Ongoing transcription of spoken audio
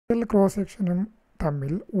cross section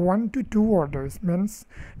തമ്മിൽ 1 to 2 orders means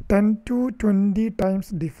 10 to 20 times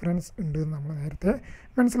difference ഉണ്ട് എന്ന് നമ്മൾ നേരത്തെ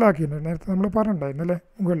മനസ്സിലാക്കിയിട്ടുണ്ട്. നേരത്തെ നമ്മൾ പറഞ്ഞിട്ടുണ്ടായിരുന്നു അല്ലേ,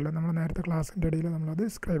 മുകളിൽ നമ്മൾ നേരത്തെ ക്ലാസ്സിൻ്റെ ഇടയിൽ നമ്മളത്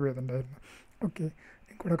ഡിസ്ക്രൈബ് ചെയ്തിട്ടുണ്ടായിരുന്നു. ഓക്കെ,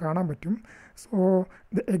 ഇവിടെ കാണാൻ പറ്റും. So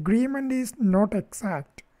the എഗ്രീമെൻറ്റ് is not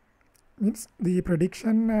exact means the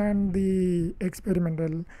prediction and the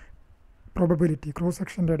experimental probability cross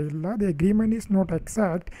section area, the agreement is not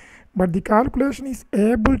exact, but the calculation is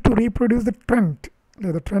able to reproduce the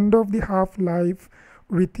trend of the half life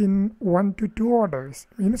within 1 to 2 orders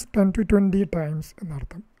means 10 to 20 times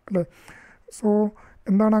എന്നർത്ഥം അല്ലേ. So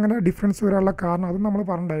എന്താണ് അങ്ങനെ difference വരാനുള്ള കാരണം അത് നമ്മൾ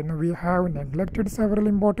പറഞ്ഞിട്ടുണ്ടായിരുന്നു. We have neglected several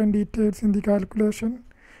important details in the calculation.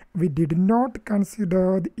 We did not consider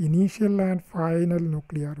the initial and final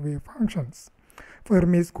nuclear wave functions.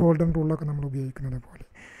 Fermi's golden rule ഒക്കെ നമ്മൾ ഉപയോഗിക്കുന്നത് പോലെ.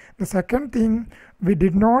 The second thing, we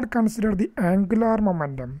did not consider the angular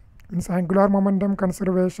momentum. Means angular momentum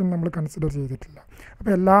conservation നമ്മൾ consider ചെയ്തിട്ടില്ല.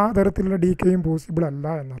 അപ്പോൾ എല്ലാ തരത്തിലുള്ള ഡീക്കേയും possible അല്ല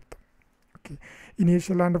എന്നർത്ഥം. Okay,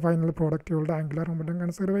 initial and final പ്രോഡക്റ്റുകളുടെ angular momentum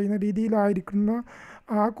conserve ചെയ്യുന്ന രീതിയിലായിരിക്കുന്ന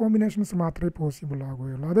ആ കോമ്പിനേഷൻസ് മാത്രമേ പോസിബിൾ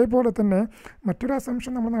ആകുകയുള്ളൂ. അതേപോലെ തന്നെ മറ്റൊരു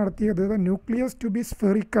അസംഷൻ നമ്മൾ നടത്തിയത് ന്യൂക്ലിയസ് ടു ബി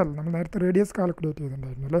സ്ഫെറിക്കൽ. നമ്മൾ നേരത്തെ റേഡിയസ് കാൽക്കുലേറ്റ്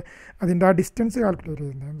ചെയ്തിട്ടുണ്ടായിരുന്നു അല്ലേ, അതിൻ്റെ ആ ഡിസ്റ്റൻസ് കാൽക്കുലേറ്റ്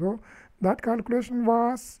ചെയ്തിട്ടുണ്ടായിരുന്നു. So that calculation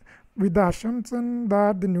was with the assumption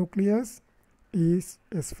that the nucleus is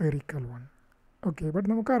A spherical one. Okay, but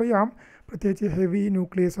നമുക്കറിയാം പ്രത്യേകിച്ച് ഹെവി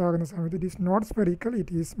ന്യൂക്ലിയസ് ആകുന്ന സമയത്ത് it is not spherical,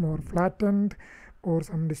 it is more flattened or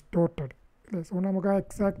some distorted. So നമുക്ക് ആ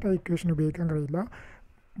exact ആ equation ഉപയോഗിക്കാൻ കഴിയില്ല.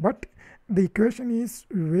 But the equation is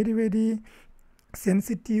very very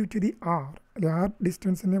sensitive to the R. R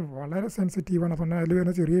ഡിസ്റ്റൻസിന് വളരെ സെൻസിറ്റീവാണ്. അതുകൊണ്ട് അതിൽ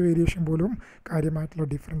വരുന്ന ചെറിയ വേരിയേഷൻ പോലും കാര്യമായിട്ടുള്ള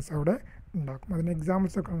ഡിഫറൻസ് അവിടെ ഉണ്ടാക്കും. അതിന്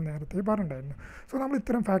എക്സാമ്പിൾസൊക്കെ നേരത്തെ പറഞ്ഞിട്ടുണ്ടായിരുന്നു. സോ നമ്മൾ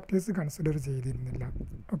ഇത്തരം ഫാക്ടേഴ്സ് കൺസിഡർ ചെയ്തിരുന്നില്ല.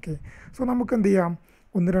 ഓക്കെ, സോ നമുക്ക് എന്ത് ചെയ്യാം,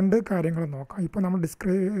 ഒന്ന് രണ്ട് കാര്യങ്ങൾ നോക്കാം. ഇപ്പോൾ നമ്മൾ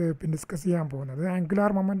ഡിസ്കസ് ചെയ്യാൻ പോകുന്നത്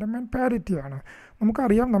ആംഗുലാർ മൊമെൻറ്റം ആൻഡ് പാരിറ്റി ആണ്.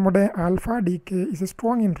 നമുക്കറിയാം നമ്മുടെ alpha D K is A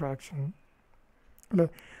strong interaction അല്ലേ,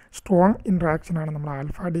 സ്ട്രോങ് ഇൻട്രാക്ഷനാണ് നമ്മൾ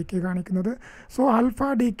ആൽഫ ഡി കെ കാണിക്കുന്നത്. സോ ആൽഫ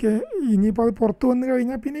ഡി കെ ഇനിയിപ്പോൾ അത് പുറത്ത് വന്നു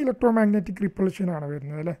കഴിഞ്ഞാൽ പിന്നെ ഇലക്ട്രോ മാഗ്നറ്റിക് റിപ്പൾഷനാണ്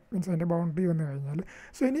വരുന്നത് അല്ലേ, മീൻസ് അതിൻ്റെ ബൗണ്ടറി വന്നു കഴിഞ്ഞാൽ.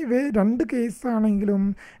 സോ ഇനി രണ്ട് കേസാണെങ്കിലും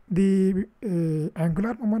the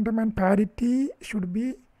angular momentum and parity should be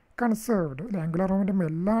conserved. Angular momentum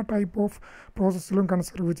എല്ലാ ടൈപ്പ് ഓഫ് പ്രോസസ്സിലും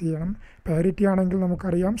കൺസർവ് ചെയ്യണം. പാരിറ്റി ആണെങ്കിൽ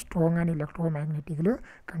നമുക്കറിയാം സ്ട്രോങ് ആൻഡ് ഇലക്ട്രോ മാഗ്നറ്റിക്കിൽ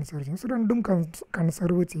കൺസർവ് ചെയ്യണം. സോ രണ്ടും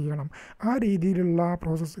കൺസർവ് ചെയ്യണം. ആ രീതിയിലുള്ള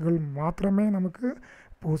പ്രോസസ്സുകൾ മാത്രമേ നമുക്ക്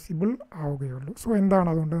പോസിബിൾ ആവുകയുള്ളൂ. സോ എന്താണ്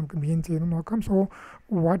അതുകൊണ്ട് നമുക്ക് മീൻ ചെയ്യുന്നത് നോക്കാം. So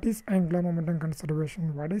what is angular momentum conservation,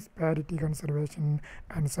 what is parity conservation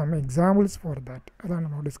and some examples for that, അതാണ്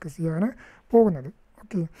നമ്മൾ ഡിസ്കസ് ചെയ്യാൻ പോകുന്നത്.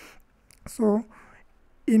 Okay, so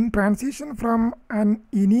in transition from an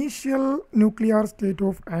initial nuclear state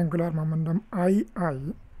of angular momentum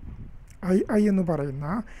II എന്ന് പറയുന്ന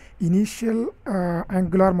ഇനീഷ്യൽ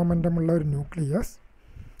ആംഗുലാർ മൊമെൻറ്റം ഉള്ള ഒരു nucleus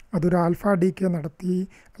അതൊരു alpha D K നടത്തി.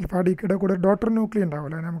 ആൽഫ ഡി കെയുടെ കൂടെ ഡോട്ടർ ന്യൂക്ലിയ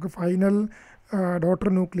ഉണ്ടാവില്ല, നമുക്ക് ഫൈനൽ ഡോട്ടർ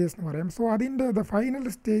ന്യൂക്ലിയസ് എന്ന് പറയാം. സോ അതിൻ്റെ the final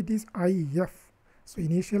state is IF. So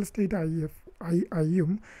initial state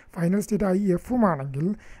ഐയും ഫൈനൽ സ്റ്റേറ്റ് IF ആണെങ്കിൽ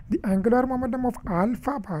the angular momentum of alpha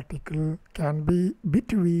particle can be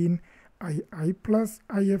between II plus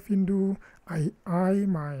IF into II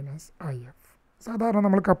minus IF. സാധാരണ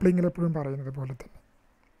നമ്മൾ കപ്ലിങ്ങിൽ എപ്പോഴും പറയുന്നത് പോലെ തന്നെ.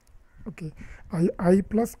 ഓക്കെ, I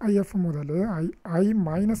പ്ലസ് IF മുതൽ I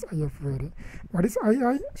minus IF വരെ. വാട്ട് ഈസ്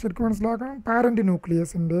I ശരിക്കും മനസ്സിലാക്കണം, parent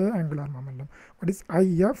ന്യൂക്ലിയസിൻ്റെ angular momentum. What is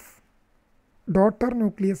IF, daughter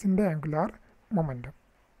ന്യൂക്ലിയസിൻ്റെ angular momentum.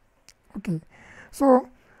 Okay, so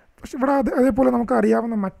പക്ഷെ ഇവിടെ അതേപോലെ നമുക്ക്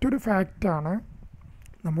അറിയാവുന്ന മറ്റൊരു ഫാക്റ്റാണ്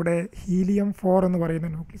നമ്മുടെ ഹീലിയം 4 എന്ന് പറയുന്ന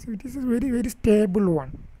nucleus. It is very very stable one,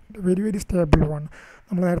 very stable one.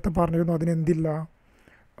 നമ്മൾ നേരത്തെ പറഞ്ഞിരുന്നു അതിനെന്തില്ല,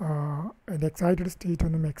 അതിൻ്റെ എക്സൈറ്റഡ് സ്റ്റേറ്റ്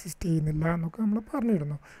ഒന്നും എക്സിസ്റ്റ് ചെയ്യുന്നില്ല എന്നൊക്കെ നമ്മൾ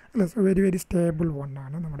പറഞ്ഞിരുന്നു അല്ലേ. സോ വെരി സ്റ്റേബിൾ വൺ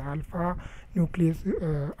ആണ് നമ്മുടെ alpha nucleus.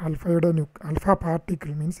 Alpha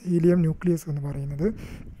particle means helium nucleus എന്ന് പറയുന്നത്.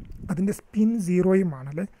 അതിൻ്റെ സ്പിൻ 0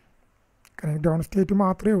 ആണല്ലേ, കാരണം ഗ്രൗണ്ട് സ്റ്റേറ്റ്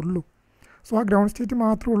മാത്രമേ ഉള്ളൂ. സോ ആ ഗ്രൗണ്ട് സ്റ്റേറ്റ്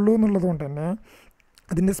മാത്രമേ ഉള്ളൂ എന്നുള്ളതുകൊണ്ട് തന്നെ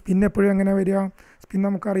അതിൻ്റെ സ്പിൻ എപ്പോഴും എങ്ങനെ വരിക, സ്പിൻ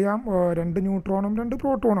നമുക്കറിയാം 2 ന്യൂട്രോണും 2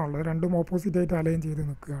 പ്രോട്ടോണും ഉള്ളത്, രണ്ടും ഓപ്പോസിറ്റായിട്ട് അലൈൻ ചെയ്ത്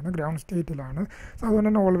നിൽക്കുകയാണ്, ഗ്രൗണ്ട് സ്റ്റേറ്റിലാണ്. സോ അതുകൊണ്ട്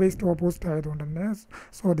തന്നെ ഓൾവേസ് ഓപ്പോസിറ്റ് ആയതുകൊണ്ട് തന്നെ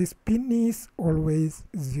so the spin is always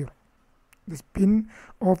 0. The spin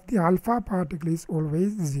of the alpha particle is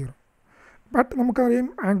always 0. But നമുക്കറിയാം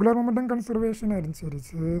ആംഗുലാർ മൊമെൻറ്റം കൺസർവേഷൻ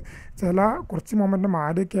അനുസരിച്ച് കുറച്ച് മൊമെൻറ്റം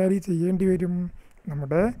ആര് ക്യാരി ചെയ്യേണ്ടി വരും,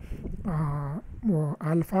 നമ്മുടെ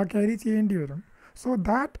ആൽഫ ക്യാരി ചെയ്യേണ്ടി വരും. So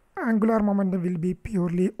that angular momentum will be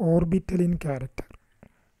purely orbital in character.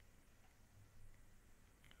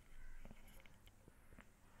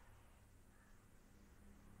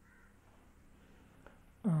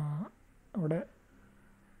 അവിടെ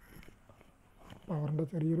പവറിൻ്റെ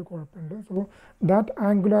ചെറിയൊരു കുഴപ്പമുണ്ട്. So that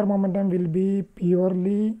angular momentum will be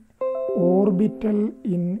purely orbital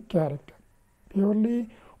in character. Purely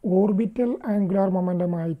orbital angular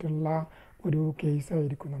momentum ആയിട്ടുള്ള ഒരു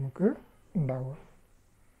കേസായിരിക്കും നമുക്ക് ഉണ്ടാവുക.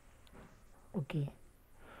 ഓക്കെ,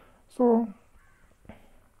 സോ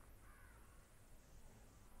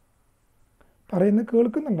പറയുന്നത്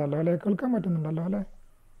കേൾക്കുന്നുണ്ടല്ലോ അല്ലേ? കേൾക്കാൻ പറ്റുന്നുണ്ടല്ലോ അല്ലേ?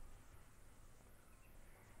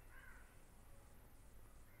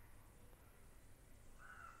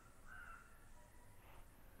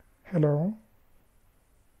 Hello,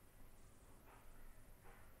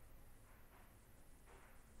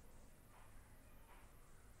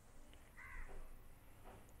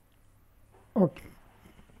 okay.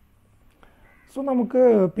 സോ നമുക്ക്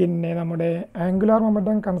പിന്നെ നമ്മുടെ ആംഗുലാർ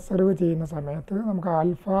മൊമെൻറ്റം കൺസർവ് ചെയ്യുന്ന സമയത്ത് നമുക്ക്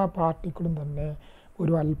ആൽഫ പാർട്ടിക്കിളും തന്നെ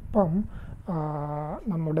ഒരു അല്പം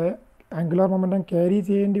നമ്മുടെ ആംഗുലാർ മൊമെൻറ്റം ക്യാരി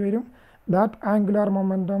ചെയ്യേണ്ടി വരും. That angular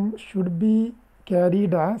momentum should be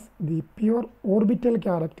carried as the pure orbital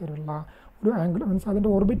ക്യാരക്ടറുള്ള ഒരു ആംഗുലർ മീൻസ് അതിൻ്റെ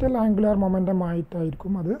ഓർബിറ്റൽ ആംഗുലാർ മൊമെൻറ്റം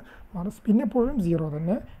ആയിട്ടായിരിക്കും അത് സ്പിൻ എപ്പോഴും 0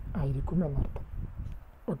 തന്നെ ആയിരിക്കും എന്നർത്ഥം.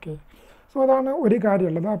 ഓക്കെ, സോ അതാണ് ഒരു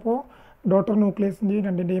കാര്യമുള്ളത്. അപ്പോൾ ഡോട്ടർ ന്യൂക്ലിയസിൻ്റെയും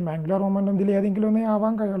രണ്ടിൻ്റെയും ആംഗുലാർ മൊമെൻറ്റം ഇതിൽ ഏതെങ്കിലും ഒന്നേ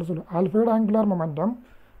ആവാൻ കഴിയുള്ളൂ. ആൽഫയുടെ angular momentum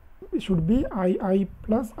should be I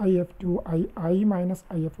plus IF2 I minus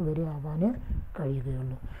IF വരെ ആവാൻ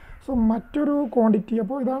കഴിയുകയുള്ളൂ. സോ മറ്റൊരു ക്വാണ്ടിറ്റി,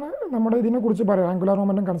 അപ്പോൾ ഇതാണ് നമ്മുടെ ഇതിനെക്കുറിച്ച് പറയാം. Angular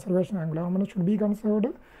momentum conservation, angular momentum should be conserved.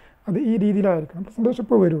 അത് ഈ രീതിയിലായിരിക്കണം. പ്രസൻറ്റേഷൻ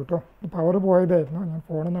ഇപ്പോൾ വരും കേട്ടോ. പവർ പോയതായിരുന്നു, ഞാൻ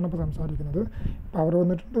ഫോണിൽ നിന്നാണ് ഇപ്പോൾ സംസാരിക്കുന്നത്. പവർ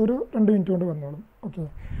വന്നിട്ടുണ്ട്, ഒരു 2 മിനിറ്റ് കൊണ്ട് വന്നോളും. ഓക്കെ,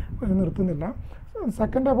 നിർത്തുന്നില്ല.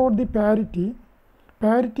 Second about the parity.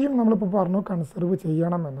 പാരിറ്റിയും നമ്മളിപ്പോൾ പറഞ്ഞു കൺസർവ്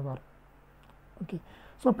ചെയ്യണമെന്ന് പറഞ്ഞു. ഓക്കെ,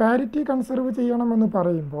 സോ പാരിറ്റി കൺസർവ് ചെയ്യണമെന്ന്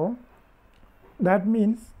പറയുമ്പോൾ ദാറ്റ്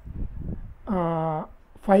മീൻസ്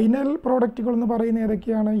ഫൈനൽ പ്രോഡക്റ്റുകൾ എന്ന് പറയുന്നത്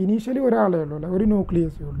ഏതൊക്കെയാണ്? ഇനീഷ്യലി ഒരാളേ ഉള്ളൂ അല്ലേ, ഒരു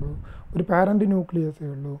ന്യൂക്ലിയസേ ഉള്ളൂ, ഒരു പാരൻ്റ് ന്യൂക്ലിയസേ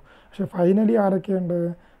ഉള്ളൂ. പക്ഷേ ഫൈനലി ആരൊക്കെയുണ്ട്?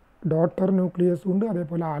 ഡോട്ടർ ന്യൂക്ലിയസും ഉണ്ട്,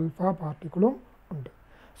 അതേപോലെ ആൽഫ പാർട്ടിക്കിളും ഉണ്ട്.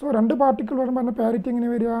 സോ 2 പാർട്ടിക്കിൾ വരുമ്പോൾ പറഞ്ഞാൽ പാരിറ്റി എങ്ങനെ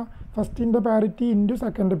വരിക? ഫസ്റ്റിൻ്റെ parity into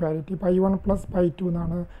second parity π1 plus π2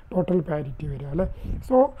 എന്നാണ് ടോട്ടൽ പാരിറ്റി വരിക അല്ലേ.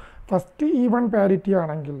 സോ ഫസ്റ്റ് E1 പാരിറ്റി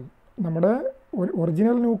ആണെങ്കിൽ നമ്മുടെ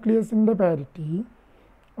ഒറിജിനൽ ന്യൂക്ലിയസിൻ്റെ പാരിറ്റി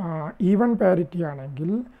E1 പാരിറ്റി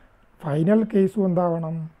ആണെങ്കിൽ ഫൈനൽ കേസും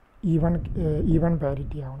എന്താവണം? E1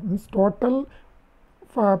 പാരിറ്റി ആവണം. Means total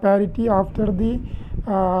parity after the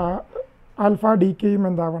alpha ഡീക്കേയും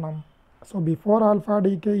എന്താവണം? So before alpha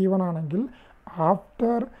decay E1 ആണെങ്കിൽ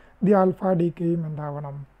ആഫ്റ്റർ ദി ആൽഫ ഡീക്കേയും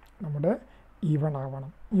എന്താവണം? നമ്മുടെ E1 ആവണം.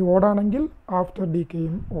 ഈ ഓടാണെങ്കിൽ ആഫ്റ്റർ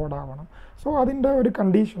ഡീക്കേയും ഓടാവണം. സോ അതിൻ്റെ ഒരു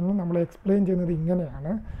കണ്ടീഷൻ നമ്മൾ എക്സ്പ്ലെയിൻ ചെയ്യുന്നത്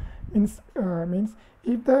ഇങ്ങനെയാണ്. Means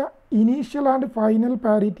if the initial and final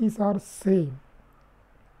പാരിറ്റീസ് are same,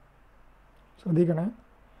 ശ്രദ്ധിക്കണേ,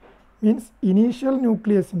 means initial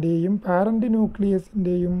ന്യൂക്ലിയസിൻ്റെയും parent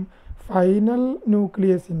ന്യൂക്ലിയസിൻ്റെയും final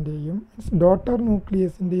ന്യൂക്ലിയസിൻ്റെയും means daughter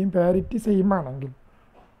ന്യൂക്ലിയസിൻ്റെയും parity same ആണെങ്കിൽ,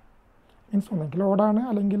 മീൻസ് ഒന്നെങ്കിൽ ഓടാണ്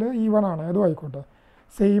അല്ലെങ്കിൽ E1 ആണ്, ഏതോ ആയിക്കോട്ടെ,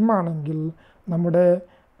 സെയിം ആണെങ്കിൽ നമ്മുടെ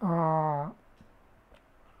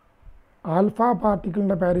ആൽഫ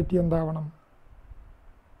പാർട്ടിക്കിളിൻ്റെ പാരിറ്റി എന്താവണം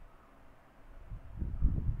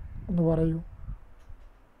എന്ന് പറയൂ?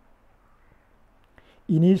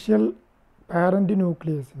 Initial parent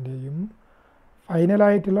ന്യൂക്ലിയസിൻ്റെയും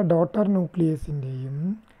ഫൈനലായിട്ടുള്ള daughter ന്യൂക്ലിയസിൻ്റെയും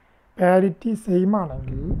parity same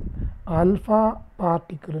ആണെങ്കിൽ ആൽഫ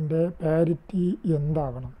പാർട്ടിക്കിളിൻ്റെ പാരിറ്റി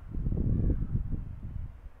എന്താവണം?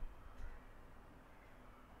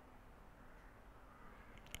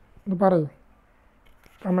 ഇത് പറയൂ,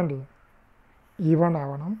 കമൻറ്റ് ചെയ്യും. E1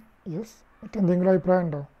 ആവണം. യെസ്, മറ്റെന്തെങ്കിലും അഭിപ്രായം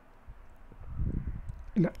ഉണ്ടോ?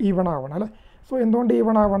 ഇല്ല, E1 ആവണം അല്ലേ. സോ എന്തുകൊണ്ട്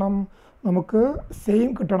E1 ആവണം? നമുക്ക് സെയിം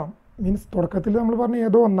കിട്ടണം. മീൻസ് തുടക്കത്തിൽ നമ്മൾ പറഞ്ഞ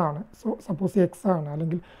ഏതോ ഒന്നാണ്. സോ സപ്പോസ് X ആണ്,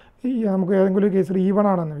 അല്ലെങ്കിൽ നമുക്ക് ഏതെങ്കിലും ഒരു കേസിൽ E1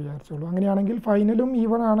 ആണെന്ന് വിചാരിച്ചോളൂ. അങ്ങനെയാണെങ്കിൽ ഫൈനലും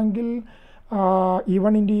E1 ആണെങ്കിൽ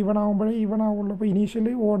E1 ഇൻറ്റു E1 ആകുമ്പോഴേ E1 ആവുള്ളൂ. അപ്പോൾ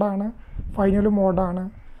ഇനീഷ്യലി ഓടാണ്, ഫൈനലും ഓടാണ്.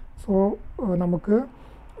 സോ നമുക്ക്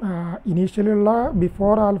ഇനീഷ്യലുള്ള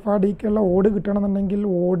ബിഫോർ ആൽഫ ഡിക്കുള്ള ഓട് കിട്ടണമെന്നുണ്ടെങ്കിൽ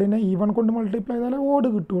ഓടിനെ E1 കൊണ്ട് മൾട്ടിപ്ലൈ ചെയ്താലേ ഓട്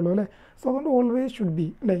കിട്ടുള്ളൂ അല്ലേ. സോ അതുകൊണ്ട് ഓൾവേസ് ഷുഡ് ബി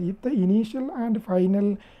അല്ലേ if the initial and final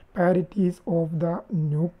പാരിറ്റീസ് of the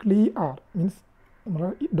ന്യൂക്ലി R, means നമ്മുടെ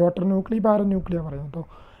ഡോട്ടർ ന്യൂക്ലി പാരൻ്റ് ന്യൂക്ലിയാണ് പറയുന്നത് കേട്ടോ.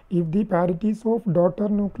 If the പാരിറ്റീസ് of daughter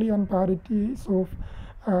ന്യൂക്ലി and പാരിറ്റീസ് of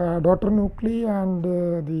daughter ന്യൂക്ലി and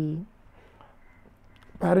the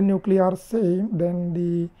parent ന്യൂക്ലി are same, then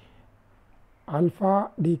the alpha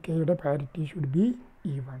ഡിക്കയുടെ parity should be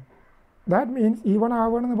E1. That means E1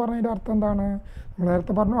 ആവണമെന്ന് പറഞ്ഞതിൻ്റെ അർത്ഥം എന്താണ്? നമ്മൾ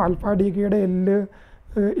നേരത്തെ പറഞ്ഞു ആൽഫ ഡിക്കയുടെ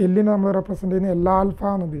എല്ലിനെ നമ്മൾ റെപ്രസെൻ്റ് ചെയ്യുന്ന എല്ലാ ആൽഫ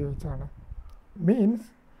എന്ന് ഉപയോഗിച്ചാണ്. മീൻസ്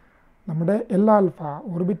നമ്മുടെ എല്ലാ ആൽഫ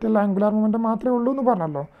ഓർബിറ്റൽ ആംഗുലാർ മൊമെൻറ്റം മാത്രമേ ഉള്ളൂ എന്ന്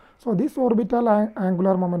പറഞ്ഞല്ലോ. So this orbital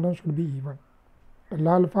angular momentum should be E1.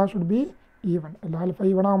 എല്ലാ ആൽഫ ഷുഡ് ബി E1. എല്ലാ alpha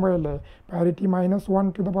E1 ആകുമ്പോഴല്ലേ parity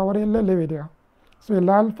 -1 to the power L അല്ലേ വരിക. സോ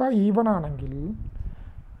എല്ലാ ആൽഫ ഈവൺ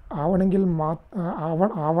ആവണമെങ്കിൽ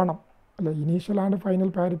ആവണം അല്ലെ, initial and final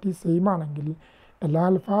parity same ആണെങ്കിൽ എല്ലാ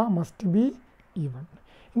ആൽഫ മസ്റ്റ് ബി ഈവൺ.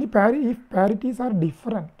 ഇനി if പാരിറ്റീസ് are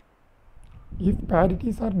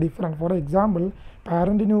different, for example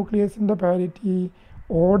parent ന്യൂക്ലിയസിൻ്റെ parity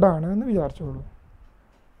ഓഡാണ് എന്ന് വിചാരിച്ചോളൂ,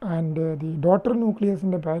 and the daughter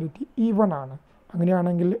ന്യൂക്ലിയസിൻ്റെ parity even ആണ്.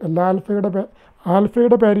 അങ്ങനെയാണെങ്കിൽ എല്ലാ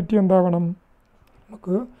ആൽഫയുടെ പാരിറ്റി എന്താവണം,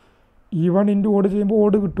 നമുക്ക് ഈവൺ ഇൻറ്റു ഓഡ് ചെയ്യുമ്പോൾ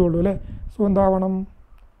ഓഡ് കിട്ടുള്ളൂ അല്ലേ. സോ എന്താവണം,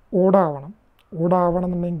 ഓടാവണം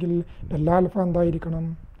എന്നുണ്ടെങ്കിൽ എല്ലാ ആൽഫ എന്തായിരിക്കണം,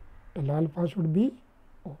 എല്ലാ alpha should be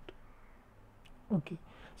odd. Okay,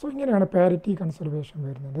 so ഇങ്ങനെയാണ് പാരിറ്റി കൺസർവേഷൻ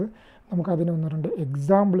വരുന്നത്. നമുക്കതിന് 1-2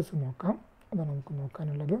 എക്സാമ്പിൾസ് നോക്കാം. അതാണ് നമുക്ക്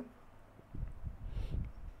നോക്കാനുള്ളത്.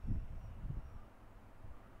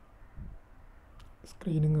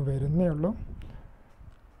 സ്ക്രീനിങ് വരുന്നേ ഉള്ളൂ.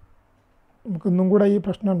 നമുക്കൊന്നും കൂടെ ഈ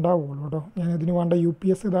പ്രശ്നം ഉണ്ടാവുള്ളൂ കേട്ടോ. ഞാനതിന് വേണ്ട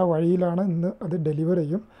UPS ഇതാ വഴിയിലാണ്, ഇന്ന് അത് ഡെലിവർ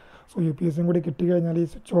ചെയ്യും. സോ UPSും കൂടി കിട്ടിക്കഴിഞ്ഞാൽ ഈ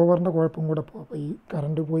സ്വിച്ച് ഓവറിൻ്റെ കുഴപ്പം കൂടെ പോകും. അപ്പോൾ ഈ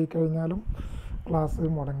കറണ്ട് പോയി കഴിഞ്ഞാലും class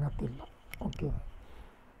മുടങ്ങത്തില്ല. Okay,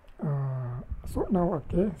 so now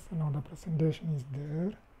the presentation is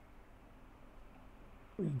there.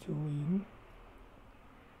 We join.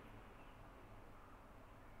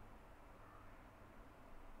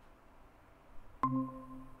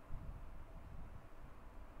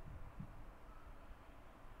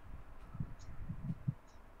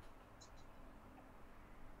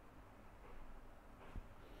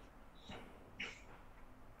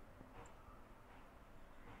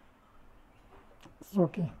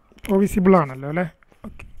 Okay, ഇപ്പോൾ വിസിബിൾ ആണല്ലോ അല്ലേ.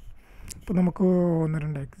 ഓക്കെ, അപ്പോൾ നമുക്ക്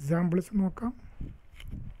 1-2 എക്സാമ്പിൾസ് നോക്കാം.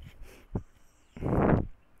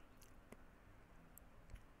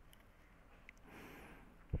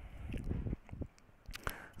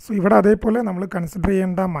 സോ ഇവിടെ അതേപോലെ നമ്മൾ കൺസിഡർ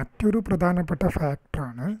ചെയ്യേണ്ട മറ്റൊരു പ്രധാനപ്പെട്ട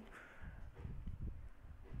ഫാക്ടറാണ്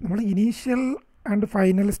നമ്മൾ ഇനീഷ്യൽ ആൻഡ്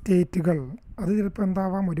ഫൈനൽ സ്റ്റേറ്റുകൾ. അത് ചിലപ്പോൾ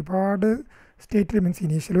എന്താവാം, ഒരുപാട് സ്റ്റേറ്റിൽ മീൻസ്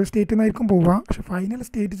ഇനീഷ്യൽ ഒരു സ്റ്റേറ്റിൽ നിന്നായിരിക്കും പോവുക, പക്ഷെ ഫൈനൽ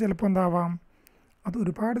സ്റ്റേറ്റ് ചിലപ്പോൾ എന്താവാം, അത്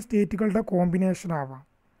ഒരുപാട് സ്റ്റേറ്റുകളുടെ കോമ്പിനേഷൻ ആവാം.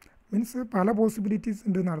 മീൻസ് പല പോസിബിലിറ്റീസ്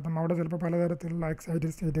ഉണ്ട് നടത്തും. അവിടെ ചിലപ്പോൾ പലതരത്തിലുള്ള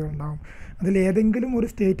എക്സൈറ്റഡ് സ്റ്റേറ്റുകൾ ഉണ്ടാകും. അതിലേതെങ്കിലും ഒരു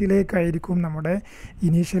സ്റ്റേറ്റിലേക്കായിരിക്കും നമ്മുടെ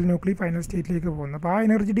ഇനീഷ്യൽ ന്യൂക്ലി ഫൈനൽ സ്റ്റേറ്റിലേക്ക് പോകുന്നത്. അപ്പോൾ ആ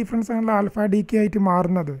എനർജി ഡിഫറൻസ് ആണല്ലോ ആൽഫ ഡികെ ആയിട്ട്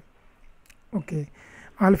മാറുന്നത്. ഓക്കെ,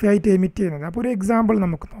 ആൽഫയായിട്ട് എമിറ്റ് ചെയ്യുന്നത്. അപ്പോൾ ഒരു എക്സാമ്പിൾ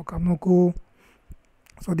നമുക്ക് നോക്കാം. നോക്കൂ,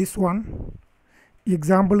 സോ ദിസ് വൺ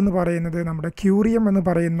എക്സാമ്പിൾ എന്ന് പറയുന്നത് നമ്മുടെ ക്യൂറിയം എന്ന്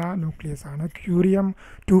പറയുന്ന ന്യൂക്ലിയസ് ആണ്. ക്യൂറിയം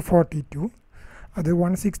 242, അത്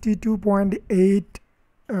 162.8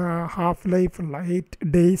 ഹാഫ് ലൈഫുള്ള 8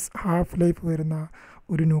 days ഹാഫ് ലൈഫ് വരുന്ന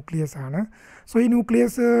ഒരു ന്യൂക്ലിയസ് ആണ്. സോ ഈ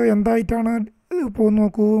ന്യൂക്ലിയസ് എന്തായിട്ടാണ് പോകുന്നത്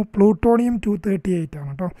നോക്കൂ, പ്ലൂട്ടോണിയം 238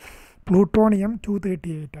 ആണ് കേട്ടോ, പ്ലൂട്ടോണിയം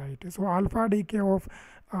 238 ആയിട്ട്. So alpha decay of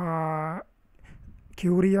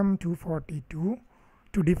curium 242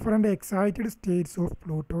 to different excited states of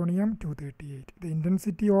plutonium 238. The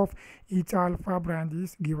intensity of each alpha branch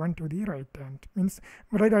is given to the right hand. Means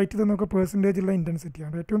ഇവിടെ റൈറ്റ് നമുക്ക് പെർസെൻറ്റേജ് ഉള്ള ഇൻറ്റൻസിറ്റി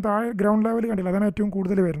ആണ്. ഏറ്റവും താഴെ ഗ്രൗണ്ട് ലെവൽ കണ്ടില്ല, അതാണ് ഏറ്റവും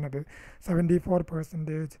കൂടുതൽ വരുന്നത്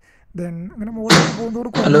 74%. ദെൻ അങ്ങനെ മുകളിൽ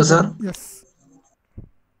പോകുന്നതോറും. ഹലോ സർ, യെസ്,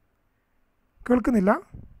 കേൾക്കുന്നില്ല?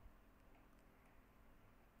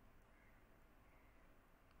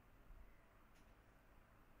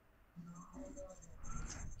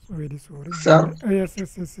 Very sorry.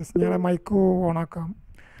 യെസ്, ഞാൻ mic ഓണാക്കാം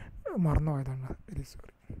മറന്നുപോയതാണ്. Very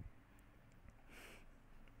sorry.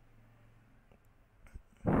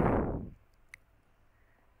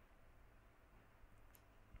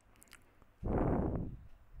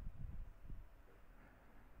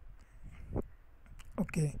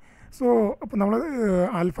 Okay, so അപ്പോൾ നമ്മൾ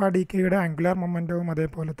ആൽഫ ഡികെയുടെ ആംഗുലാർ മൊമെൻറ്റവും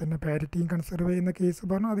അതേപോലെ തന്നെ പാരിറ്റിയും കൺസിഡർ ചെയ്യുന്ന കേസ്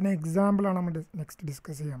പറഞ്ഞു. അതിന് എക്സാമ്പിളാണ് നമ്മൾ നെക്സ്റ്റ്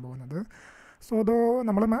ഡിസ്കസ് ചെയ്യാൻ പോകുന്നത്. സോ അതോ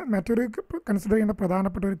നമ്മൾ മറ്റൊരു കൺസിഡർ ചെയ്യേണ്ട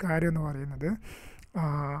പ്രധാനപ്പെട്ട ഒരു കാര്യം എന്ന് പറയുന്നത്,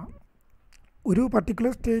 ഒരു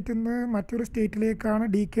പർട്ടിക്കുലർ സ്റ്റേറ്റിൽ നിന്ന് മറ്റൊരു സ്റ്റേറ്റിലേക്കാണ്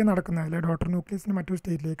ഡികെ നടക്കുന്നത്, അല്ലെ ഡോട്ടർ ന്യൂക്ലിയസിന് മറ്റൊരു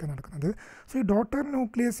സ്റ്റേറ്റിലേക്കാണ് നടക്കുന്നത്. സോ ഈ ഡോട്ടർ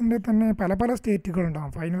ന്യൂക്ലിയസിൻ്റെ തന്നെ പല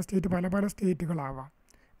സ്റ്റേറ്റുകളുണ്ടാകും. ഫൈനൽ സ്റ്റേറ്റ് പല സ്റ്റേറ്റുകളാവാം.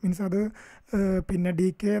 മീൻസ് അത് പിന്നെ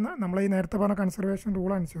ഡികെ നമ്മൾ ഈ നേരത്തെ പറഞ്ഞ കൺസർവേഷൻ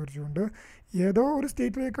റൂൾ അനുസരിച്ചുകൊണ്ട് ഏതോ ഒരു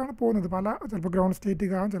സ്റ്റേറ്റിലേക്കാണ് പോകുന്നത്. ചിലപ്പോൾ ഗ്രൗണ്ട്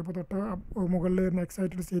സ്റ്റേറ്റിലേക്കാവും, ചിലപ്പോൾ തൊട്ട് മുകളിൽ വരുന്ന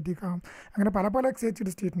എക്സൈറ്റഡ് സ്റ്റേറ്റിലേക്കാവും. അങ്ങനെ പല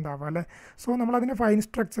എക്സൈറ്റഡ് സ്റ്റേറ്റ് ഉണ്ടാവും അല്ലേ. സോ നമ്മളതിന് ഫൈൻ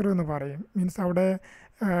സ്ട്രക്ചർ എന്ന് പറയും. മീൻസ് അവിടെ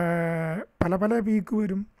പല പീക്ക്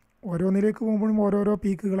വരും. ഓരോന്നിലേക്ക് പോകുമ്പോഴും ഓരോരോ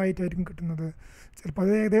പീക്കുകളായിട്ടായിരിക്കും കിട്ടുന്നത്. ചിലപ്പോൾ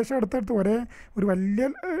അത് ഏകദേശം അടുത്തടുത്ത് ഒരു വലിയ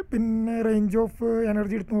പിന്നെ റേഞ്ച് ഓഫ്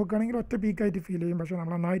എനർജി എടുത്ത് നോക്കുകയാണെങ്കിൽ ഒറ്റ പീക്കായിട്ട് ഫീൽ ചെയ്യും. പക്ഷേ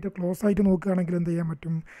നമ്മൾ നന്നായിട്ട് ക്ലോസ് ആയിട്ട് നോക്കുകയാണെങ്കിൽ എന്ത് ചെയ്യാൻ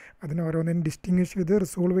പറ്റും, അതിനെ ഓരോന്നിനും ഡിസ്റ്റിങ്വിഷ് ചെയ്ത്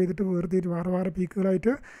റിസോൾവ് ചെയ്തിട്ട് വേറെ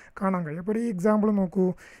പീക്കുകളായിട്ട് കാണാൻ കഴിയും. അപ്പോൾ ഈ എക്സാമ്പിൾ നോക്കൂ,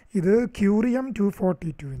 ഇത് ക്യൂറിയം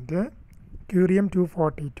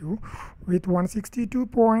 242 വിത്ത്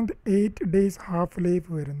 162.8 days ഹാഫ് ലൈഫ്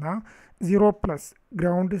വരുന്ന 0+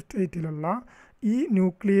 ഗ്രൗണ്ട് സ്റ്റേറ്റിലുള്ള ഈ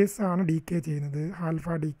ന്യൂക്ലിയസ് ആണ് ഡീക്കേ ചെയ്യുന്നത്, ആൽഫ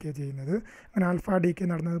ഡീക്കേ ചെയ്യുന്നത്. അങ്ങനെ ആൽഫ ഡീക്കേ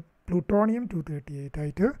നടന്നത് പ്ലൂട്ടോണിയം 238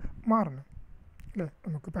 ആയിട്ട് മാറുന്നു അല്ലേ.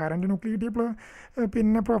 നമുക്ക് പാരൻ്റ് ന്യൂക്ലിയർ കിട്ടിയപ്പോൾ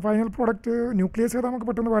പിന്നെ ഫൈനൽ പ്രോഡക്റ്റ് ന്യൂക്ലിയസ് ചെയ്താൽ നമുക്ക്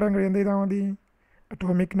പെട്ടെന്ന് പറയാൻ കഴിയും. എന്ത് ചെയ്താൽ മതി,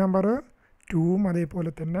 അറ്റോമിക് നമ്പർ 2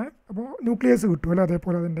 അതേപോലെ തന്നെ അപ്പോൾ ന്യൂക്ലിയസ് കിട്ടുമല്ലോ,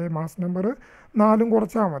 അതേപോലെ അതിൻ്റെ മാസ് നമ്പർ 4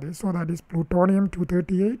 കുറച്ചാൽ മതി. So that is plutonium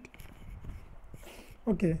 238.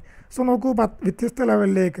 Okay, so നോക്കൂ വ്യത്യസ്ത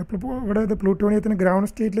ലെവലിലേക്ക് ഇപ്പോൾ ഇവിടെ ഇത് പ്ലൂട്ടോണിയത്തിന് ഗ്രൗണ്ട്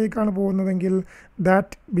സ്റ്റേറ്റിലേക്കാണ് പോകുന്നതെങ്കിൽ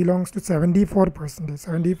ദാറ്റ് ബിലോങ്സ് ടു 74%.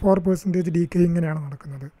 74% ഡീക്കേ ഇങ്ങനെയാണ്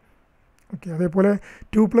നടക്കുന്നത്. ഓക്കെ, അതേപോലെ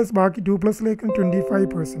 2+ ബാക്കി 2+ലേക്ക്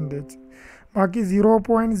 25%, ബാക്കി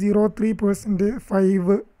 0.03%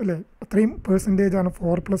 5 അല്ലേ, അത്രയും പെർസെൻറ്റേജാണ്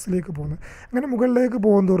 4+ലേക്ക് പോകുന്നത്. അങ്ങനെ മുകളിലേക്ക്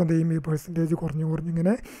പോകും തോറും ഈ പെർസെൻറ്റേജ് കുറഞ്ഞ്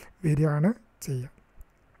ഇങ്ങനെ വരികയാണ് ചെയ്യുക.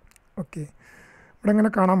 ഓക്കെ, ഇവിടെ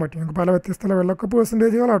ഇങ്ങനെ കാണാൻ പറ്റും നമുക്ക് പല വ്യത്യസ്ത ലെവലിലൊക്കെ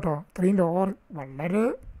പെർസെൻറ്റേജുകളാട്ടോ. അത്രയും വളരെ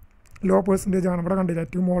ലോ പെർസെൻറ്റേജാണ് ഇവിടെ കണ്ടില്ല.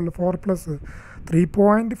 ഏറ്റവും മുകളിൽ 4+,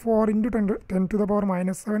 3.4 ×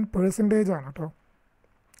 10⁻⁻7% കേട്ടോ.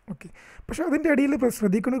 ഓക്കെ, പക്ഷേ അതിൻ്റെ ഇടയിൽ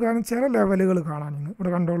ശ്രദ്ധിക്കുന്ന കാരണം ചില ലെവലുകൾ കാണാൻ ഇവിടെ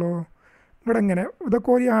കണ്ടോളൂ. ഇവിടെ ഇങ്ങനെ ഇതൊക്കെ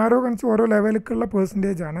ഒരു ആരോ കാണിച്ച് ഓരോ ലെവലിലേക്കുള്ള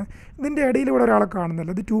പെർസെൻറ്റേജാണ്. ഇതിൻ്റെ ഇടയിൽ ഇവിടെ ഒരാളെ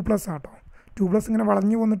കാണുന്നില്ല. ഇത് 2+ ആട്ടോ. 2+ ഇങ്ങനെ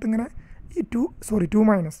വളഞ്ഞു വന്നിട്ട് ഇങ്ങനെ ഈ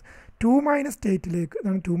 2- സ്റ്റേറ്റിലേക്ക്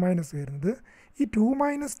ഇതാണ് 2- വരുന്നത്. ഈ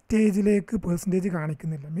 2- സ്റ്റേജിലേക്ക് പെർസെൻറ്റേജ്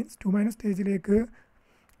കാണിക്കുന്നില്ല. മീൻസ് 2- സ്റ്റേജിലേക്ക്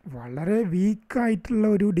വളരെ വീക്കായിട്ടുള്ള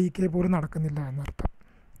ഒരു ഡീക്കേ പോലും നടക്കുന്നില്ല എന്നർത്ഥം.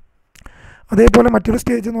 അതേപോലെ മറ്റൊരു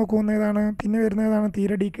സ്റ്റേജ് നോക്കുന്ന ഏതാണ്, പിന്നെ വരുന്ന ഏതാണ്,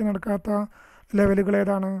 തീരെ ഡീക്കേ നടക്കാത്ത ലെവലുകൾ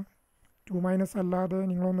ഏതാണ്? 2- അല്ലാതെ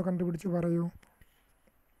നിങ്ങളൊന്ന് കണ്ടുപിടിച്ച് പറയൂ.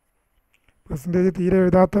 പെർസെൻറ്റേജ് തീരെ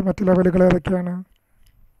എഴുതാത്ത മറ്റു ലെവലുകൾ ഏതൊക്കെയാണ്?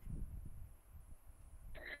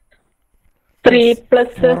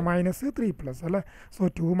 4- 3+ അല്ലേ. സോ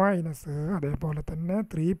 2- അതേപോലെ തന്നെ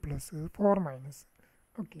 3+, 4-.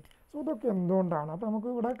 ഓക്കെ, സോ ഇതൊക്കെ എന്തുകൊണ്ടാണ്? അപ്പോൾ നമുക്ക്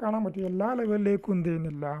ഇവിടെ കാണാൻ പറ്റും എല്ലാ ലെവലിലേക്കും എന്ത്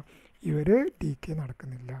ചെയ്യുന്നില്ല, ഇവർ ഡീക്കേ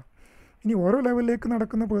നടക്കുന്നില്ല. ഇനി ഓരോ ലെവലിലേക്ക്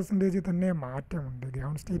നടക്കുന്ന പെർസെൻറ്റേജ് തന്നെ മാറ്റമുണ്ട്.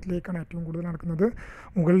 ഗ്രൗണ്ട് സ്റ്റേറ്റിലേക്കാണ് ഏറ്റവും കൂടുതൽ നടക്കുന്നത്.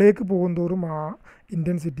 മുകളിലേക്ക് പോകുന്തോറും ആ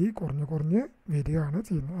ഇൻറ്റൻസിറ്റി കുറഞ്ഞ് വരികയാണ്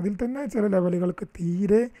ചെയ്യുന്നത്. അതിൽ തന്നെ ചില ലെവലുകൾക്ക്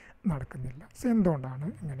തീരെ നടക്കുന്നില്ല. സോ എന്തുകൊണ്ടാണ്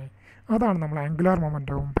ഇങ്ങനെ? അതാണ് നമ്മൾ ആംഗുലാർ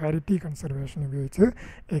മൊമെൻറ്റവും പാരിറ്റി കൺസർവേഷൻ ഉപയോഗിച്ച്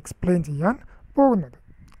എക്സ്പ്ലെയിൻ ചെയ്യാൻ പോകുന്നത്.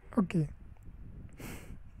 ഓക്കെ,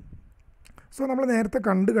 സോ നമ്മൾ നേരത്തെ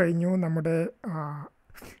കണ്ടു കഴിഞ്ഞു നമ്മുടെ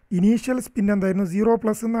ഇനീഷ്യൽ സ്പിൻ എന്തായിരുന്നു,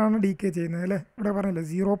 0+ എന്നാണ് ഡീക്കേ ചെയ്യുന്നത് അല്ലേ. ഇവിടെ പറഞ്ഞില്ലേ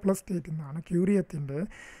 0+ സ്റ്റേറ്റിൽ നിന്നാണ്, ക്യൂരിയത്തിൻ്റെ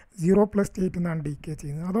 0+ സ്റ്റേറ്റിൽ നിന്നാണ് ഡീക്കേ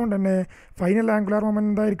ചെയ്യുന്നത്. അതുകൊണ്ട് തന്നെ ഫൈനൽ ആംഗുലാർ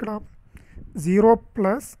മൊമെൻറ്റ് എന്തായിരിക്കണം,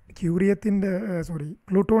 0+ ക്യൂരിയത്തിൻ്റെ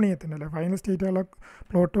പ്ലൂട്ടോണിയത്തിൻ്റെ അല്ലേ, ഫൈനൽ സ്റ്റേറ്റുള്ള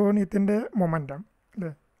പ്ലൂട്ടോണിയത്തിൻ്റെ മൊമെൻറ്റം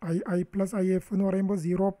അല്ലേ, I+IF എന്ന് പറയുമ്പോൾ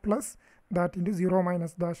 0+ ദാറ്റ് ഇൻറ്റു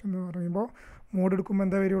 0- എന്ന് പറയുമ്പോൾ മോഡ് എടുക്കുമ്പോൾ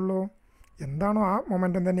എന്താ വരുള്ളൂ, എന്താണോ ആ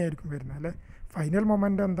മൊമെൻറ്റം തന്നെ ആയിരിക്കും വരുന്നത് അല്ലേ. ഫൈനൽ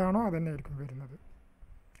മൊമെൻറ്റം എന്താണോ അതന്നെ ആയിരിക്കും വരുന്നത്.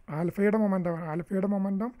 ആൽഫയുടെ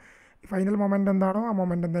മൊമെൻറ്റം ഫൈനൽ മൊമെൻറ്റം എന്താണോ ആ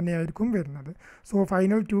മൊമെൻറ്റം തന്നെയായിരിക്കും വരുന്നത്. സോ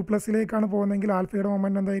ഫൈനൽ 2+ലേക്കാണ് പോകുന്നതെങ്കിൽ ആൽഫയുടെ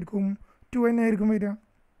മൊമെൻറ്റം എന്തായിരിക്കും, 2 തന്നെ ആയിരിക്കും വരിക.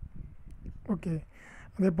 ഓക്കെ,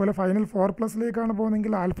 അതേപോലെ ഫൈനൽ 4+ലേക്കാണ്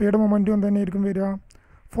പോകുന്നതെങ്കിൽ ആൽഫയുടെ മൊമെൻറ്റം തന്നെ ആയിരിക്കും വരിക,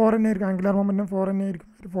 4 തന്നെ ആയിരിക്കും. ആംഗുലാർ മൊമെൻറ്റം 4 തന്നെ ആയിരിക്കും,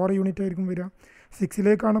 4 യൂണിറ്റ് ആയിരിക്കും വരിക.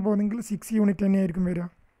 6ലേക്കാണ് പോകുന്നതെങ്കിൽ 6 യൂണിറ്റ് തന്നെ ആയിരിക്കും വരിക.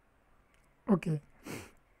 ഓക്കെ,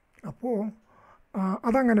 അപ്പോൾ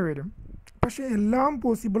അതങ്ങനെ വരും. പക്ഷേ എല്ലാം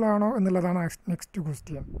പോസിബിൾ ആണോ എന്നുള്ളതാണ് നെക്സ്റ്റ്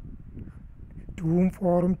ക്വസ്റ്റ്യൻ. 2ഉം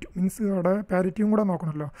 4ഉം മീൻസ് അവിടെ പാരിറ്റിയും കൂടെ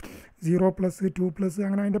നോക്കണമല്ലോ. 0+, 2+,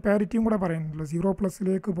 അങ്ങനെ അതിൻ്റെ പാരിറ്റിയും കൂടെ പറയുന്നുണ്ടല്ലോ.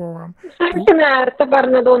 0+ലേക്ക് പോവാം. നേരത്തെ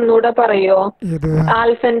പറഞ്ഞത് ഒന്നുകൂടെ പറയോ? ഏത്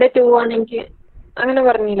ആൽഫന്റെ 2 ആണെങ്കിൽ അങ്ങനെ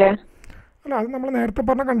പറഞ്ഞില്ലേ? അല്ല, അത് നമ്മൾ നേരത്തെ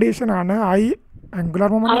പറഞ്ഞ കണ്ടീഷനാണ്. ആംഗുലാർ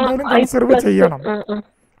മൊമെൻറ്റം എന്തായാലും കൺസർവ് ചെയ്യണം.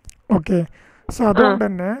 ഓക്കെ, സോ അതുകൊണ്ട്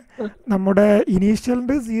തന്നെ നമ്മുടെ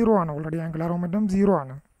ഇനീഷ്യലിൻ്റെ 0 ആണ്. ഓൾറെഡി ആംഗുലാർ മൊമെൻറ്റം 0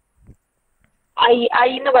 ആണ്.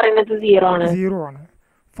 സീറോ ആണ്.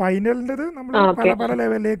 ഫൈനലിൻ്റെത് നമ്മൾ പല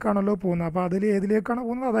ലെവലിലേക്കാണല്ലോ പോകുന്നത്. അപ്പോൾ അതിൽ ഏതിലേക്കാണ്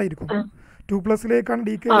പോകുന്നത് അതായിരിക്കും. 2+ലേക്കാണ്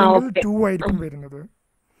ഡീക്കേ എങ്കിൽ 2 ആയിരിക്കും വരുന്നത്.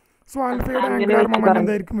 സോ ആൽഫയുടെ ആംഗുലാർ മൊമെൻറ്റം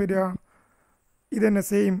എന്തായിരിക്കും വരിക, ഇത് തന്നെ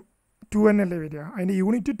സെയിം 2 തന്നെ അല്ലേ വരിക. അതിൻ്റെ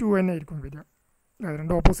യൂണിറ്റ് 2 തന്നെ ആയിരിക്കും വരിക.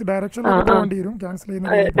 രണ്ട് ഓപ്പോസിറ്റ് ഡയറക്ഷനിലൊക്കെ പോകേണ്ടി വരും, ക്യാൻസൽ ചെയ്യുന്ന.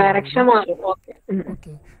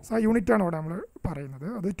 ഓക്കെ, സോ ആ യൂണിറ്റാണ് അവിടെ നമ്മൾ പറയുന്നത്.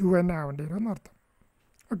 അത് 2 തന്നെ ആവേണ്ടി വരും എന്നർത്ഥം.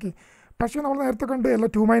 ഓക്കെ, പക്ഷേ നമ്മൾ നേരത്തെ കണ്ട് എല്ലാ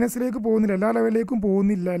 2- പോകുന്നില്ല, എല്ലാ ലെവലിലേക്കും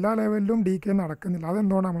പോകുന്നില്ല, എല്ലാ ലെവലിലും ഡീക്കേ നടക്കുന്നില്ല.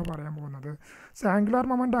 അതെന്തുകൊണ്ടാണ് നമ്മൾ പറയാൻ പോകുന്നത്. സോ ആംഗുലാർ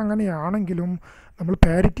മൊമെൻറ്റം അങ്ങനെയാണെങ്കിലും നമ്മൾ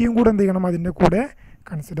പാരിറ്റിയും കൂടെ എന്ത് ചെയ്യണം, അതിൻ്റെ കൂടെ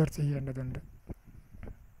കൺസിഡർ ചെയ്യേണ്ടതുണ്ട്.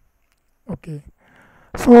 Okay,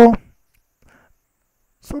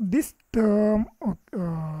 so this term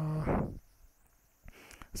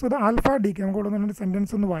so the alpha decay, നമുക്ക് ഇവിടെ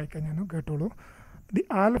സെൻറ്റൻസ് ഒന്ന് വായിക്കാം, ഞാൻ കേട്ടോളൂ. The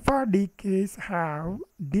alpha decays have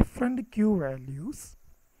different Q values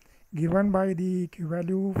given by the Q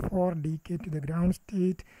value for decay to the ground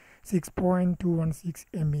state 6.216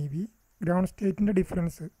 MeV. Ground സ്റ്റേറ്റിൻ്റെ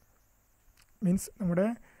difference means നമ്മുടെ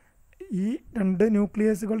ഈ രണ്ട്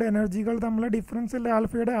ന്യൂക്ലിയസുകളുടെ എനർജികൾ തമ്മിലെ ഡിഫറൻസ് അല്ലേ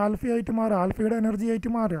ആൽഫയായിട്ട് മാറുക, ആൽഫയുടെ എനർജി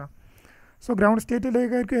ആയിട്ട് മാറുക. സോ ഗ്രൗണ്ട്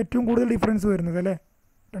സ്റ്റേറ്റിലേക്കായിരിക്കും ഏറ്റവും കൂടുതൽ ഡിഫറൻസ് വരുന്നത് അല്ലേ,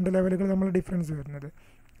 രണ്ട് ലെവലുകൾ തമ്മിൽ ഡിഫറൻസ് വരുന്നത്.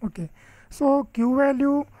 Okay, so Q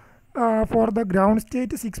value for the ground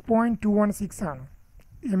state 6.216 ആണ്,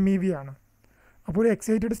 MeV ആണ്. അപ്പോൾ ഒരു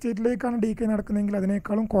എക്സൈറ്റഡ് സ്റ്റേറ്റിലേക്കാണ് ഡീക്കേ നടക്കുന്നതെങ്കിൽ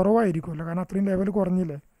അതിനേക്കാളും കുറവായിരിക്കുമല്ലോ, കാരണം അത്രയും ലെവൽ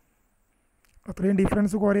കുറഞ്ഞില്ലേ, അത്രയും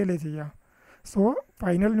ഡിഫറൻസ് കുറയല്ലേ ചെയ്യുക. സോ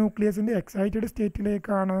ഫൈനൽ ന്യൂക്ലിയസിൻ്റെ എക്സൈറ്റഡ്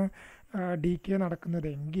സ്റ്റേറ്റിലേക്കാണ് ഡീക്കേ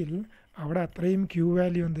നടക്കുന്നതെങ്കിൽ അവിടെ അത്രയും ക്യൂ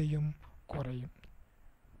വാല്യൂ എന്ത് ചെയ്യും, കുറയും.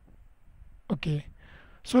 ഓക്കെ,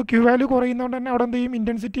 സോ ക്യൂ വാല്യൂ കുറയുന്നതുകൊണ്ട് തന്നെ അവിടെ എന്ത് ചെയ്യും,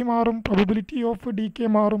 ഇൻറ്റൻസിറ്റി മാറും, പ്രോബബിലിറ്റി ഓഫ് ഡീക്കേ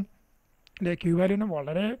മാറും അല്ലേ. ക്യൂ വാല്യൂനെ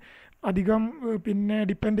വളരെ അധികം പിന്നെ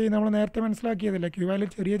ഡിപ്പെൻഡ് ചെയ്യുന്ന നമ്മൾ നേരത്തെ മനസ്സിലാക്കിയതല്ലേ. ക്യൂ വാല്യൂ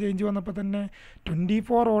ചെറിയ ചേഞ്ച് വന്നപ്പോൾ തന്നെ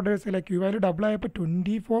 24 ഓർഡേഴ്സ് അല്ലേ, ക്യൂ വാല്യൂ ഡബിൾ ആയപ്പോൾ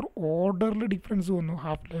 24 ഓർഡറിൽ ഡിഫറൻസ് വന്നു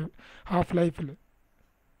ഹാഫ് ലൈഫിൽ.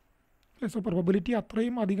 സോ പ്രോബബിലിറ്റി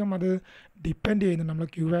അത്രയും അധികം അത് ഡിപ്പെൻഡ് ചെയ്യുന്നുണ്ട്, നമ്മൾ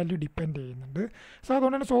ക്യൂ വാല്യൂ ഡിപ്പെൻഡ് ചെയ്യുന്നുണ്ട്. സോ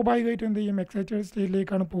അതുകൊണ്ട് തന്നെ സ്വാഭാവികമായിട്ടും എന്ത് ചെയ്യും, എക്സൈറ്റഡ്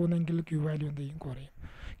സ്റ്റേറ്റിലേക്കാണ് പോകുന്നതെങ്കിൽ ക്യൂ വാല്യൂ എന്ത് ചെയ്യും, കുറയും.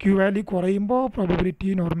 ക്യൂ വാല്യൂ കുറയുമ്പോൾ പ്രോബബിലിറ്റി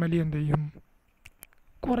നോർമലി എന്ത് ചെയ്യും,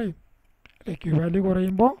 കുറയും അല്ലേ. ക്യൂ വാല്യൂ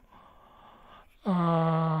കുറയുമ്പോൾ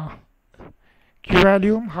ക്യൂ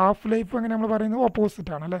വാല്യൂവും ഹാഫ് ലൈഫും അങ്ങനെ നമ്മൾ പറയുന്നത്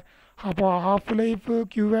ഓപ്പോസിറ്റ് ആണ് അല്ലേ. അപ്പോൾ ഹാഫ് ലൈഫ്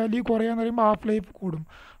ക്യൂ വാല്യൂ കുറയാന്ന് പറയുമ്പോൾ ഹാഫ് ലൈഫ് കൂടും,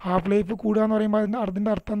 ഹാഫ് ലൈഫ് കൂടുക എന്ന് പറയുമ്പോൾ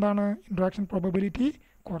അതിൻ്റെ അർത്ഥം എന്താണ്, ഇൻട്രാക്ഷൻ പ്രോബബിലിറ്റി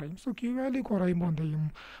കുറയും. സോ ക്യൂ വാല്യൂ കുറയുമ്പോൾ എന്ത് ചെയ്യും,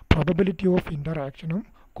 പ്രോബബിലിറ്റി ഓഫ് ഇൻ്ററാക്ഷനും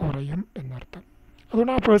കുറയും എന്നർത്ഥം.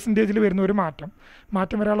 അതുകൊണ്ട് ആ പെർസെൻറ്റേജിൽ വരുന്ന ഒരു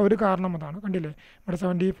മാറ്റം വരാനുള്ള ഒരു കാരണം അതാണ്. കണ്ടില്ലേ, ഇവിടെ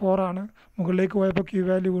 74 ആണ്, മുകളിലേക്ക് പോയപ്പോൾ ക്യൂ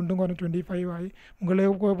വാല്യൂ വീണ്ടും കുറഞ്ഞു 25 ആയി,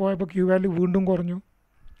 മുകളിലേക്ക് പോയപ്പോൾ ക്യൂ വാല്യൂ വീണ്ടും കുറഞ്ഞു.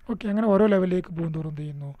 ഓക്കെ, അങ്ങനെ ഓരോ ലെവലിലേക്ക് പോകും തോറും എന്ത്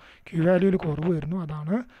ചെയ്യുന്നു, ക്യൂ വാല്യൂവിൽ കുറവ് വരുന്നു.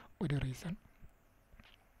 അതാണ് ഒരു റീസൺ.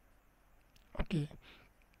 ഓക്കെ,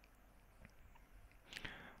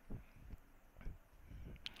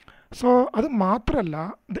 സോ അത് മാത്രമല്ല,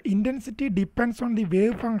 the intensity depends on the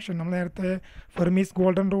wave function. നമ്മൾ നേരത്തെ ഫെർമീസ്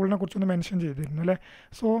ഗോൾഡൻ റൂളിനെ കുറിച്ചൊന്ന് മെൻഷൻ ചെയ്തിരുന്നു അല്ലേ.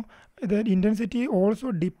 സോ ഇത് intensity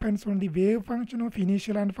also depends on the wave function of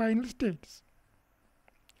initial and final States.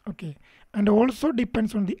 Okay, and also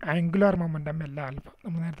depends on the angular momentum എല്ലാ alpha.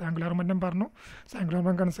 നമ്മൾ നേരത്തെ angular momentum പറഞ്ഞു, ആംഗുലാർ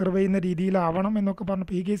മൊമെൻറ്റം കൺസർവ് ചെയ്യുന്ന രീതിയിലാവണം എന്നൊക്കെ പറഞ്ഞു.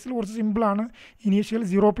 ഈ കേസിൽ കുറച്ച് സിമ്പിളാണ്, ഇനീഷ്യൽ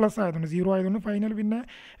 0+ ആയതുകൊണ്ട് 0 ആയതുകൊണ്ട് ഫൈനൽ പിന്നെ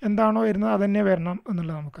എന്താണോ വരുന്നത് അത് തന്നെ വരണം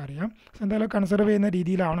എന്നുള്ളത് നമുക്കറിയാം. സോ എന്തായാലും കൺസർവ് ചെയ്യുന്ന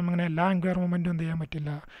രീതിയിലാവണം. അങ്ങനെ എല്ലാ ആംഗുലാർ മൊമെൻറ്റും എന്ത് ചെയ്യാൻ പറ്റില്ല,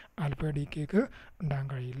 ആൽഫ ഡിക്കേക്ക് ഉണ്ടാകാൻ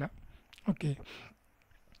കഴിയില്ല. ഓക്കെ,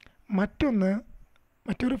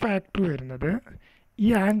 മറ്റൊരു ഫാക്ടർ വരുന്നത് ഈ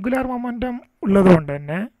ആംഗുലാർ മൊമെൻറ്റം ഉള്ളതുകൊണ്ട്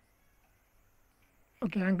തന്നെ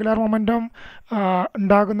ആംഗുലാർ മൊമെൻറ്റം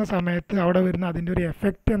ഉണ്ടാകുന്ന സമയത്ത് അവിടെ വരുന്ന അതിൻ്റെ ഒരു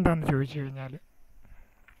എഫക്റ്റ് എന്താണെന്ന് ചോദിച്ചു കഴിഞ്ഞാൽ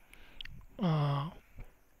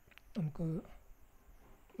നമുക്ക്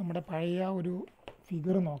നമ്മുടെ പഴയ ഒരു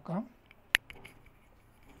ഫിഗർ നോക്കാം.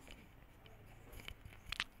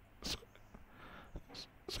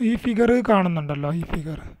 സോ ഈ ഫിഗർ കാണുന്നുണ്ടല്ലോ, ഈ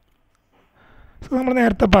ഫിഗർ. സോ നമ്മൾ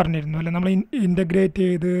നേരത്തെ പറഞ്ഞിരുന്നു അല്ലേ, നമ്മൾ ഇൻ്റഗ്രേറ്റ്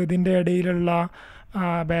ചെയ്ത് ഇതിൻ്റെ ഇടയിലുള്ള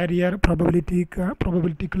ബാരിയർ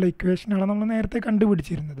പ്രോബബിലിറ്റിക്കുള്ള ഇക്വേഷനാണ് നമ്മൾ നേരത്തെ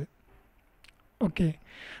കണ്ടുപിടിച്ചിരുന്നത്. ഓക്കെ,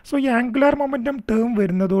 സോ ഈ ആംഗുലാർ മൊമെൻറ്റം ടേം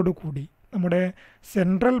വരുന്നതോടുകൂടി നമ്മുടെ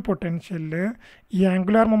സെൻട്രൽ പൊട്ടൻഷ്യലിൽ ഈ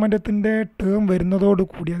ആംഗുലാർ മൊമെൻറ്റത്തിൻ്റെ ടേം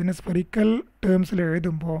വരുന്നതോടുകൂടി അതിനെ സ്ഫെറിക്കൽ ടേംസിൽ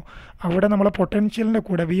എഴുതുമ്പോൾ അവിടെ നമ്മളെ പൊട്ടൻഷ്യലിൻ്റെ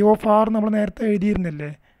കൂടെ V(r) നമ്മൾ നേരത്തെ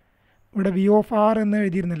എഴുതിയിരുന്നില്ലേ, ഇവിടെ V(r) എന്ന്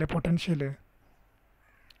എഴുതിയിരുന്നില്ലേ പൊട്ടൻഷ്യൽ.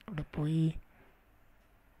 ഇവിടെ പോയി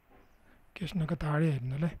ഇക്വേഷനൊക്കെ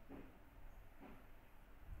താഴെയായിരുന്നു അല്ലേ.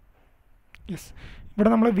 യെസ്, ഇവിടെ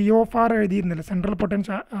നമ്മൾ V(r) എഴുതിയിരുന്നില്ല, സെൻട്രൽ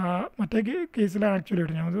പൊട്ടൻഷ്യൽ. മറ്റേ കേസിൽ ആക്ച്വലി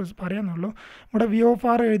ഞാൻ പറയാമെന്നുള്ളൂ. ഇവിടെ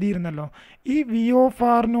V(r) എഴുതിയിരുന്നല്ലോ. ഈ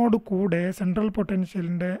V(r)നോട് കൂടെ സെൻട്രൽ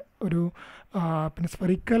പൊട്ടൻഷ്യലിൻ്റെ ഒരു പിന്നെ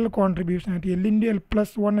സ്ഫെറിക്കൽ കോൺട്രിബ്യൂഷനായിട്ട്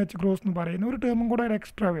L(L+1h) എന്ന് പറയുന്ന ഒരു ടേമും കൂടെ ഒരു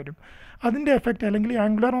എക്സ്ട്രാ വരും. അതിൻ്റെ എഫക്റ്റ് അല്ലെങ്കിൽ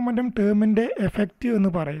ആംഗുലാർ മൊമെൻറ്റം ടേമിൻ്റെ എഫക്റ്റ്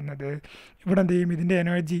എന്ന് പറയുന്നത് ഇവിടെ എന്ത് ചെയ്യും, ഇതിൻ്റെ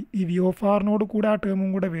എനർജി ഈ V(r)നോട് കൂടെ ആ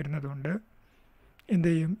ടേമും കൂടെ വരുന്നതുകൊണ്ട് എന്ത്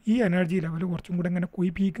ചെയ്യും, ഈ എനർജി ലെവൽ കുറച്ചും കൂടെ ഇങ്ങനെ ഈ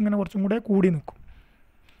പീക്ക് ഇങ്ങനെ കുറച്ചും കൂടെ കൂടി നിൽക്കും.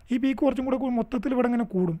 ഈ പീക്ക് കുറച്ചും കൂടെ മൊത്തത്തിൽ ഇവിടെ ഇങ്ങനെ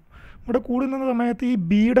കൂടും. ഇവിടെ കൂടുന്ന സമയത്ത് ഈ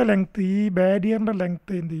ബിയുടെ ലെങ്ത്ത്, ഈ ബാരിയറിൻ്റെ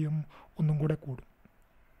ലെങ്ത്ത് എന്ത് ചെയ്യും, ഒന്നും കൂടെ കൂടും.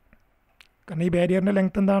 കാരണം ഈ ബാരിയറിൻ്റെ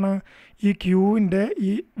ലെങ്ത്ത് എന്താണ്, ഈ ക്യൂവിൻ്റെ ഈ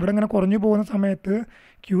ഇവിടെ ഇങ്ങനെ കുറഞ്ഞു പോകുന്ന സമയത്ത്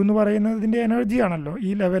ക്യൂ എന്ന് പറയുന്നത് ഇതിൻ്റെ എനർജി ആണല്ലോ. ഈ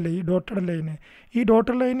ലെവൽ, ഈ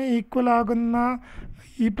ഡോട്ടഡ് ലൈന് ഈക്വൽ ആകുന്ന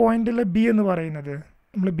ഈ പോയിന്റിലെ ബി എന്ന് പറയുന്നത്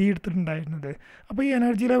നമ്മൾ ബി എടുത്തിട്ടുണ്ടായിരുന്നത്. അപ്പോൾ ഈ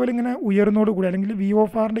എനർജി ലെവൽ ഇങ്ങനെ ഉയർന്നതോട് കൂടി അല്ലെങ്കിൽ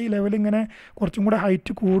V(r)ൻ്റെ ഈ ലെവൽ ഇങ്ങനെ കുറച്ചും കൂടെ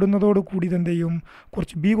ഹൈറ്റ് കൂടുന്നതോട് കൂടി ഇതെന്ത് ചെയ്യും,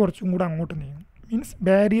 കുറച്ചും കൂടെ അങ്ങോട്ട് നീങ്ങും. മീൻസ്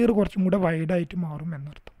ബാരിയർ കുറച്ചും കൂടെ വൈഡായിട്ട് മാറും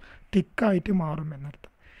എന്നർത്ഥം, തിക്കായിട്ട് മാറും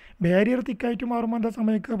എന്നർത്ഥം. ബാരിയർ തിക്കായിട്ട് മാറുമ്പോൾ എന്താ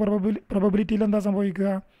സംഭവിക്കുക, പ്രോബബിലിറ്റിയിൽ എന്താ സംഭവിക്കുക,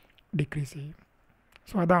 ഡിക്രീസ് ചെയ്യും.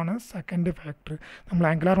 സോ അതാണ് സെക്കൻഡ് ഫാക്ടർ. നമ്മൾ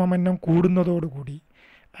ആംഗുലാർ മൊമെൻറ്റം കൂടുന്നതോടുകൂടി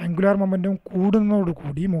ആംഗുലാർ മൊമെൻറ്റം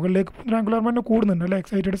കൂടുന്നതോടുകൂടി മുകളിലേക്ക് പോകുന്ന ആംഗുലാർ മൊമെൻറ്റം കൂടുന്നുണ്ട് അല്ലേ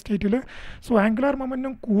എക്സൈറ്റഡ് സ്റ്റേറ്റിൽ. സോ ആംഗുലാർ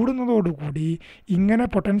മൊമെൻറ്റം കൂടുന്നതോടുകൂടി ഇങ്ങനെ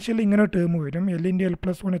പൊട്ടൻഷ്യൽ ഇങ്ങനെ ടേം വരും,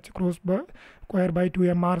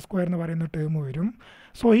 L/L+1h²/2mr² എന്ന് പറയുന്ന ടേം വരും.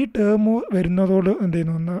 സോ ഈ ടേം വരുന്നതോട് എന്ത്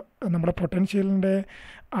ചെയ്യുന്നു, നമ്മുടെ പൊട്ടൻഷ്യലിൻ്റെ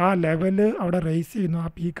ആ ലെവല് അവിടെ റേസ് ചെയ്യുന്നു, ആ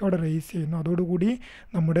പീക്ക് അവിടെ റേസ് ചെയ്യുന്നു. അതോടുകൂടി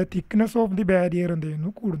നമ്മുടെ തിക്നെസ് ഓഫ് ദി ബാരിയർ എന്ത് ചെയ്യുന്നു,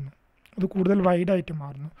 കൂടുന്നു. അത് കൂടുതൽ വൈഡായിട്ട്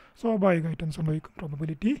മാറുന്നു. സ്വാഭാവികമായിട്ടും സംഭവിക്കും,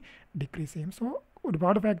 പ്രോബബിലിറ്റി ഡിക്രീസ് ചെയ്യും. സോ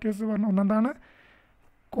ഒരുപാട് ഫാക്ടേഴ്സ് പറഞ്ഞു. ഒന്നെന്താണ്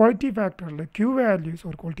ക്വാളിറ്റി ഫാക്ടറിൽ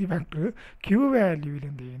ക്വാളിറ്റി ഫാക്ടർ വാല്യൂവിൽ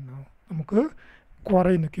എന്ത് ചെയ്യുന്നു, നമുക്ക്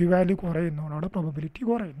കുറയുന്നു, വാല്യൂ കുറയുന്നു, അവിടെ പ്രോബബിലിറ്റി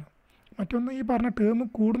കുറയുന്നു. മറ്റൊന്ന് ഈ പറഞ്ഞ ടേം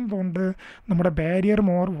കൂടുന്നതുകൊണ്ട് നമ്മുടെ ബാരിയർ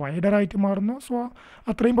മോർ വൈഡറായിട്ട് മാറുന്നു. സോ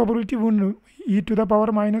അത്രയും പ്രോബബിലിറ്റി വീണ്ടും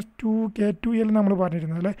e⁻²K2L നമ്മൾ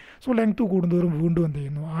പറഞ്ഞിരുന്നത് അല്ലേ. സോ ലെങ്ത് കൂടുന്നതോറും വീണ്ടും എന്ത്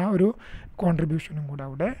ചെയ്യുന്നു, ആ ഒരു കോൺട്രിബ്യൂഷനും കൂടെ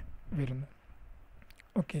അവിടെ വരുന്നു.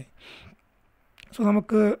 ഓക്കെ, സോ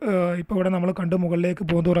നമുക്ക് ഇപ്പോൾ ഇവിടെ നമ്മൾ കണ്ട് മുകളിലേക്ക്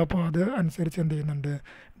പോകുന്നതോറും അപ്പോൾ അത് അനുസരിച്ച് എന്ത് ചെയ്യുന്നുണ്ട്,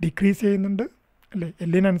 ഡിക്രീസ് ചെയ്യുന്നുണ്ട് അല്ലേ.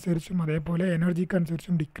 എല്ലിനനുസരിച്ചും അതേപോലെ എനർജിക്ക്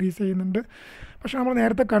അനുസരിച്ചും ഡിക്രീസ് ചെയ്യുന്നുണ്ട്. പക്ഷേ നമ്മൾ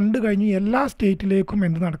നേരത്തെ കണ്ടു കഴിഞ്ഞ് എല്ലാ സ്റ്റേറ്റിലേക്കും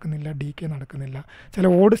എന്ത് നടക്കുന്നില്ല, ഡീക്കേ നടക്കുന്നില്ല. ചില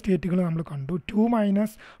ഓഡ് സ്റ്റേറ്റുകൾ നമ്മൾ കണ്ടു,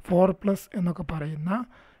 2-4+ എന്നൊക്കെ പറയുന്ന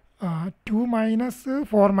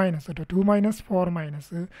 2-4- കേട്ടോ,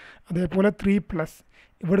 2-4- അതേപോലെ 3+.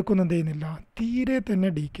 ഇവിടേക്കൊന്നും എന്ത് ചെയ്യുന്നില്ല, തീരെ തന്നെ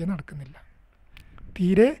ഡീക്കേ നടക്കുന്നില്ല.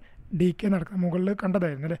 മുകളിൽ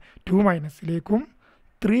കണ്ടതായിരുന്നു അല്ലേ. 2-ലേക്കും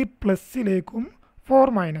 3+ലേക്കും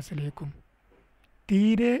 4-ലേക്കും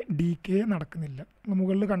തീരെ ഡീക്കേ നടക്കുന്നില്ല.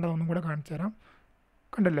 മുകളിൽ കണ്ടതൊന്നും കൂടെ കാണിച്ചു തരാം.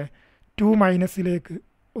 കണ്ടല്ലേ, 2-ലേക്ക്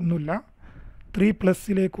ഒന്നുമില്ല,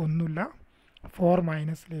 3+ലേക്ക് ഒന്നുമില്ല,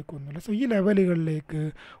 4-ലേക്ക് ഒന്നുമില്ല. സോ ഈ ലെവലുകളിലേക്ക്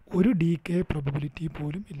ഒരു ഡീക്കേ പ്രോബബിലിറ്റി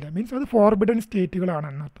പോലും ഇല്ല. മീൻസ് അത് ഫോർബിഡൻ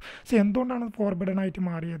സ്റ്റേറ്റുകളാണെന്നർത്ഥം. സോ എന്തുകൊണ്ടാണ് അത് ഫോർബിഡൻ ആയിട്ട്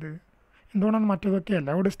മാറിയത്, എന്തുകൊണ്ടാണ് മറ്റതൊക്കെ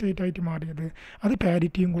അലൗഡ് സ്റ്റേറ്റ് ആയിട്ട് മാറിയത്? അത്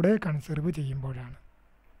പാരിറ്റിയും കൂടെ കൺസർവ് ചെയ്യുമ്പോഴാണ്.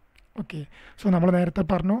 ഓക്കെ, സോ നമ്മൾ നേരത്തെ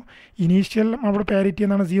പറഞ്ഞു ഇനീഷ്യൽ അവിടെ പാരിറ്റി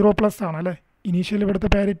എന്നാണ് 0+ ആണ് അല്ലേ. ഇനീഷ്യൽ ഇവിടുത്തെ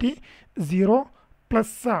പാരിറ്റി 0+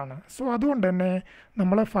 ആണ്. സോ അതുകൊണ്ട് തന്നെ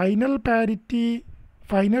നമ്മളെ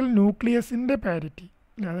ഫൈനൽ ന്യൂക്ലിയസിൻ്റെ പാരിറ്റി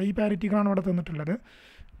അതായത് ഈ പാരിറ്റികളാണ് ഇവിടെ തന്നിട്ടുള്ളത്,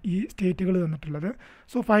 ഈ സ്റ്റേറ്റുകൾ തന്നിട്ടുള്ളത്.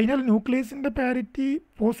 സോ ഫൈനൽ ന്യൂക്ലിയസിൻ്റെ പാരിറ്റി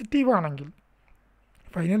പോസിറ്റീവ്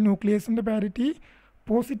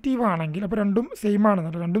ആണെങ്കിൽ അപ്പോൾ രണ്ടും സെയിം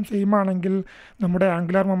ആണെങ്കിൽ നമ്മുടെ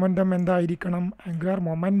ആംഗുലാർ മൊമെൻറ്റം എന്തായിരിക്കണം, ആംഗുലാർ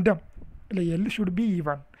മൊമെൻറ്റം അല്ലെ L should be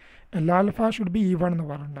even, L∝ should be even എന്ന്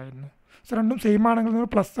പറഞ്ഞിട്ടുണ്ടായിരുന്നു. സോ രണ്ടും സെയിം ആണെങ്കിൽ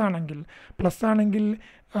പ്ലസ് ആണെങ്കിൽ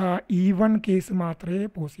ഈവൺ കേസ് മാത്രമേ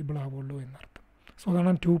പോസിബിൾ ആവുള്ളൂ എന്നർത്ഥം. സോ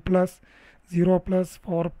അതാണ് 2+, 0+,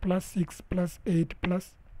 4+, 6+, 8+.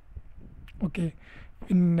 ഓക്കെ,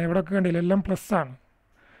 പിന്നെ ഇവിടെയൊക്കെ കണ്ടില്ല എല്ലാം പ്ലസ് ആണ്.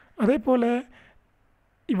 അതേപോലെ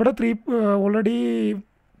ഇവിടെ ഓൾറെഡി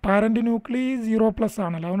പാരൻ്റ് ന്യൂക്ലി 0+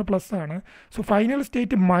 ആണല്ലോ, അതുകൊണ്ട് പ്ലസ് ആണ്. സോ ഫൈനൽ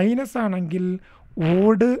സ്റ്റേറ്റ് മൈനസ് ആണെങ്കിൽ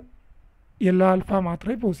ഓഡ് L∝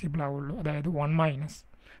 മാത്രമേ പോസിബിൾ ആവുള്ളൂ. അതായത് 1-,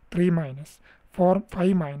 3-, 4,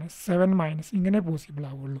 5-, 7- ഇങ്ങനെ പോസിബിൾ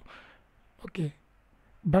ആവുള്ളൂ. ഓക്കെ,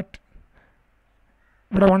 ബട്ട്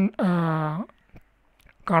ഇവിടെ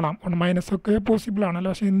കാണാം 1- ഒക്കെ പോസിബിൾ ആണല്ലോ.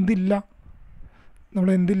 പക്ഷെ എന്തില്ല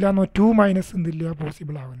 2- എന്തില്ല,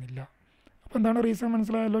 പോസിബിൾ ആവുന്നില്ല. അപ്പോൾ എന്താണ് റീസൺ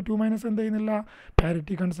മനസ്സിലായല്ലോ. 2- എന്ത് ചെയ്യുന്നില്ല,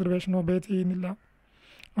 പാരിറ്റി കൺസർവേഷൻ ഒബേ ചെയ്യുന്നില്ല.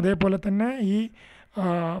 അതേപോലെ തന്നെ ഈ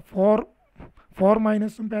 4-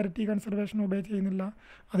 പാരിറ്റി കൺസർവേഷൻ ഒബേ ചെയ്യുന്നില്ല.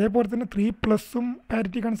 അതേപോലെ തന്നെ 3+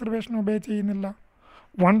 പാരിറ്റി കൺസർവേഷൻ ഒബേ ചെയ്യുന്നില്ല.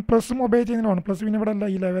 1+ ഒബേ ചെയ്യുന്നില്ല. 1+ പിന്നെ ഇവിടെ അല്ല,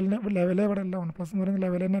 ഈ ലെവലേ ഇവിടെ അല്ല. 1+ എന്ന് പറയുന്ന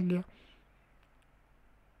ലെവൽ തന്നെ ഇല്ല.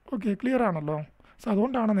 ഓക്കെ, ക്ലിയർ ആണല്ലോ. സോ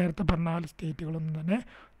അതുകൊണ്ടാണ് നേരത്തെ പറഞ്ഞ 4 സ്റ്റേറ്റുകളൊന്നും തന്നെ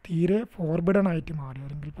തീരെ ഫോർബിഡൻ ആയിട്ട് മാറി,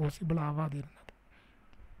 അല്ലെങ്കിൽ പോസിബിൾ ആവാതിരുന്നത്.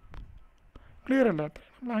 ക്ലിയർ അല്ലേ?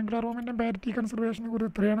 നമ്മൾ ആംഗുലാർ മൊമെൻറ്റം പാരിറ്റി കൺസർവേഷനെ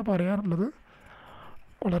കുറിച്ച് ഇത്രയാണ് പറയാനുള്ളത്.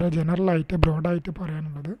 വളരെ ജനറലായിട്ട് ബ്രോഡായിട്ട്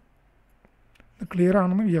പറയാനുള്ളത്. ക്ലിയർ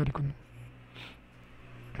ആണെന്ന് വിചാരിക്കുന്നു.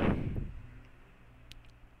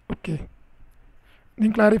 ഓക്കെ, നീ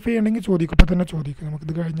ക്ലാരിഫൈ ചെയ്യണമെങ്കിൽ ചോദിക്കും, ഇപ്പോൾ തന്നെ ചോദിക്കും.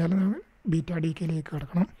 നമുക്കിത് കഴിഞ്ഞാൽ β-DKയിലേക്ക്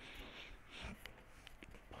കിടക്കണം.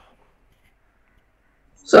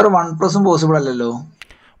 സർ 1+ പോസിബിൾ അല്ലല്ലോ.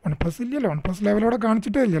 1+ ഇല്ലല്ലോ, 1+ ലെവലോടെ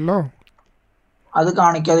കാണിച്ചിട്ടേ ഇല്ലല്ലോ. അത്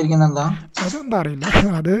കാണിക്കാതിരിക്കുന്ന എന്താ, അതെന്താ അറിയില്ല.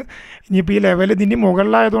 അത് ഇനിയിപ്പോൾ ഈ ലെവൽ ഇതിൻ്റെ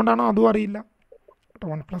മുകളിലായതുകൊണ്ടാണോ അതും അറിയില്ല.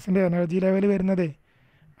 1+ൻ്റെ എനർജി ലെവൽ വരുന്നതേ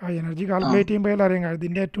ആ എനർജി കാൽക്കുലേറ്റ് ചെയ്യുമ്പോൾ അറിയാം,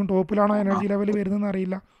 ഇതിൻ്റെ ഏറ്റവും ടോപ്പിലാണോ എനർജി ലെവൽ വരുന്നതെന്ന്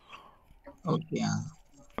അറിയില്ല.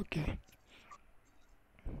 ഓക്കെ,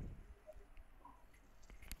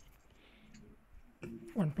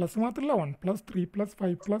 1+ മാത്രമല്ല 1+, 3+,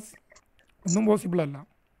 5+ ഒന്നും പോസിബിൾ അല്ല.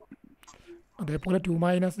 അതേപോലെ 2-,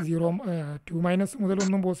 2- മുതൽ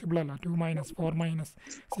ഒന്നും പോസിബിൾ അല്ല. 2-, 4-,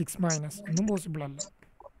 6- ഒന്നും പോസിബിൾ അല്ല.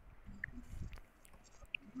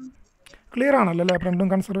 ക്ലിയർ ആണല്ലോ അല്ലേ? രണ്ടും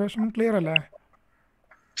കൺസർവേഷൻ ക്ലിയർ അല്ലേ?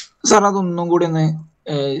 സാർ അതൊന്നും കൂടി ഒന്ന്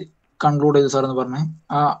കൺക്ലൂഡ് ചെയ്തു സാർ എന്ന് പറഞ്ഞേ?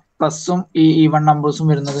 ആ പ്ലസും ഈ ഈവൺ നമ്പേഴ്സും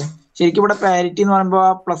വരുന്നത് ശരിക്കും ഇവിടെ പാരിറ്റി എന്ന് പറയുമ്പോൾ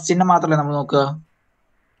ആ പ്ലസിനെ മാത്രമല്ലേ നമ്മൾ നോക്കുക?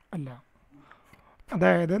 അല്ല,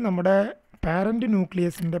 അതായത് നമ്മുടെ പാരൻ്റ്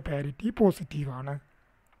ന്യൂക്ലിയസിൻ്റെ പാരിറ്റി പോസിറ്റീവാണ്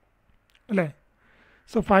അല്ലേ?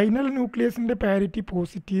 സോ ഫൈനൽ ന്യൂക്ലിയസിൻ്റെ പാരിറ്റി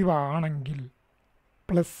പോസിറ്റീവ് ആണെങ്കിൽ,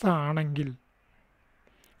 പ്ലസ് ആണെങ്കിൽ,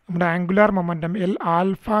 നമ്മുടെ angular momentum L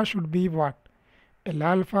alpha should be what? L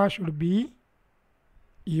alpha should be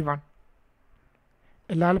E1.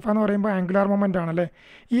 L alpha എന്ന് പറയുമ്പോൾ ആംഗുലാർ മൊമെൻ്റ് ആണല്ലേ.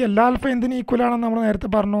 ഈ എൽ ആൽഫ എന്തിന് ഈക്വൽ ആണെന്ന് നമ്മൾ നേരത്തെ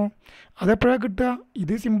പറഞ്ഞു. അതെപ്പോഴാണ് കിട്ടുക?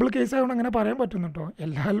 ഇത് സിമ്പിൾ കേസ് ആയതുകൊണ്ട് അങ്ങനെ പറയാൻ പറ്റുന്നു കേട്ടോ.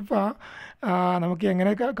 എൽ ആൽഫ നമുക്ക്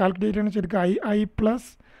എങ്ങനെ കാൽക്കുലേറ്റ് ചെയ്യണം? ശരിക്കും I plus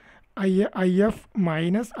I F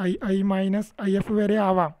minus I minus I F വരെ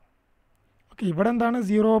ആവാം. ഓക്കെ, ഇവിടെ എന്താണ്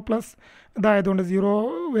 0 പ്ലസ് ഇതായതുകൊണ്ട് 0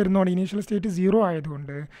 വരുന്നതുകൊണ്ട് ഇനീഷ്യൽ സ്റ്റേറ്റ് 0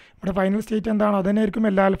 ആയതുകൊണ്ട് ഇവിടെ ഫൈനൽ സ്റ്റേറ്റ് എന്താണ്? അത് തന്നെ ആയിരിക്കും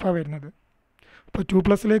എൽ ആൽഫ വരുന്നത്. ഇപ്പോൾ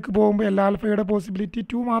 2+ പോകുമ്പോൾ എൽ ആൽഫയുടെ പോസിബിലിറ്റി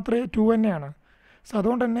 2 മാത്രമേ 2 തന്നെയാണ്. സോ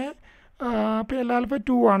അതുകൊണ്ട് തന്നെ ഇപ്പോൾ എൽ ആൽഫ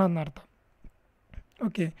 2 ആണെന്നർത്ഥം.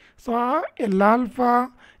 ഓക്കെ, സോ ആ എൽ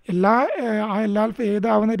ആൽഫ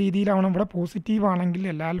ഏതാവുന്ന രീതിയിലാവണം. ഇവിടെ പോസിറ്റീവ് ആണെങ്കിൽ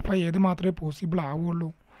എൽ ആൽഫ ഏത് മാത്രമേ പോസിബിൾ ആവുള്ളൂ?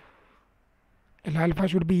 L alpha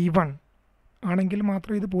should be E1 ആണെങ്കിൽ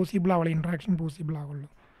മാത്രമേ ഇത് പോസിബിൾ ആവുള്ളൂ, ഇൻട്രാക്ഷൻ പോസിബിൾ ആവുള്ളൂ.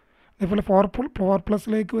 അതേപോലെ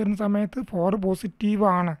 4+ വരുന്ന സമയത്ത് 4 പോസിറ്റീവ്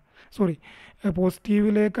ആണ്, സോറി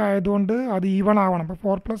പോസിറ്റീവിലേക്ക് ആയതുകൊണ്ട് അത് E1 ആവണം. അപ്പോൾ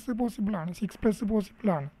 4+ പോസിബിളാണ്, 6+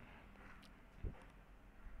 പോസിബിളാണ്.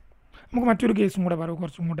 നമുക്ക് മറ്റൊരു കേസും കൂടെ പറയാം,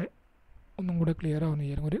 കുറച്ചും കൂടെ ഒന്നും കൂടെ ക്ലിയർ ആവുന്ന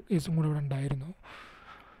ചെയ്യാൻ ഒരു കേസും കൂടെ ഇവിടെ ഉണ്ടായിരുന്നു.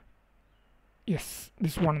 യെസ്,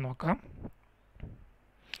 ദിസ് വൺ നോക്കാം.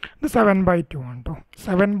 ഇത് 7/2 ആണ് കേട്ടോ.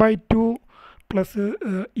 7/2 പ്ലസ്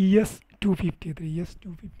ES 253. ES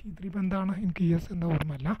 253 ഇപ്പം എന്താണ്? എനിക്ക് ES എന്താ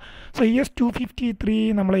ഓർമ്മയില്ല. സോ ES 253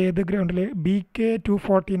 നമ്മൾ ഏത് ഗ്രൗണ്ടിൽ BK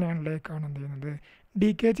 249 എന്ത് ചെയ്യുന്നത്?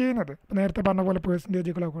 DK ചെയ്യുന്നത്. ഇപ്പോൾ നേരത്തെ പറഞ്ഞ പോലെ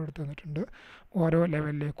പേഴ്സൻറ്റേജുകളൊക്കെ എടുത്ത് തന്നിട്ടുണ്ട് ഓരോ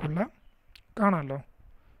ലെവലിലേക്കുള്ള, കാണാമല്ലോ.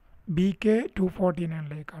 BK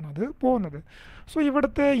 249 അത് പോകുന്നത്. സോ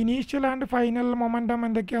ഇവിടുത്തെ ഇനീഷ്യൽ ആൻഡ് ഫൈനൽ മൊമെൻറ്റം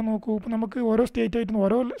എന്തൊക്കെയാണെന്ന് നോക്കൂ. ഇപ്പോൾ നമുക്ക് ഓരോ സ്റ്റേറ്റും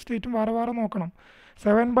വേറെ വേറെ നോക്കണം.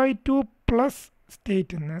 7/2 പ്ലസ്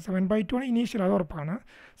സ്റ്റേറ്റിൽ നിന്ന് 7/2 ആണ് ഇനീഷ്യൽ, അത് ഉറപ്പാണ്.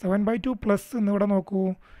 7/2 പ്ലസ് എന്ന് ഇവിടെ നോക്കൂ,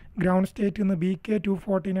 ഗ്രൗണ്ട് സ്റ്റേറ്റിൽ നിന്ന് BK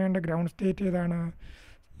 249 ഗ്രൗണ്ട് സ്റ്റേറ്റ് ഏതാണ്?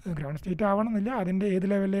 ഗ്രൗണ്ട് സ്റ്റേറ്റ് ആവണമെന്നില്ല, അതിൻ്റെ ഏത്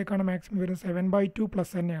ലെവലിലേക്കാണ് മാക്സിമം വരുന്നത്? 7/2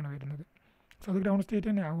 പ്ലസ് തന്നെയാണ് വരുന്നത്. സോ അത് ഗ്രൗണ്ട് സ്റ്റേറ്റ്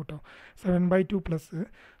തന്നെ ആകും കേട്ടോ. 7/2 പ്ലസ്.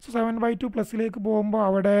 സോ 7/2 പ്ലസ്സിലേക്ക് പോകുമ്പോൾ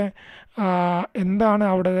അവിടെ എന്താണ്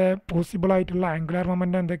അവിടെ പോസിബിൾ ആയിട്ടുള്ള ആംഗുലാർ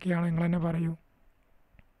മൊമെൻറ്റം എന്തൊക്കെയാണ്? നിങ്ങൾ തന്നെ പറയൂ.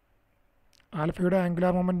 ആൽഫയുടെ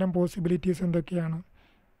ആംഗുലാർ മൊമെൻറ്റം പോസിബിലിറ്റീസ് എന്തൊക്കെയാണ്?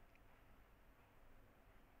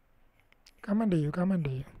 കമൻറ്റ്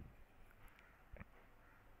ചെയ്യൂ.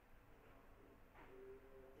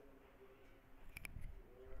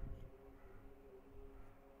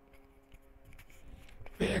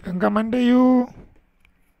 വേഗം കമൻറ്റ് ചെയ്യൂ.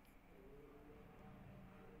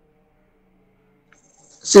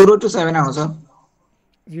 0 to 7 ആണോ സാർ?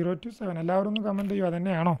 0 to 7 എല്ലാവരും ഒന്ന് കമൻറ്റ് ചെയ്യൂ.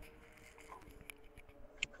 അതന്നെയാണോ?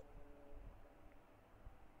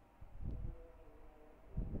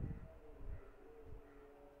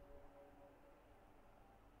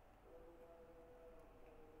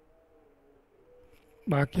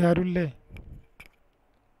 ബാക്കി ആരുമില്ലേ?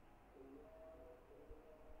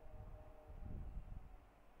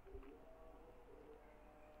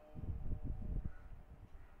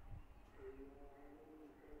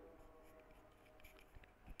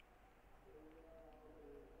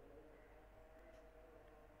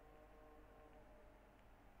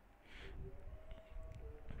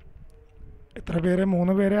 എത്ര പേര്?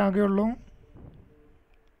 3 പേരെ ആകെ ഉള്ളൂ.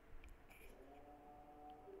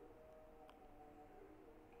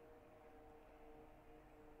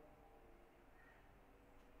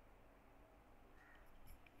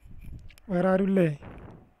 വേറെ ആരുമില്ലേ?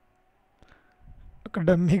 ഒക്കെ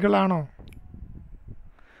ഡമ്മികളാണോ?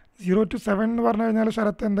 0 to 7 എന്ന് പറഞ്ഞു കഴിഞ്ഞാൽ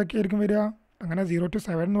ശരത്ത് എന്തൊക്കെയായിരിക്കും വരിക? അങ്ങനെ 0 to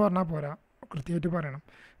 7 എന്ന് പറഞ്ഞാൽ പോരാ, കൃത്യമായിട്ട് പറയണം.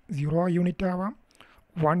 0 യൂണിറ്റ് ആവാം,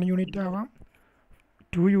 1 യൂണിറ്റ് ആവാം,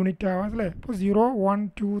 2 യൂണിറ്റ് ആവാം അല്ലേ? ഇപ്പോൾ 0, 1,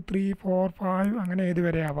 2, 3, 4, 5 അങ്ങനെ ഏത്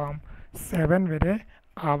വരെ ആവാം? 7 വരെ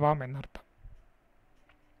ആവാം എന്നർത്ഥം.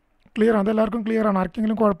 ക്ലിയർ ആണ്? അതെല്ലാവർക്കും ക്ലിയർ ആണ്?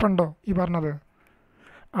 ആർക്കെങ്കിലും കുഴപ്പമുണ്ടോ ഈ പറഞ്ഞത്?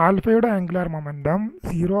 ആൽഫയുടെ ആംഗുലാർ മൊമെൻറ്റം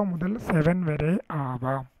 0 മുതൽ 7 വരെ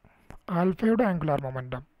ആവാം. ആൽഫയുടെ ആംഗുലാർ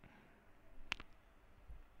മൊമെൻറ്റം.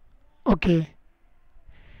 ഓക്കെ,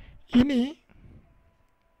 ഇനി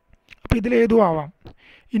അപ്പോൾ ഇതിലേതും ആവാം.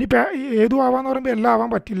 ഇനി ഏതും ആവാമെന്ന് പറയുമ്പോൾ എല്ലാം ആവാൻ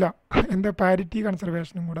പറ്റില്ല. എന്താ? പാരിറ്റി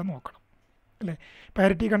കൺസർവേഷനും കൂടെ നോക്കണം അല്ലേ?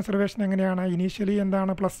 പാരിറ്റി കൺസർവേഷൻ എങ്ങനെയാണ്? ഇനീഷ്യലി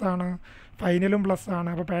എന്താണ്? പ്ലസ് ആണ്, ഫൈനലും പ്ലസ് ആണ്.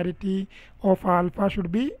 അപ്പോൾ parity of alpha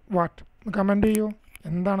should be what? Comment ചെയ്യൂ.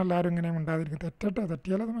 എന്താണ് എല്ലാവരും ഇങ്ങനെ ഉണ്ടാതിരിക്കുന്നത്?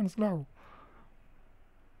 തെറ്റിയാൽ അത് മനസ്സിലാവും.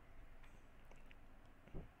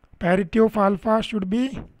 Parity of alpha should be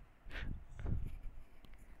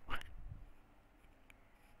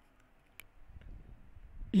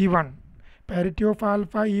even. Parity of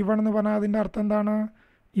alpha even എന്ന് പറഞ്ഞാൽ അതിൻ്റെ അർത്ഥം എന്താണ്?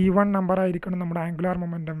 ഈവൺ നമ്പർ ആയിരിക്കണം നമ്മുടെ ആംഗുലാർ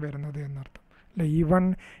മൊമെൻറ്റം വരുന്നത് എന്നർത്ഥം അല്ലെ. Even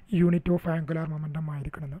unit of angular momentum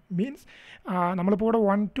ആയിരിക്കണം എന്ന് മീൻസ് നമ്മളിപ്പോൾ ഇവിടെ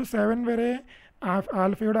 1 to 7 വരെ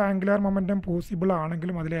ആൽഫയുടെ ആംഗുലാർ മൊമെൻറ്റം പോസിബിൾ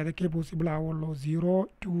ആണെങ്കിലും അതിൽ ഏതൊക്കെ പോസിബിൾ ആവുള്ളൂ? 0,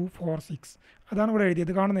 2, 4, 6 അതാണ് ഇവിടെ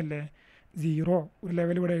എഴുതിയത്. കാണുന്നില്ലേ? 0 ഒരു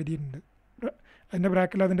ലെവൽ ഇവിടെ എഴുതിയിട്ടുണ്ട്, അതിൻ്റെ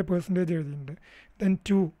ബ്രാക്കറ്റിൽ അതിൻ്റെ പെർസെൻറ്റേജ് എഴുതിയിട്ടുണ്ട്. Then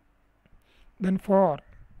 2, then 4,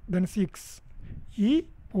 then 6. ഈ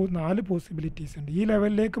 4 പോസിബിലിറ്റീസ് ഉണ്ട്. ഈ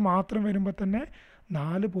ലെവലിലേക്ക് മാത്രം വരുമ്പോൾ തന്നെ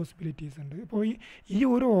 4 പോസിബിലിറ്റീസ് ഉണ്ട്. ഇപ്പോൾ ഈ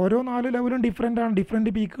ഓരോ 4 ലെവലും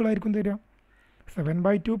ഡിഫറെൻറ്റ് പീക്കുകളായിരിക്കും തരിക.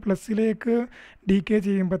 7/2 പ്ലസ്സിലേക്ക് ഡീക്കേ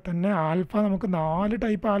ചെയ്യുമ്പോൾ തന്നെ ആൽഫ നമുക്ക് 4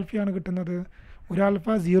 ടൈപ്പ് ആൽഫയാണ് കിട്ടുന്നത്. ഒരു ആൽഫ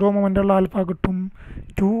 0 മൊമെൻ്റുള്ള ആൽഫ കിട്ടും,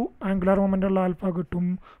 2 ആംഗുലാർ മൊമെൻ്റുള്ള ആൽഫ കിട്ടും,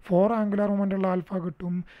 4 ആംഗുലാർ മൊമെൻ്റുള്ള ആൽഫ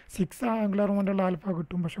കിട്ടും, 6 ആംഗുലാർ മൊമെൻ്റുള്ള ആൽഫ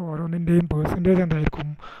കിട്ടും. പക്ഷേ ഓരോന്നിൻ്റെയും പെർസെൻറ്റേജ് എന്തായിരിക്കും?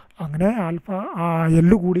 അങ്ങനെ ആൽഫ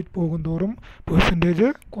എല്ല് കൂടി പോകും തോറും പെർസെൻറ്റേജ്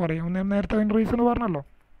കുറയും. നേരത്തെ അതിൻ്റെ റീസൺ പറഞ്ഞല്ലോ,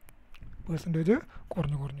 പെർസെൻറ്റേജ്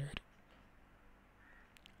കുറഞ്ഞു വരും.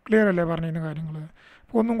 ക്ലിയർ അല്ലേ പറഞ്ഞതിൻ്റെ കാര്യങ്ങൾ?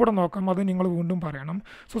 അപ്പോൾ ഒന്നും കൂടെ നോക്കാം, അത് നിങ്ങൾ വീണ്ടും പറയണം.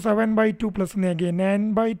 സോ 7/2 പ്ലസ്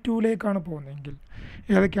 9/2ലേക്കാണ് പോകുന്നതെങ്കിൽ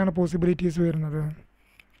ഏതൊക്കെയാണ് പോസിബിലിറ്റീസ് വരുന്നത്?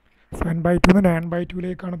 7/2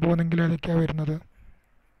 9/2ലേക്കാണ് പോകുന്നതെങ്കിൽ ഏതൊക്കെയാണ് വരുന്നത്?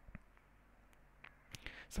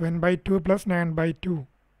 7/2 പ്ലസ് 9/2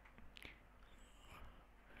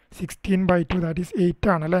 16/2 ദാറ്റ് ഈസ്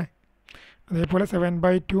 8 ആണല്ലേ. അതേപോലെ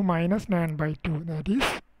 7/2 minus 9/2 that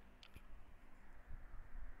is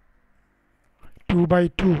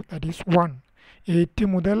 2/2 that is 1. 8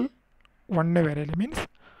 മുതൽ 1 വരെ മീൻസ്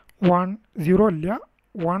 1 0 ഇല്ല,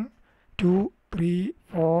 1 2 3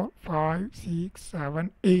 4 5 6 7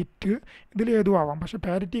 8 ഇതിൽ ഏതും ആവാം. പക്ഷേ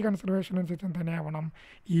പാരിറ്റി കൺസർവേഷൻ അനുസരിച്ച് തന്നെ ആവണം,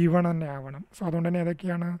 ഈവൺ തന്നെ ആവണം. സോ അതുകൊണ്ട് തന്നെ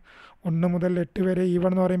ഏതൊക്കെയാണ്? 1 മുതൽ 8 വരെ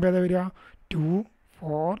ഈവൺ എന്ന് പറയുമ്പോൾ ഏതാ വരിക? 2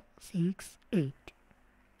 4 6 8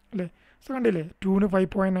 അല്ലേ. സോ കണ്ടില്ലേ, 2-ന്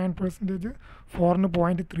 5.9%, 4-ന്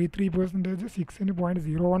 0.33%, 6-ന്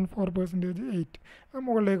 0.014%, 8 അത്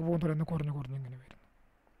മുകളിലേക്ക് പോകുന്ന കുറഞ്ഞ് ഇങ്ങനെ വരുന്നു.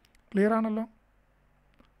 ക്ലിയർ ആണല്ലോ?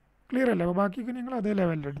 ക്ലിയർ അല്ലേ? അപ്പോൾ ബാക്കിയൊക്കെ നിങ്ങൾ അതേ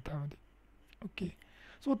ലെവലിൽ എടുത്താൽ മതി. ഓക്കെ.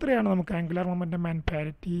 സോ ഇത്രയാണ് നമുക്ക് ആംഗുലാർ മൊമെൻറ്റം ആൻഡ്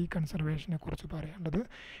പാരിറ്റി കൺസർവേഷനെ കുറിച്ച് പറയേണ്ടത്.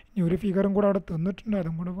 ഇനി ഒരു ഫിഗറും കൂടെ അവിടെ തന്നിട്ടുണ്ട്,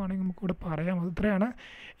 അതും കൂടെ വേണമെങ്കിൽ നമുക്കിവിടെ പറയാം. അത് ഇത്രയാണ്.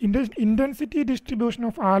 Intensity distribution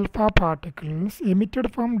of alpha particles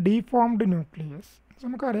emitted from deformed nucleus.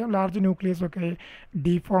 നമുക്കറിയാം ലാർജ് ന്യൂക്ലിയസ് ഒക്കെ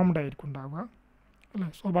ഡീഫോംഡ് ആയിരിക്കും ഉണ്ടാവുക അല്ലേ.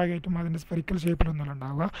 സ്വാഭാവികമായിട്ടും അതിൻ്റെ സ്ഫെറിക്കൽ ഷേപ്പിലൊന്നുമല്ല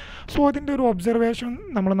ഉണ്ടാവുക. സോ അതിൻ്റെ ഒരു ഒബ്സർവേഷൻ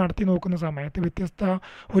നമ്മൾ നടത്തി നോക്കുന്ന സമയത്ത് വ്യത്യസ്ത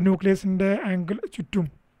ഒരു ന്യൂക്ലിയസിൻ്റെ ആംഗിൾ ചുറ്റും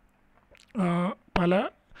പല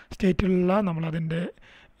സ്റ്റേറ്റിലുള്ള നമ്മളതിൻ്റെ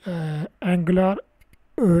ആംഗുലാർ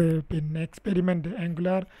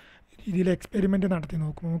ആംഗുലാർ രീതിയിൽ എക്സ്പെരിമെൻറ്റ് നടത്തി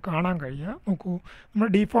നോക്കുമ്പോൾ നമുക്ക് കാണാൻ കഴിയുക. നോക്കൂ, നമ്മൾ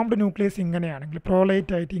ഡീഫോംഡ് ന്യൂക്ലിയസ് ഇങ്ങനെയാണെങ്കിൽ,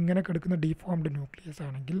 പ്രോലൈറ്റ് ആയിട്ട് ഇങ്ങനെ കിടക്കുന്ന ഡീഫോംഡ് ന്യൂക്ലിയസ്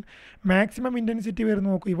ആണെങ്കിൽ മാക്സിമം ഇൻറ്റൻസിറ്റി വരുന്ന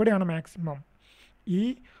നോക്കൂ, ഇവിടെയാണ് മാക്സിമം. ഈ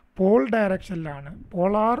പോൾ ഡയറക്ഷനിലാണ്,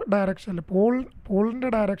 പോളാർ ഡയറക്ഷനിൽ പോളിൻ്റെ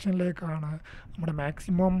ഡയറക്ഷനിലേക്കാണ് നമ്മുടെ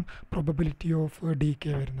മാക്സിമം പ്രോബബിലിറ്റി ഓഫ്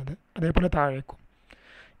ഡീക്കേ വരുന്നത്. അതേപോലെ താഴേക്കും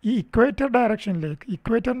ഈ ഇക്വേറ്റർ ഡയറക്ഷനിലേക്ക്,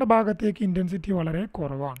 ഇക്വേറ്ററിൻ്റെ ഭാഗത്തേക്ക് ഇൻറ്റൻസിറ്റി വളരെ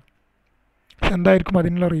കുറവാണ്. എന്തായിരിക്കും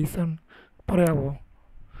അതിനുള്ള റീസൺ പറയാമോ?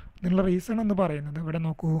 ഇതിനുള്ള റീസൺ എന്ന് പറയുന്നത്, ഇവിടെ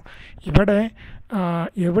നോക്കൂ, ഇവിടെ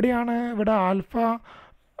എവിടെയാണ് ഇവിടെ ആൽഫ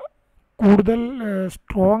കൂടുതൽ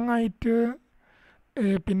സ്ട്രോങ് ആയിട്ട്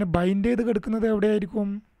പിന്നെ ബൈൻഡ് ചെയ്ത് കിടക്കുന്നത് എവിടെയായിരിക്കും?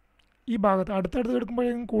 ഈ ഭാഗത്ത് അടുത്തടുത്ത്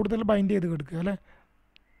കിടക്കുമ്പോഴേക്കും കൂടുതൽ ബൈൻഡ് ചെയ്ത് കിടക്കുക അല്ലേ.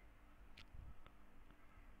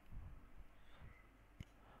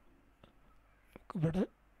 ഇവിടെ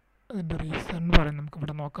അതിൻ്റെ റീസൺ പറയുന്നത്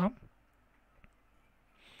നമുക്കിവിടെ നോക്കാം.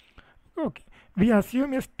 Okay, V assume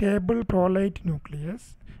A stable പ്രോലൈറ്റ് nucleus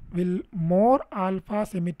will more alphas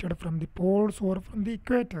emitted from the poles or from the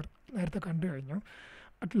equator. നേരത്തെ കണ്ടു കഴിഞ്ഞു.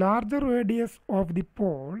 At larger radius of the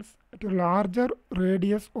poles,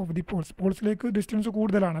 പോൾസിലേക്ക് distance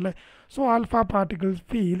കൂടുതലാണ് അല്ലേ. So alpha particles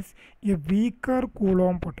feels A weaker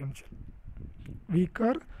coulomb potential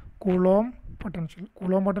coulomb potential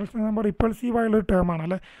എന്ന് പറയുമ്പോൾ repulsive ആയുള്ളൊരു ടേമാണ്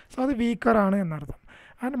അല്ലേ. So അത് വീക്കറാണ് എന്നർത്ഥം.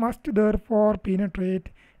 And must therefore പീനട്രേറ്റ്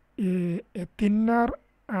A thinner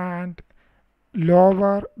and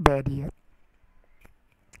lower barrier.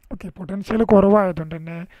 Okay, potential കുറവായതുകൊണ്ട്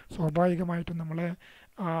തന്നെ സ്വാഭാവികമായിട്ടും നമ്മൾ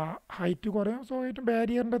ഹൈറ്റ് കുറയും. സ്വാഭാവികമായിട്ടും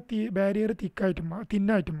ബാരിയർ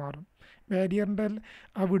തിന്നായിട്ട് മാറും. ബാരിയറിൻ്റെ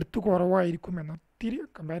ആ വിടുത്ത് കുറവായിരിക്കും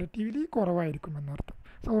കമ്പാരിറ്റീവ്ലി കുറവായിരിക്കും എന്നർത്ഥം.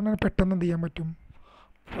 സോ അതുകൊണ്ട് പെട്ടെന്ന് എന്ത് ചെയ്യാൻ പറ്റും?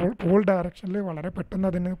 പോൾ ഡയറക്ഷനിൽ വളരെ പെട്ടെന്ന്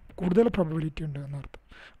അതിന് കൂടുതൽ പ്രോബബിലിറ്റി ഉണ്ട് എന്നർത്ഥം.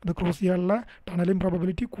 അത് ക്രോസ് ചെയ്യാനുള്ള ടണലിംഗ്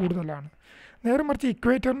പ്രോബബിലിറ്റി കൂടുതലാണ്. നേരെ മറിച്ച്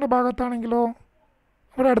ഇക്വേറ്ററിൻ്റെ ഭാഗത്താണെങ്കിലോ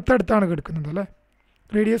അവിടെ അടുത്തടുത്താണ് കിടക്കുന്നത് അല്ലേ,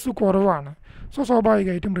 റേഡിയസ് കുറവാണ്. സോ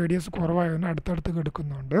സ്വാഭാവികമായിട്ടും റേഡിയസ് കുറവായതുകൊണ്ട് അടുത്തടുത്ത്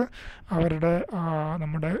കിടക്കുന്നുണ്ട് അവരുടെ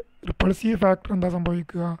നമ്മുടെ റിപ്പൾസീവ് ഫാക്ടർ എന്താ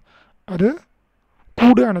സംഭവിക്കുക? അത്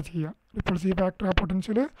കൂടുകയാണ് ചെയ്യുക റിപ്പൾസീവ് ഫാക്ടർ ആ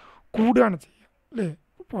പൊട്ടൻഷ്യൽ കൂടുകയാണ് ചെയ്യുക അല്ലേ.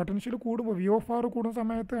 പൊട്ടൻഷ്യൽ കൂടുമ്പോൾ വി ഓഫ് ആർ കൂടുന്ന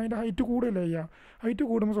സമയത്ത് അതിൻ്റെ ഹൈറ്റ് കൂടുകയല്ലേ ചെയ്യുക. ഹൈറ്റ്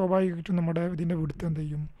കൂടുമ്പോൾ സ്വാഭാവികമായിട്ടും നമ്മുടെ ഇതിൻ്റെ വിടുത്ത് എന്ത്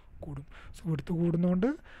ചെയ്യും, കൂടും. സോ വിടുത്ത് കൂടുന്നതുകൊണ്ട്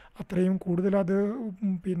അത്രയും കൂടുതൽ അത്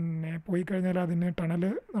പിന്നെ പോയി കഴിഞ്ഞാൽ അതിന് ടണൽ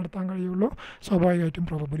നടത്താൻ കഴിയുള്ളൂ, സ്വാഭാവികമായിട്ടും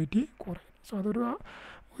പ്രോബബിലിറ്റി കുറയും. സോ അതൊരു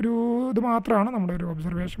ഇത് മാത്രമാണ്, നമ്മുടെ ഒരു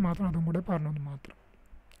ഒബ്സർവേഷൻ മാത്രം, അതും കൂടെ പറഞ്ഞത് മാത്രം.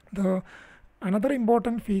 Another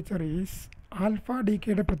important feature is alpha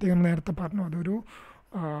ഡിക്കേയുടെ പ്രത്യേകം നേരത്തെ പറഞ്ഞു, അതൊരു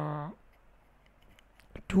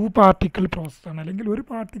 2 പാർട്ടിക്കിൾ പ്രോസസ്സാണ്. അല്ലെങ്കിൽ ഒരു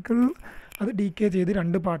പാർട്ടിക്കിൾ അത് ഡീക്കേ ചെയ്ത്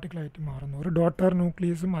 2 പാർട്ടിക്കിളായിട്ട് മാറുന്നു. ഒരു ഡോട്ടർ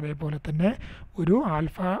ന്യൂക്ലിയസും അതേപോലെ തന്നെ ഒരു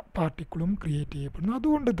ആൽഫ പാർട്ടിക്കിളും ക്രിയേറ്റ് ചെയ്യപ്പെടുന്നു.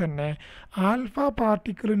 അതുകൊണ്ട് തന്നെ ആൽഫ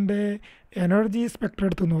പാർട്ടിക്കിളിൻ്റെ എനർജി സ്പെക്ട്രം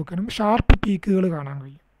എടുത്ത് നോക്കാനും ഷാർപ്പ് പീക്കുകൾ കാണാൻ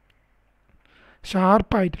കഴിയും.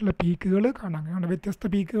 ഷാർപ്പായിട്ടുള്ള പീക്കുകൾ കാണാൻ കഴിയും. വ്യത്യസ്ത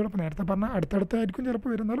പീക്കുകൾ ഇപ്പോൾ നേരത്തെ പറഞ്ഞാൽ അടുത്തടുത്തായിരിക്കും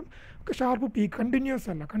ചിലപ്പോൾ വരുന്നാലും നമുക്ക് ഷാർപ്പ് പീക്ക്,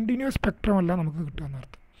 കണ്ടിന്യൂസ് സ്പെക്ട്രം അല്ല നമുക്ക് കിട്ടുക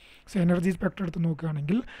എന്നർത്ഥം. സോ എനർജി സ്പെക്ട്രം എടുത്ത്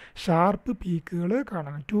നോക്കുകയാണെങ്കിൽ ഷാർപ്പ് പീക്കുകൾ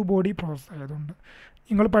കാണാം, 2 ബോഡി പ്രോസസ്സ് ആയതുകൊണ്ട്.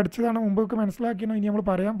 നിങ്ങൾ പഠിച്ചതാണ്, മുമ്പൊക്കെ മനസ്സിലാക്കിയോ, ഇനി നമ്മൾ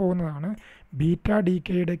പറയാൻ പോകുന്നതാണ്. ബീറ്റ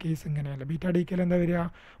ഡിക്കേയുടെ കേസ് ഇങ്ങനെയല്ല. ബീറ്റ ഡിക്കേയിൽ എന്താ വരിക,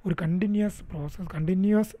 ഒരു കണ്ടിന്യൂസ് പ്രോസസ്സ്,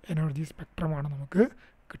 കണ്ടിന്യൂസ് എനർജി സ്പെക്ട്രമാണ് നമുക്ക്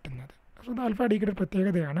കിട്ടുന്നത്. സോ ഇത് ആൽഫ ഡിക്കേയുടെ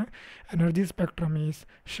പ്രത്യേകതയാണ്. Energy spectrum is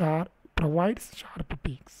provides sharp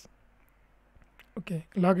peaks. Okay,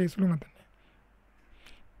 എല്ലാ കേസിലും അങ്ങനെ തന്നെ.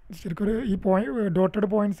 ശരിക്കും ഈ ഡോട്ടഡ്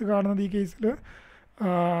പോയിൻറ്റ്സ് കാണുന്നത് ഈ കേസിൽ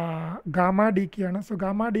ഗാമ ഡി കെ ആണ്. സോ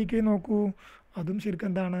ഗാമ ഡി കെ നോക്കൂ, അതും ശരിക്കും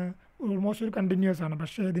എന്താണ്, ഓൾമോസ്റ്റ് ഒരു കണ്ടിന്യൂസ് ആണ്.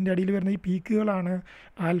 പക്ഷേ ഇതിൻ്റെ അടിയിൽ വരുന്ന ഈ പീക്കുകളാണ്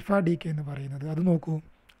ആൽഫ ഡി കെ എന്ന് പറയുന്നത്. അത് നോക്കൂ,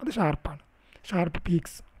 അത് ഷാർപ്പാണ്. ഷാർപ്പ്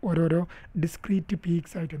പീക്സ്, ഓരോരോ ഡിസ്ക്രീറ്റ്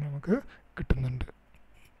പീക്സ് ആയിട്ട് നമുക്ക് കിട്ടുന്നുണ്ട്.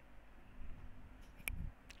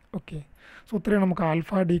 ഓക്കെ, സോ ഇത്രയാണ് നമുക്ക്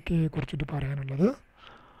ആൽഫ ഡി കെയെ കുറിച്ചിട്ട് പറയാനുള്ളത്.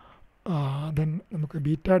 ദെൻ നമുക്ക്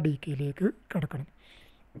ബീറ്റ ഡി കെയിലേക്ക് കിടക്കണം.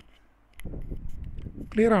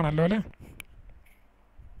 ക്ലിയർ ആണല്ലോ അല്ലേ?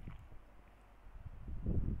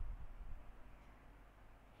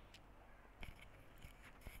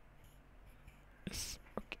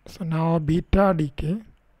 So now beta decay,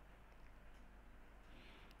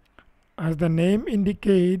 as the name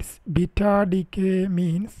indicates, beta decay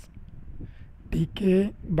means decay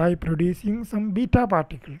by producing some beta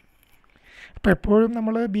particle. അപ്പോൾ എപ്പോഴും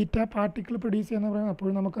നമ്മൾ ബീറ്റ പാർട്ടിക്കിൾ പ്രൊഡ്യൂസ് ചെയ്യുന്ന പറയുന്നത്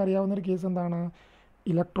എപ്പോഴും നമുക്കറിയാവുന്നൊരു കേസ് എന്താണ്,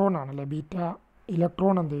 ഇലക്ട്രോൺ ആണല്ലേ. ബീറ്റ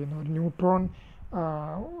ഇലക്ട്രോൺ എന്ത് ചെയ്യുന്നു, ഒരു ന്യൂട്രോൺ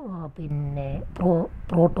പിന്നെ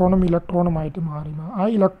പ്രോട്ടോണും ഇലക്ട്രോണുമായിട്ട് മാറി ആ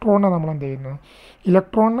ഇലക്ട്രോണിനെ നമ്മൾ എന്ത് ചെയ്യുന്നു,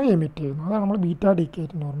 ഇലക്ട്രോണിനെ എമിറ്റ് ചെയ്യുന്നു. അതാണ് നമ്മൾ ബീറ്റ ഡിക്കേ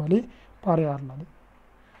ആയിട്ട് നോർമലി പറയാറുള്ളത്.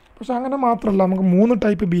 പക്ഷെ അങ്ങനെ മാത്രമല്ല, നമുക്ക് 3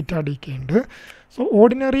 ടൈപ്പ് ബീറ്റ ഡിക്കേ ഉണ്ട്. So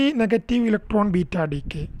ordinary negative electron beta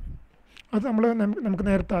decay, അത് നമുക്ക്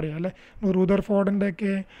നേരത്തെ അറിയാം അല്ലേ.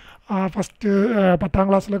 റൂദർഫോർഡിൻ്റെയൊക്കെ ഫസ്റ്റ് 10ാം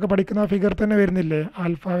ക്ലാസ്സിലൊക്കെ പഠിക്കുന്ന ഫിഗർ തന്നെ വരുന്നില്ലേ,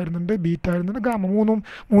 ആൽഫ വരുന്നുണ്ട്, ബീറ്റ വരുന്നുണ്ട്, ഗാമ,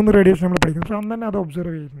 3 റേഡിയേഷൻ നമ്മൾ പഠിക്കുന്നു. പക്ഷേ അന്ന് തന്നെ അത്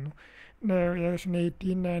ഒബ്സർവ് ചെയ്യുന്നു. ഏകദേശം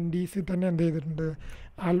 1890s തന്നെ എന്ത് ചെയ്തിട്ടുണ്ട്,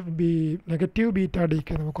 നെഗറ്റീവ് ബീറ്റ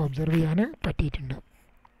ഡിക്കേ നമുക്ക് ഒബ്സർവ് ചെയ്യാൻ പറ്റിയിട്ടുണ്ട്.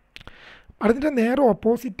 അതിൻ്റെ നേരെ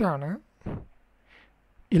ഓപ്പോസിറ്റാണ്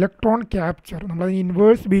ഇലക്ട്രോൺ ക്യാപ്ചർ. നമ്മളത്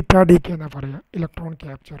ഇൻവേഴ്സ് ബീറ്റ ഡിക്കേ എന്നാണ് പറയുക. ഇലക്ട്രോൺ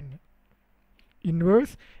ക്യാപ്ചറിന്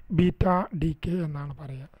ഇൻവേഴ്സ് ബീറ്റ ഡിക്കേ എന്നാണ്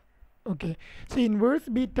പറയുക. Okay, so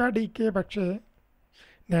inverse beta decay പക്ഷേ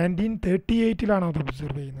 1938 അത്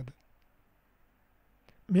ഒബ്സർവ് ചെയ്യുന്നത്.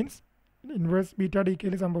 മീൻസ് ഇൻവേഴ്സ് ബീറ്റ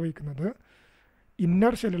ഡിക്കയിൽ സംഭവിക്കുന്നത്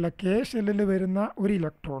ഇന്നർ ഷെല്ലുള്ള കെ ഷെല്ലിൽ വരുന്ന ഒരു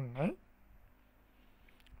ഇലക്ട്രോണിനെ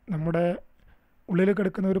നമ്മുടെ ഉള്ളിൽ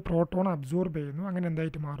കിടക്കുന്ന ഒരു പ്രോട്ടോൺ അബ്സോർബ് ചെയ്യുന്നു. അങ്ങനെ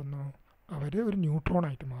എന്തായിട്ട് മാറുന്നു, അവർ ഒരു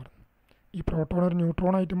ന്യൂട്രോണായിട്ട് മാറുന്നു. ഈ പ്രോട്ടോൺ ഒരു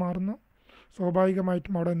ന്യൂട്രോണായിട്ട് മാറുന്നു.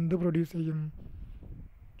 സ്വാഭാവികമായിട്ടും അവിടെ എന്ത് പ്രൊഡ്യൂസ് ചെയ്യും,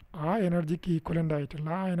 ആ എനർജിക്ക് ഈക്വലൻ്റ് ആയിട്ടുള്ള,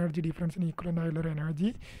 ആ എനർജി ഡിഫറൻസിന് ഈക്വലൻ്റ് ആയിട്ടുള്ളൊരു എനർജി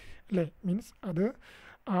അല്ലേ. മീൻസ് അത്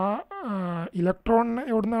ആ ഇലക്ട്രോണിന്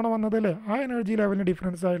എവിടെ നിന്നാണ് വന്നത് അല്ലേ, ആ എനർജി ലെവലിന്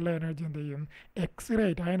ഡിഫറൻസ് ആയിട്ടുള്ള എനർജി എന്ത് ചെയ്യും, എക്സ്റേ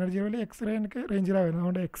ആയിട്ട്, ആ എനർജി ലെവൽ എക്സ്റേ എനിക്ക് റേഞ്ചിലാണ് വരുന്നത്.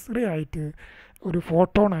 അതുകൊണ്ട് എക്സ്റേ ആയിട്ട് ഒരു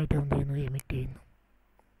ഫോട്ടോൺ ആയിട്ട് എന്ത് ചെയ്യുന്നു, എമിറ്റ് ചെയ്യുന്നു.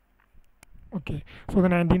 ഓക്കെ, സോ അത്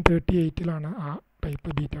 1938 ആ ടൈപ്പ്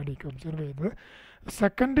ബീറ്റ ഡിക്കേ ഒബ്സർവ് ചെയ്തത്.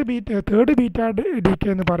 തേർഡ് ബീറ്റ ഡിക്കേ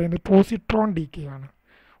എന്ന് പറയുന്നത് പോസിട്രോൺ ഡിക്കേ ആണ്.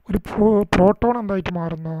 ഒരു പ്രോട്ടോൺ എന്തായിട്ട്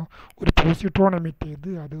മാറുന്നു, ഒരു പോസിട്രോൺ എമിറ്റ് ചെയ്ത്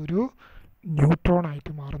അത് ഒരു ന്യൂട്രോൺ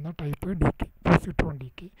ആയിട്ട് മാറുന്ന type decay, positron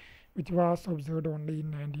decay, which was observed only in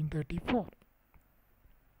 1934.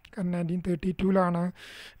 കാരണം 1932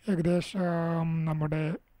 ഏകദേശം നമ്മുടെ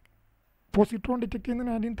പോസിട്രോൺ ഡിറ്റക്ട് ചെയ്യുന്നത്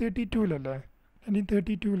 1932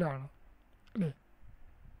 1932 അല്ലേ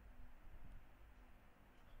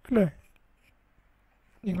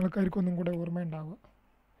നിങ്ങൾക്കായിരിക്കും ഒന്നും കൂടെ ഓർമ്മയുണ്ടാവുക.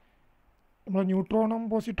 നമ്മൾ ന്യൂട്രോണും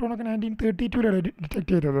പോസിട്രോണൊക്കെ 1932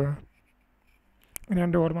 ഡിറ്റക്ട് ചെയ്തത്. അങ്ങനെ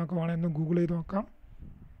എൻ്റെ ഓർമ്മയൊക്കെ വേണമെന്ന് ഗൂഗിൾ ചെയ്ത് നോക്കാം.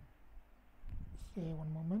 One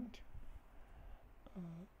moment.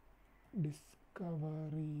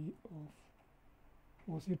 Discovery of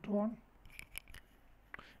positron,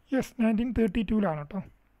 yes 1932 കേട്ടോ.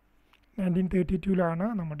 1932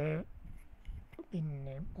 നമ്മുടെ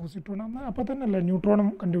പിന്നെ പോസിട്രോൺ അന്ന് അപ്പോൾ തന്നെ അല്ലേ ന്യൂട്രോണും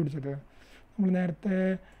കണ്ടുപിടിച്ചത്. നമ്മൾ നേരത്തെ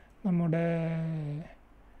നമ്മുടെ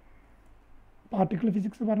പാർട്ടിക്കിൾ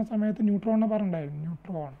ഫിസിക്സ് പറഞ്ഞ സമയത്ത് ന്യൂട്രോണിനെ പറഞ്ഞിട്ടുണ്ടായിരുന്നു.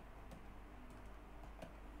 Neutron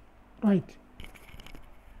right.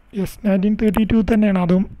 യെസ്, 1932 തന്നെയാണ്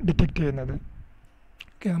അതും ഡിറ്റക്റ്റ് ചെയ്യുന്നത്.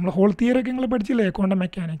 ഓക്കെ, നമ്മൾ ഹോൾ തിയറി ഒക്കെ നിങ്ങൾ പഠിച്ചില്ലേ ക്വാണ്ടം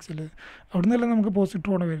മെക്കാനിക്സിൽ, അവിടെ നിന്നല്ലേ നമുക്ക്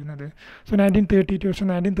പോസിട്രോൺ വരുന്നത്. സോ 1932, പക്ഷേ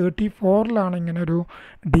 1934 ഇങ്ങനെ ഒരു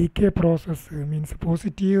decay process means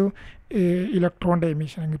positive ഇലക്ട്രോണിൻ്റെ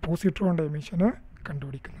emission അല്ലെങ്കിൽ പോസിട്രോണിൻ്റെ എമിഷന്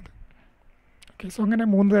കണ്ടുപിടിക്കുന്നത്. ഓക്കെ, സോ അങ്ങനെ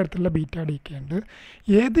 3 തരത്തിലുള്ള ബീറ്റാ ഡീകേ ഉണ്ട്.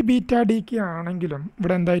 ഏത് ബീറ്റാ ഡീകേ ആണെങ്കിലും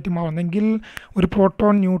ഇവിടെ എന്തായിട്ട് മാറുന്നെങ്കിൽ ഒരു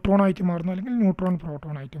പ്രോട്ടോൺ ന്യൂട്രോൺ ആയിട്ട് മാറുന്നു, അല്ലെങ്കിൽ ന്യൂട്രോൺ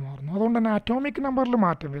പ്രോട്ടോൺ ആയിട്ട് മാറുന്നു. അതുകൊണ്ട് തന്നെ അറ്റോമിക് നമ്പറിൽ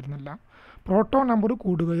മാറ്റം വരുന്നില്ല. പ്രോട്ടോൺ നമ്പർ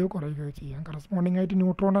കൂടുകയോ കുറയുകയോ ചെയ്യാം. കറസ്പോണ്ടിങ് ആയിട്ട്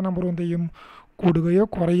ന്യൂട്രോണിൻ്റെ നമ്പർ എന്ത് ചെയ്യും, കൂടുകയോ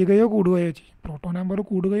കുറയുകയോ ചെയ്യും. പ്രോട്ടോൺ നമ്പർ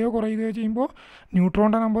കൂടുകയോ കുറയുകയോ ചെയ്യുമ്പോൾ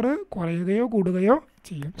ന്യൂട്രോണിൻ്റെ നമ്പർ കുറയുകയോ കൂടുകയോ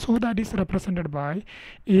ചെയ്യും. So that is represented by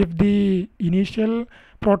if the initial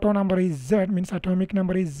proton number is Z, means atomic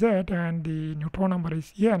number is Z, and the neutron number is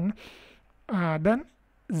N, then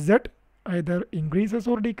Z either increases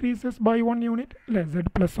or decreases by 1 unit. Z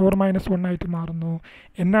plus or minus 1 ആയിട്ട് മാറുന്നു.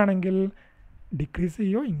 N ആണെങ്കിൽ decrease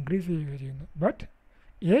ചെയ്യുകയോ increase ചെയ്യുകയോ ചെയ്യുന്നു. But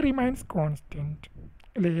A remains constant.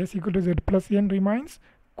 A is equal to Z plus N remains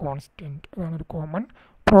constant. അതാണ് ഒരു common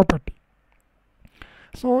property.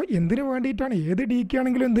 So എന്തിനു വേണ്ടിയിട്ടാണ്, ഏത് ഡീകേ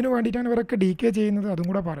ആണെങ്കിലും എന്തിനു വേണ്ടിയിട്ടാണ് ഇവരൊക്കെ ഡീകേ ചെയ്യുന്നത്, അതും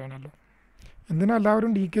കൂടെ പറയണമല്ലോ. എന്തിനാണ്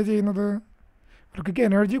എല്ലാവരും ഡീകേ ചെയ്യുന്നത്? ഇവർക്കൊക്കെ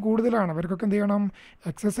എനർജി കൂടുതലാണ്. ഇവർക്കൊക്കെ എന്ത് ചെയ്യണം,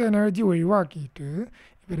 എക്സസ് എനർജി ഒഴിവാക്കിയിട്ട്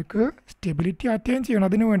ഇവർക്ക് സ്റ്റെബിലിറ്റി അറ്റൈൻ ചെയ്യണം.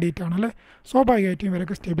 അതിന് വേണ്ടിയിട്ടാണ് അല്ലേ. സ്വാഭാവികമായിട്ടും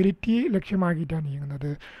ഇവരൊക്കെ സ്റ്റെബിലിറ്റി ലക്ഷ്യമാക്കിയിട്ടാണ്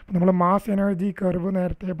നീങ്ങുന്നത്. ഇപ്പം നമ്മൾ മാസ് എനർജി കർവ്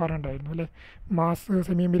നേരത്തെ പറഞ്ഞിട്ടുണ്ടായിരുന്നു അല്ലേ. Mass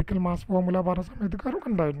semi empirical mass formula പറഞ്ഞ സമയത്ത് കർവ്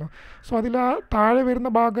ഉണ്ടായിരുന്നു. സോ അതിൽ ആ താഴെ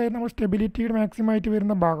വരുന്ന ഭാഗമായിരുന്നു നമ്മൾ സ്റ്റെബിലിറ്റിയുടെ മാക്സിമം ആയിട്ട്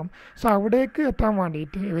വരുന്ന ഭാഗം. സോ അവിടേക്ക് എത്താൻ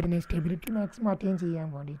വേണ്ടിയിട്ട് ഇവർ സ്റ്റെബിലിറ്റി മാക്സിമം അറ്റൈൻ ചെയ്യാൻ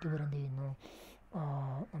വേണ്ടിയിട്ട് ഇവരെന്ത് ചെയ്യുന്നു,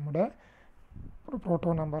 നമ്മുടെ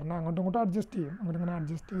പ്രോട്ടോൺ നമ്പറിനെ അങ്ങോട്ടും ഇങ്ങോട്ടും അഡ്ജസ്റ്റ് ചെയ്യും. അങ്ങനെ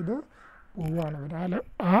അഡ്ജസ്റ്റ് ചെയ്ത് പോവുകയാണ് ഇവർ.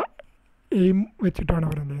 ആ എയിം വെച്ചിട്ടാണ്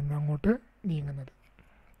അവർ എന്ത് ചെയ്യുന്നത്, അങ്ങോട്ട് നീങ്ങുന്നത്.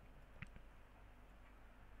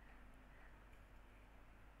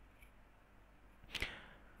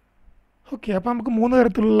 ഓക്കെ, അപ്പോൾ നമുക്ക് 3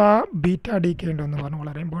 തരത്തിലുള്ള ബീറ്റാ ഡീകേ ഉണ്ടെന്ന് പറഞ്ഞു.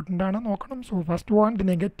 വളരെ ഇമ്പോർട്ടൻ്റ് ആണ്, നോക്കണം. So first one, the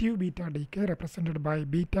negative beta decay represented by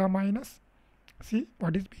beta minus. See,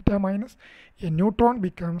 what is beta minus? A neutron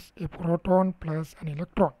becomes a proton plus an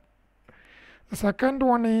electron. The second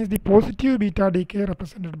one is the positive beta decay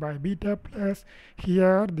represented by beta plus.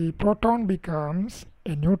 Here the proton becomes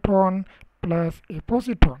a neutron plus a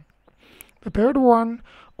positron. The third one,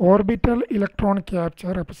 orbital electron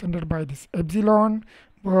capture represented by this epsilon,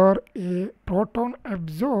 where a proton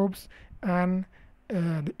absorbs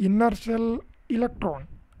the inertial electron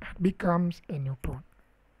and becomes a neutron.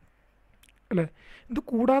 അല്ലേ. ഇത്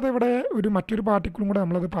കൂടാതെ ഇവിടെ മറ്റൊരു പാർട്ടിക്കിളും കൂടെ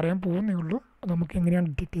നമ്മളത് പറയാൻ പോകുന്നേ ഉള്ളൂ. അത് നമുക്ക് എങ്ങനെയാണ്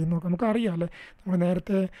ഡിറ്റക്ട് ചെയ്യുന്നത് നോക്കാം. നമുക്കറിയാം അല്ലേ, നമ്മൾ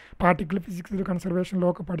നേരത്തെ പാർട്ടിക്കിൾ ഫിസിക്സിൽ കൺസർവേഷൻ ലോ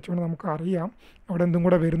ഒക്കെ പഠിച്ചുകൊണ്ട് നമുക്കറിയാം അവിടെ എന്തും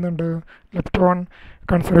കൂടെ വരുന്നുണ്ട്. ലെപ്റ്റോൺ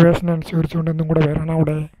കൺസർവേഷൻ അനുസരിച്ചുകൊണ്ട് എന്തും കൂടെ വരണം.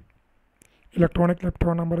 അവിടെ ഇലക്ട്രോണിക്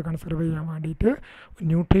ലെപ്റ്റോൺ നമ്പർ കൺസർവ് ചെയ്യാൻ വേണ്ടിയിട്ട്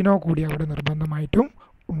ന്യൂട്രിനോ കൂടി അവിടെ നിർബന്ധമായിട്ടും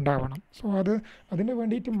ഉണ്ടാവണം. സോ അതിന്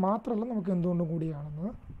വേണ്ടിയിട്ട് മാത്രമല്ല, നമുക്ക് എന്തുകൊണ്ടും കൂടിയാണെന്ന്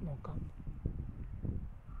നോക്കാം.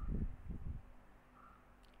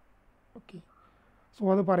 ഓക്കെ, സോ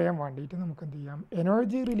അത് പറയാൻ വേണ്ടിയിട്ട് നമുക്ക് എന്ത് ചെയ്യാം,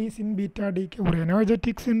 energy release in beta decay ഒരു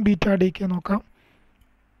എനർജറ്റിക്സ് ഇൻ ബീറ്റാ ഡീകേ നോക്കാം.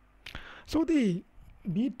 സോ ദി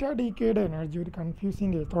ബീറ്റാ ഡീകേയുടെ എനർജി ഒരു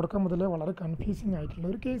കൺഫ്യൂസിങ് കേസ്, തുടക്കം മുതലേ വളരെ കൺഫ്യൂസിങ് ആയിട്ടുള്ള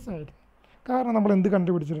ഒരു കേസായിരുന്നു. കാരണം നമ്മൾ എന്ത്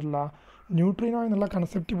കണ്ടുപിടിച്ചിട്ടില്ല, ന്യൂട്രിനോ എന്നുള്ള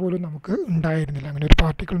കൺസെപ്റ്റ് പോലും നമുക്ക് ഉണ്ടായിരുന്നില്ല. അങ്ങനെ ഒരു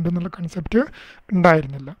പാർട്ടിക്കിൾ ഉണ്ടെന്നുള്ള കൺസെപ്റ്റ്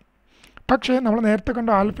ഉണ്ടായിരുന്നില്ല. പക്ഷേ നമ്മൾ നേരത്തെ കണ്ട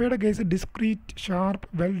ആൽഫയുടെ case discrete sharp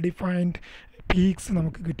well defined peaks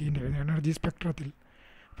നമുക്ക് കിട്ടിയിട്ടുണ്ടായിരുന്നു എനർജി സ്പെക്ട്രത്തിൽ.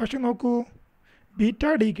 പക്ഷെ നോക്കൂ, ബീറ്റാ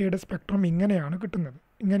ഡീകേയുടെ സ്പെക്ട്രം ഇങ്ങനെയാണ് കിട്ടുന്നത്.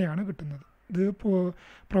 ഇത്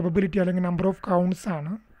പ്രോബബിലിറ്റി അല്ലെങ്കിൽ നമ്പർ ഓഫ് കൗണ്ട്സ്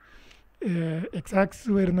ആണ്. എക്സാക്സ്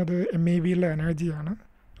വരുന്നത് MeV എനർജിയാണ്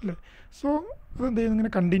അല്ലേ. സോ അതെന്ത് ചെയ്യുന്നു,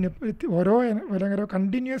 ഇങ്ങനെ ഓരോ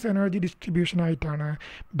കണ്ടിന്യൂസ് എനർജി ഡിസ്ട്രിബ്യൂഷനായിട്ടാണ്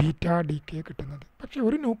ബീറ്റാ ഡീകേ കിട്ടുന്നത്. പക്ഷേ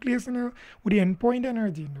ഒരു ന്യൂക്ലിയസിന് ഒരു എൻ പോയിൻ്റ്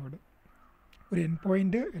എനർജി ഉണ്ട്. ഇവിടെ ഒരു എൻ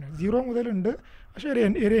പോയിൻ്റ് എനർജി 0 മുതലുണ്ട്, പക്ഷേ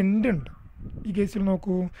ഒരു എൻഡ് ഉണ്ട്. ഈ കേസിൽ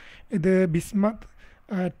നോക്കൂ, ഇത് ബിസ്മത്ത്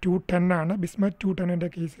 210 ആണ്. ബിസ്മത്ത് 210ൻ്റെ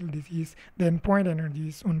കേസിൽ the N point energy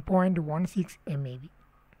is 1.16 MeV.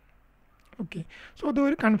 Okay, so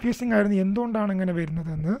അതൊരു കൺഫ്യൂസിങ് ആയിരുന്നു. എന്തുകൊണ്ടാണ് ഇങ്ങനെ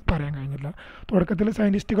വരുന്നതെന്ന് പറയാൻ കഴിഞ്ഞില്ല. തുടക്കത്തിൽ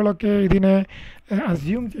സയൻറ്റിസ്റ്റുകളൊക്കെ ഇതിനെ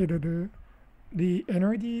അസ്യൂം ചെയ്തത് the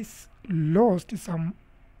energy is lost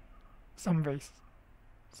some vase.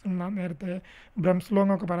 നേരത്തെ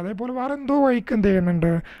ബ്രംസ്ലോങ് ഒക്കെ പറയാം, അതേപോലെ വേറെ എന്തോ വഴിക്ക് എന്ത്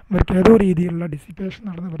ചെയ്യുന്നുണ്ട്, ഇവർക്ക് ഏതോ രീതിയിലുള്ള ഡിസിപ്പേഷൻ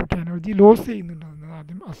നടന്ന് ഇവർക്ക് എനർജി ലോസ് ചെയ്യുന്നുണ്ടെന്ന്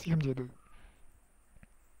ആദ്യം അസ്യൂം ചെയ്തത്.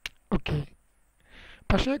 ഓക്കെ,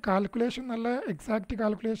 പക്ഷേ കാൽക്കുലേഷൻ നല്ല എക്സാക്റ്റ്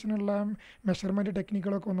കാൽക്കുലേഷനുള്ള മെഷർമെൻറ്റ്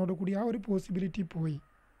ടെക്നിക്കുകളൊക്കെ ഒന്നോടുകൂടി ആ ഒരു പോസിബിലിറ്റി പോയി.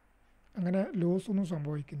 അങ്ങനെ ലോസ് ഒന്നും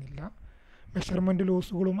സംഭവിക്കുന്നില്ല, മെഷർമെൻറ്റ്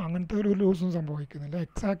ലോസുകളും അങ്ങനത്തെ ഒരു ലോസും സംഭവിക്കുന്നില്ല.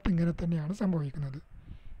 എക്സാക്റ്റ് ഇങ്ങനെ തന്നെയാണ് സംഭവിക്കുന്നത്.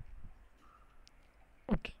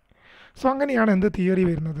 ഓക്കെ, സോ അങ്ങനെയാണ് എന്ത് തിയറി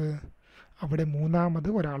വരുന്നത്, അവിടെ മൂന്നാമത്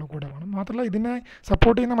ഒരാൾ കൂടെ വേണം. മാത്രമല്ല ഇതിനെ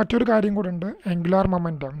സപ്പോർട്ട് ചെയ്യുന്ന മറ്റൊരു കാര്യം കൂടെ ഉണ്ട്, ആംഗുലാർ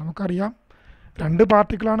മൊമെൻറ്റം. നമുക്കറിയാം 2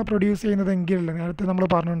 പാർട്ടിക്കിളാണ് പ്രൊഡ്യൂസ് ചെയ്യുന്നതെങ്കിൽ, നേരത്തെ നമ്മൾ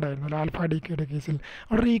പറഞ്ഞിട്ടുണ്ടായിരുന്നു ആൽഫ ഡിക്കയുടെ കേസിൽ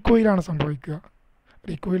അവിടെ റീകോയിലാണ് സംഭവിക്കുക.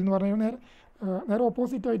 റീകോയിൽ എന്ന് പറഞ്ഞാൽ നേരെ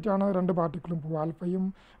ഓപ്പോസിറ്റ് ആയിട്ടാണ് 2 പാർട്ടിക്കിളും പോവുക. ആൽഫയും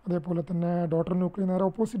അതേപോലെ തന്നെ ഡോട്ടർ ന്യൂക്ലിയർ നേരെ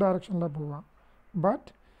ഓപ്പോസിറ്റ് ഡയറക്ഷനിലാണ് പോവുക. ബട്ട്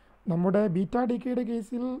നമ്മുടെ ബീറ്റ ഡിക്കയുടെ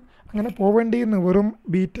കേസിൽ അങ്ങനെ പോവേണ്ടിയിരുന്നു. വെറും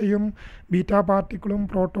ബീറ്റ പാർട്ടിക്കിളും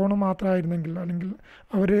പ്രോട്ടോണും മാത്രമായിരുന്നെങ്കിൽ, അല്ലെങ്കിൽ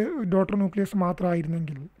അവർ ഡോട്ടർ ന്യൂക്ലിയസ്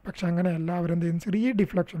മാത്രമായിരുന്നെങ്കിൽ. പക്ഷെ അങ്ങനെയല്ല, അവരെന്ത് ചെയ്യുന്നു, ചെറിയ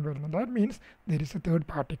ഡിഫ്ലക്ഷൻ വരുന്നു. That means there is A third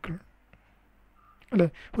particle അല്ലേ,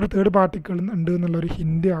 ഒരു തേർഡ് പാർട്ടിക്കിൾ ഉണ്ട് എന്നുള്ളൊരു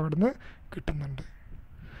ഹിൻഡ് അവിടുന്ന് കിട്ടുന്നുണ്ട്.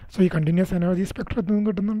 സോ ഈ കണ്ടിന്യൂസ് എനർജി സ്പെക്ട്രത്തിൽ നിന്നും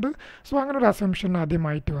കിട്ടുന്നുണ്ട്. സോ അങ്ങനെ ഒരു അസംഷൻ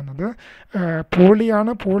ആദ്യമായിട്ട് വന്നത്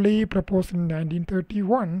പോളിയാണ്. Poly propose in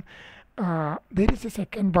 1931. There is a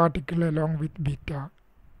second particle along with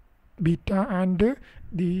beta and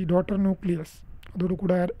the daughter nucleus. അതോട്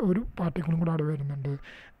കൂടെ ഒരു പാർട്ടിക്കിളും കൂടെ അവിടെ വരുന്നുണ്ട്,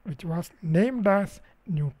 which was named as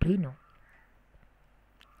neutrino.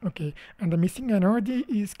 Okay, and the missing energy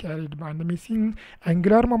is carried by the missing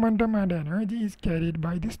angular momentum and energy is carried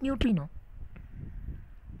by this neutrino.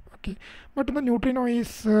 Okay, but the neutrino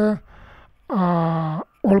is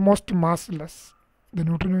almost massless. The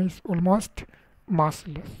neutrino is almost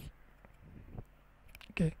massless.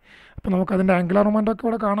 Okay, അപ്പോൾ നമുക്കതിൻ്റെ angular momentum ഒക്കെ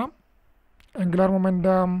ഇവിടെ കാണാം. Angular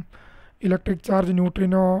momentum, electric charge,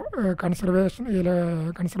 neutrino,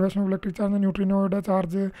 conservation of electric charge, ന്യൂട്രിനോയുടെ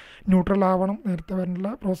charge neutral ആവണം. നേരത്തെ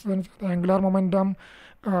വരുന്ന process അനുസരിച്ച് angular momentum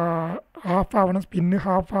half ആവണം, സ്പിന്ന്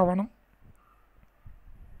ഹാഫ് ആവണം.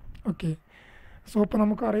 ഓക്കെ, സോ ഇപ്പോൾ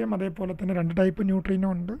നമുക്കറിയാം അതേപോലെ തന്നെ 2 ടൈപ്പ് ന്യൂട്രിനോ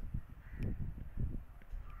ഉണ്ട്,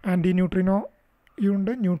 ആൻറ്റി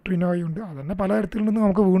ന്യൂട്രിനോയുണ്ട്, ന്യൂട്രിനോയുണ്ട്. അതന്നെ പലതരത്തിലുണ്ടെന്ന്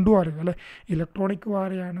നമുക്ക് വീണ്ടും അറിയാം അല്ലേ. ഇലക്ട്രോണിക്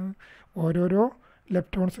വേറെയാണ്, ഓരോരോ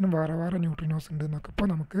ഇലക്ട്രോൺസിനും വേറെ വേറെ ന്യൂട്രിനോസ് ഉണ്ട് എന്നൊക്കെ ഇപ്പോൾ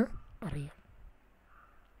നമുക്ക് അറിയാം.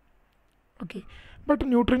 ഓക്കെ, ബട്ട്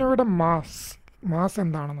ന്യൂട്രിനോയുടെ മാസ്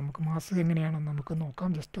എന്താണ്, നമുക്ക് മാസ് എങ്ങനെയാണെന്ന് നമുക്ക് നോക്കാം.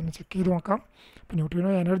 ജസ്റ്റ് ഒന്ന് ചെക്ക് ചെയ്ത് നോക്കാം. അപ്പോൾ ന്യൂട്രിനോ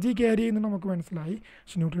എനർജി ക്യാരി ചെയ്യുന്നത് നമുക്ക് മനസ്സിലായി,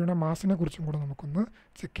 പക്ഷെ ന്യൂട്രിനോയുടെ മാസിനെ കുറിച്ചും കൂടെ നമുക്കൊന്ന്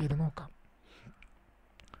ചെക്ക് ചെയ്ത് നോക്കാം.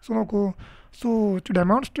 So നോക്കൂ, so to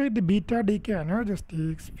demonstrate the beta decay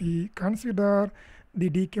energetics, we consider the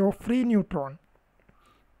decay of free neutron.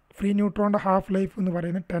 Free ന്യൂട്രോണിൻ്റെ half life എന്ന്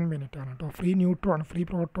പറയുന്നത് 10 മിനിറ്റ് ആണ് കേട്ടോ. ഫ്രീ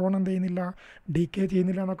പ്രോട്ടോൺ എന്ത് ചെയ്യുന്നില്ല, ഡീക്കേ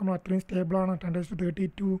ചെയ്യുന്നില്ല എന്നൊക്കെ നമ്മൾ അത്രയും സ്റ്റേബിളാണ്.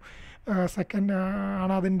 10⁻32 സെക്കൻഡ്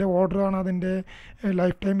ആണ് അതിൻ്റെ ഓർഡറാണ്, അതിൻ്റെ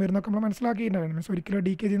ലൈഫ് ടൈം വരുന്നൊക്കെ നമ്മൾ മനസ്സിലാക്കിയിട്ടുണ്ടായിരുന്നു. മീൻസ് ഒരിക്കലും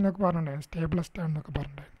ഡീക്കേ ചെയ്യുന്നതൊക്കെ പറഞ്ഞിട്ടുണ്ടായിരുന്നു, സ്റ്റേബിളസ്റ്റ് ആണെന്നൊക്കെ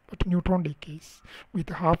പറഞ്ഞിട്ടുണ്ടായിരുന്നു. But neutron decays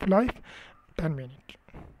with half life 10 minute.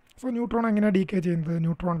 So neutron എങ്ങനെയാണ് ഡീക്കേ ചെയ്യുന്നത്,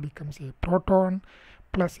 neutron becomes A proton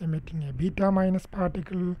plus emitting A beta minus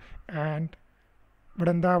particle. And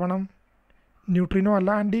ഇവിടെ എന്താവണം, ന്യൂട്രിനോ അല്ല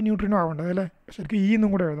ആൻറ്റി ന്യൂട്രിനോ ആവേണ്ടത് അല്ലേ. ശരിക്കും ഈ എന്നും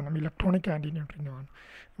കൂടെ എഴുതണം, ഇലക്ട്രോണിക് ആൻറ്റി ന്യൂട്രിനോ ആണ്.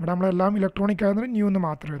 ഇവിടെ നമ്മളെല്ലാം ഇലക്ട്രോണിക് ആയതുകൊണ്ട് ന്യൂ എന്ന്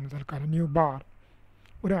മാത്രമേ എഴുതുന്നു തൽക്കാലം. ന്യൂ ബാർ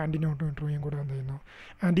ഒരു ആൻറ്റി ന്യൂട്രിനോയും കൂടെ എന്ത് ചെയ്യുന്നു,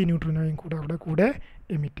 ആൻറ്റി ന്യൂട്രിനോയും കൂടെ അവിടെ കൂടെ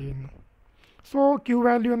എമിറ്റ് ചെയ്യുന്നു. സോ ക്യൂ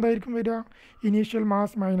വാല്യൂ എന്തായിരിക്കും വരിക, initial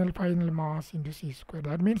mass final mass into c².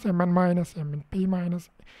 That means mn minus mp minus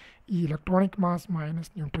ഈ electronic mass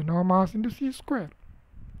minus neutrino mass into c².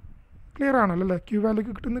 Clear ആണല്ലോ അല്ലേ, ക്യൂ വാല്യൂ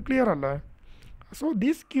കിട്ടുന്നത് ക്ലിയർ അല്ലേ. So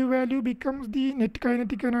this Q value becomes the net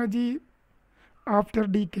kinetic energy after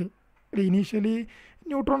decay. Initially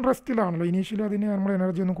neutron റെസ്റ്റിലാണല്ലോ, initially അതിന് നമ്മൾ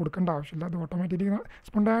energy ഒന്നും കൊടുക്കേണ്ട ആവശ്യമില്ല, അത് ഓട്ടോമാറ്റിക്കലി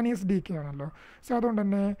സ്പോണ്ടാനിയസ് ഡീക്കേ ആണല്ലോ. സോ അതുകൊണ്ട്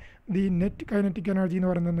തന്നെ ദി നെറ്റ് കൈനറ്റിക് എനർജി എന്ന്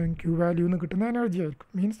പറയുന്നത് ക്യൂ വാല്യൂ എന്ന് കിട്ടുന്ന എനർജി ആയിരിക്കും.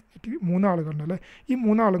 മീൻസ് 3 ആളുകളുണ്ടല്ലേ, ഈ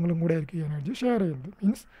 3 ആളുകളും കൂടെ ആയിരിക്കും ഈ എനർജി ഷെയർ ചെയ്യുന്നത്.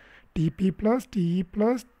 Means TP plus TE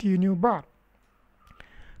plus TNU bar.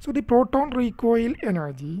 So the proton recoil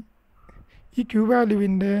energy, ഈ Q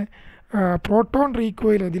വാല്യൂവിൻ്റെ proton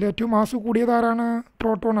recoil ഇതിലേറ്റവും mass കൂടിയതാരാണ്,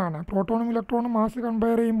 proton ആണ്. പ്രോട്ടോണും ഇലക്ട്രോണും മാസ്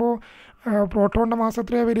കമ്പയർ ചെയ്യുമ്പോൾ പ്രോട്ടോണിൻ്റെ മാസ്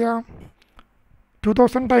എത്രയാണ് വരിക,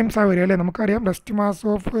 2000 ടൈംസാണ് വരിക അല്ലേ. നമുക്കറിയാം റെസ്റ്റ് മാസ്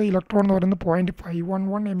ഓഫ് ഇലക്ട്രോൺ എന്ന് പറയുന്നത്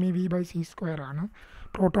 0.511 MeV/c² ആണ്.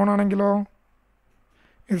 പ്രോട്ടോൺ ആണെങ്കിലോ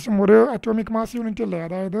ഏകദേശം ഒരു അറ്റോമിക് മാസ് യൂണിറ്റ് അല്ലേ,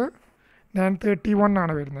 അതായത് 931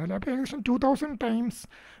 ആണ് വരുന്നത് അല്ലേ. അപ്പോൾ ഏകദേശം 2000 ടൈംസ്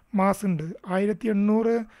മാസ് ഉണ്ട്.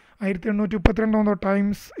 1832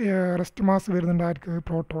 ടൈംസ് റെസ്റ്റ് മാസ് വരുന്നുണ്ട് ആർക്ക്,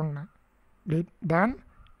 പ്രോട്ടോണിന്, than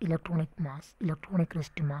electronic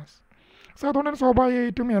rest mass. So അതുകൊണ്ട് തന്നെ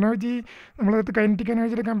സ്വാഭാവികമായിട്ടും എനർജി നമ്മളത് കൈനറ്റിക്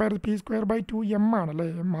എനർജിയുടെ കമ്പയർ p²/2m ആണല്ലേ,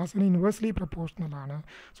 മാസിന് ഇൻവേഴ്സ്ലി പ്രപ്പോർഷണൽ ആണ്.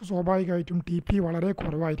 സോ സ്വാഭാവികമായിട്ടും TP വളരെ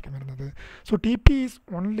കുറവായിരിക്കും വരുന്നത്. So TP is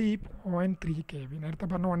only 0.3 kV. നേരത്തെ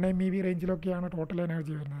പറഞ്ഞ 1 MeV റേഞ്ചിലൊക്കെയാണ് ടോട്ടൽ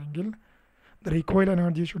എനർജി വരുന്നതെങ്കിൽ the recoil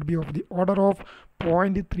energy should be of the order of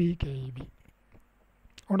 0.3 kV.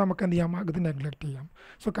 അതുകൊണ്ട് നമുക്ക് എന്ത് ചെയ്യാം, ഇത് നെഗ്ലക്റ്റ് ചെയ്യാം.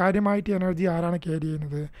 സോ കാര്യമായിട്ട് എനർജി ആരാണ് ക്യാരി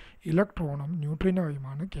ചെയ്യുന്നത്? ഇലക്ട്രോണും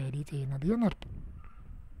ന്യൂട്രിനോയുമാണ് ക്യാരി ചെയ്യുന്നത് എന്നർത്ഥം.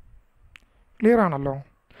 ക്ലിയർ ആണല്ലോ?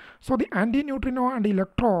 So the antineutrino and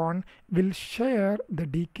electron will share the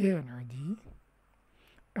decay energy,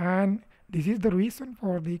 and this is the reason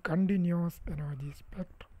for the continuous energy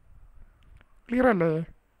spectrum. Clear അല്ലേ?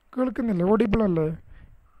 കേൾക്കുന്നില്ലേ? ഓഡിബിൾ അല്ലേ?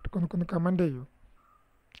 ഒന്ന് കമൻറ്റ് ചെയ്യൂ.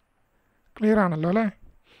 ക്ലിയർ ആണല്ലോ അല്ലേ?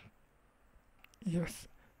 Yes,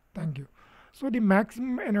 thank you. So the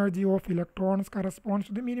maximum energy of electrons corresponds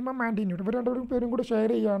to the minimum ആൻറ്റിന്യൂട്രൺ. ഇവർ രണ്ടുപേരും പേരും കൂടെ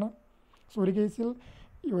ഷെയർ ചെയ്യുകയാണ്. സോ ഒരു കേസിൽ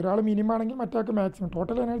ഒരാൾ മിനിമം ആണെങ്കിൽ മറ്റാൾക്ക് മാക്സിമം.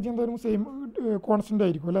 ടോട്ടൽ എനർജി എന്തായാലും സെയിം കോൺസ്റ്റൻ്റ്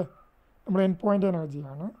ആയിരിക്കും അല്ലേ? നമ്മുടെ എൻ പോയിൻ്റ്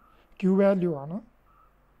എനർജിയാണ്, ക്യൂ വാല്യൂ ആണ്.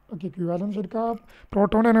 ഓക്കെ, ക്യൂ വാല്യൂ ശരിക്കും ആ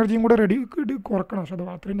പ്രോട്ടോൺ എനർജിയും കൂടെ കുറക്കണം, പക്ഷെ അത്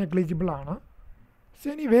അത്രയും നെഗ്ലിജിബിൾ ആണ്. So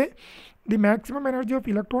anyway the maximum energy of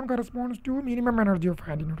electron corresponds to minimum energy of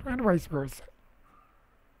ആൻറ്റിന്യൂട്രൺ and vice versa.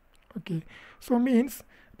 Okay, so means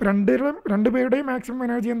രണ്ടുപേരുടെയും മാക്സിമം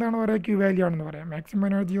എനർജി എന്താണ് പറയുക? ക്യൂ വാല്യൂ ആണെന്ന് പറയാം. Maximum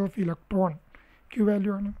energy of electron Q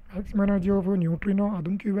value ആണ്. മാക്സിമം എനർജി ഓഫ് ന്യൂട്രിനോ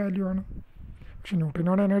അതും Q value ആണ്. പക്ഷേ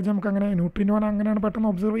ന്യൂട്രിനോയുടെ energy നമുക്ക് ന്യൂട്രിനോനെ അങ്ങനെയാണ് പെട്ടെന്ന്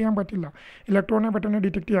ഒബ്സർവ് ചെയ്യാൻ പറ്റില്ല. ഇലക്ട്രോണിനെ പെട്ടെന്ന്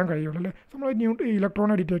ഡിറ്റക്ട് ചെയ്യാൻ കഴിയുള്ളൂ അല്ലേ? സോ നമ്മൾ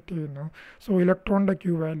ഇലക്ട്രോണെ ഡിറ്റക്ട് ചെയ്യുന്നു. So ഇലക്ട്രോണിൻ്റെ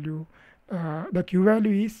Q value, the Q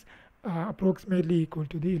value is approximately equal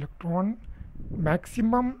to the electron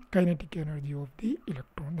maximum kinetic energy of the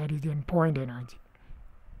electron, that is the N point energy.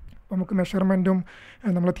 നമുക്ക് മെഷർമെൻറ്റും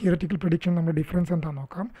നമ്മളെ തിയററ്റിക്കൽ പ്രഡിക്ഷൻ നമ്മുടെ ഡിഫറൻസ് എന്താണെന്ന്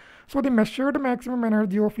നോക്കാം. So the measured maximum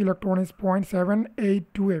energy of electron is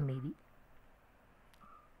 0.782 MeV.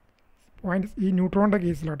 ഈ ന്യൂട്രോണിൻ്റെ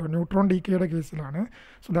കേസിലാട്ടോ, neutron ഡിക്കേയുടെ കേസിലാണ്.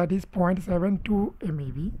 So that is 0.72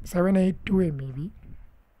 MeV, 782 MeV.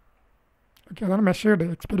 Okay, അതാണ് measured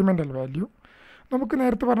experimental value. നമുക്ക്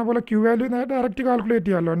നേരത്തെ പറഞ്ഞ പോലെ ക്യൂ വാല്യൂ ഡയറക്റ്റ് കാൽക്കുലേറ്റ്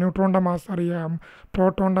ചെയ്യാമല്ലോ. ന്യൂട്രോണിൻ്റെ മാസ് അറിയാം,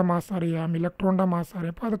 പ്രോട്ടോണിൻ്റെ മാസ് അറിയാം, ഇലക്ട്രോണിൻ്റെ മാസ്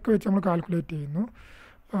അറിയാം. അപ്പോൾ അതൊക്കെ വെച്ച് നമ്മൾ കാൽക്കുലേറ്റ് ചെയ്യുന്നു.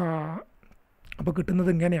 അപ്പോൾ കിട്ടുന്നത്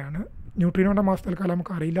ഇങ്ങനെയാണ്. ന്യൂട്രിനോയുടെ മാസ് തൽക്കാലം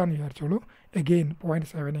നമുക്ക് അറിയില്ല എന്ന് വിചാരിച്ചോളൂ. Again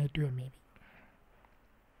 0.782 MeV.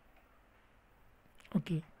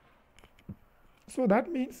 Okay, so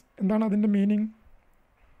that means എന്താണ് അതിൻ്റെ മീനിങ്?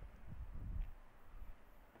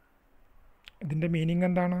 ഇതിൻ്റെ മീനിങ്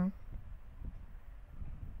എന്താണ്?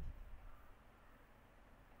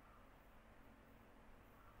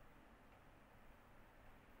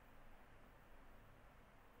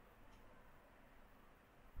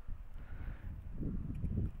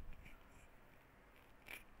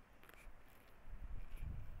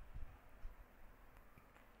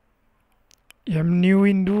 mu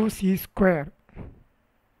ഇൻറ്റു സി സ്ക്വയർ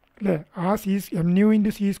അല്ലേ? ആ mu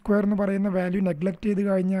ഇൻറ്റു സി സ്ക്വയർ എന്ന് പറയുന്ന വാല്യൂ നെഗ്ലക്റ്റ് ചെയ്ത്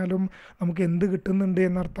കഴിഞ്ഞാലും നമുക്ക് എന്ത് കിട്ടുന്നുണ്ട്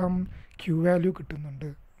എന്നർത്ഥം? ക്യൂ വാല്യൂ കിട്ടുന്നുണ്ട്.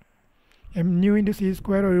 mu ഇൻറ്റു സി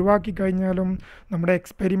സ്ക്വയർ ഒഴിവാക്കി കഴിഞ്ഞാലും നമ്മുടെ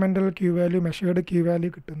experimental Q value, measured Q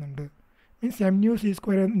value കിട്ടുന്നുണ്ട്. Means mu C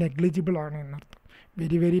square negligible ആണ് എന്നർത്ഥം.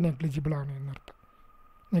 വെരി നെഗ്ലിജിബിൾ ആണ് എന്നർത്ഥം.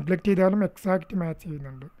 നെഗ്ലക്റ്റ് ചെയ്താലും എക്സാക്റ്റ് മാച്ച്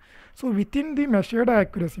ചെയ്യുന്നുണ്ട്. So within the measured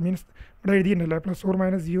accuracy means ഇവിടെ എഴുതിയിട്ടുണ്ടല്ലേ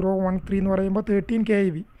 ±013 എന്ന് പറയുമ്പോൾ 13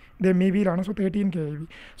 keV ഇത് MEVയിലാണ്. So 13 keV.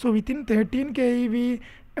 So within 13 keV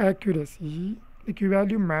accuracy the Q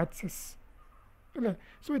value matches അല്ലേ?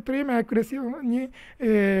 സോ ഇത്രയും ആക്യുറസി ഇനി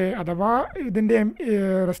അഥവാ ഇതിൻ്റെ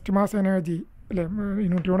റെസ്റ്റ് മാസ് എനർജി അല്ലേ,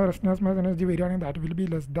 ന്യൂട്രിയോടെ റെസ്റ്റ് മാസ് എനർജി വരികയാണെങ്കിൽ that will be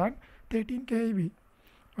less than 13 keV.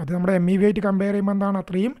 അത് നമ്മുടെ MEV ആയിട്ട് കമ്പയർ ചെയ്യുമ്പോൾ എന്താണ്?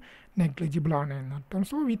 അത്രയും negligible ആണ് എന്നർത്ഥം.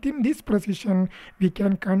 So within this precision we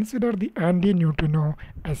can consider the antineutrino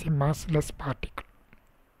as a massless particle.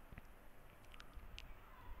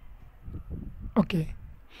 Okay.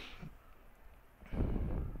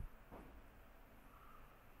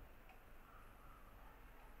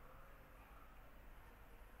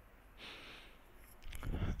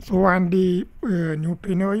 So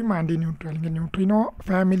ന്യൂട്രിനോയും ആൻറ്റിന്യൂട്രിനോ അല്ലെങ്കിൽ ന്യൂട്രിനോ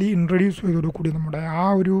ഫാമിലി ഇൻട്രൊഡ്യൂസ് ചെയ്തതോടുകൂടി നമ്മുടെ ആ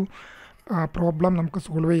ഒരു പ്രോബ്ലം നമുക്ക്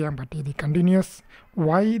സോൾവ് ചെയ്യാൻ പറ്റി. The continuous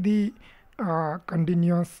Y the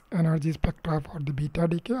continuous energy Spectra for the beta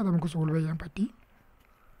ഡിക്കെ അത് നമുക്ക് സോൾവ് ചെയ്യാൻ പറ്റി.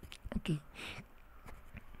 ഓക്കെ,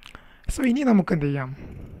 സോ ഇനി നമുക്ക് എന്ത് ചെയ്യാം?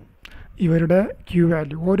 ഇവരുടെ ക്യൂ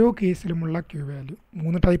വാല്യൂ, ഓരോ കേസിലുമുള്ള ക്യൂ വാല്യൂ,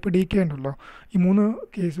 3 ടൈപ്പ് ഡിക്കെ ഉണ്ടല്ലോ, ഈ 3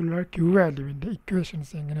 കേസിലുള്ള ക്യൂ വാല്യൂവിൻ്റെ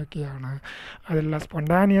ഇക്വേഷൻസ് എങ്ങനെയൊക്കെയാണ്, അതിലുള്ള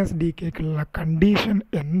സ്പോണ്ടാനിയസ് ഡിക്കേക്കുള്ള കണ്ടീഷൻ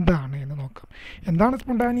എന്താണ് എന്ന് നോക്കാം. എന്താണ്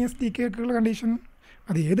സ്പോണ്ടാനിയസ് ഡിക്കേക്കുള്ള കണ്ടീഷൻ?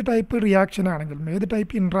 അത് ഏത് ടൈപ്പ് റിയാക്ഷൻ ആണെങ്കിലും ഏത്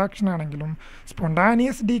ടൈപ്പ് ഇൻട്രാക്ഷൻ ആണെങ്കിലും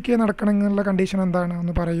സ്പോണ്ടാനിയസ് ഡിക്കെ നടക്കണമെന്നുള്ള കണ്ടീഷൻ എന്താണ്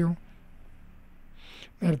ഒന്ന് പറയൂ.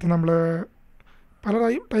 നേരത്തെ നമ്മൾ പല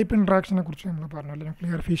ടൈപ്പ് ഇൻട്രാക്ഷനെ കുറിച്ച് നമ്മൾ പറഞ്ഞു അല്ലേ,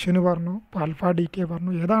 ന്യൂക്ലിയർ ഫിഷന് പറഞ്ഞു, ആൽഫ ഡിക്കെ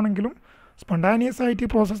പറഞ്ഞു. ഏതാണെങ്കിലും സ്പോണ്ടാനിയസ് ആയിട്ട്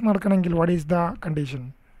പ്രോസസ്സ് നടക്കണമെങ്കിൽ what is the condition?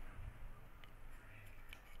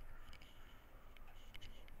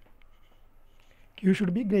 Q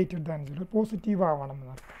should be greater than 0, positive ആവണം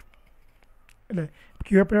എന്നർത്ഥം അല്ലേ?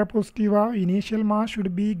 ക്യൂ എപ്പോഴാണ് പോസിറ്റീവ് ആ initial mass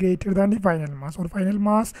should be greater than the final mass or final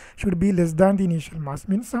mass should be less than the initial mass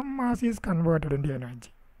means some mass is converted in to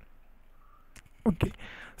energy. Okay,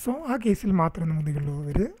 so ആ കേസിൽ മാത്രമേ നമുക്കുള്ളൂ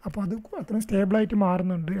ഇവർ. അപ്പോൾ അത് അത്രയും സ്റ്റേബിളായിട്ട്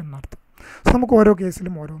മാറുന്നുണ്ട് എന്നർത്ഥം. സോ നമുക്ക് ഓരോ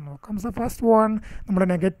കേസിലും ഓരോന്ന് നോക്കാം. സോ ഫസ്റ്റ് വൺ നമ്മുടെ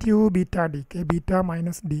negative beta D K, beta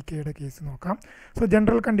minus D കെയുടെ കേസ് നോക്കാം. സോ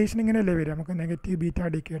ജനറൽ കണ്ടീഷൻ ഇങ്ങനെയല്ലേ വരിക നമുക്ക് നെഗറ്റീവ് ബീറ്റ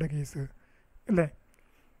ഡി കെയുടെ കേസ് അല്ലേ?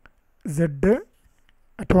 സെഡ്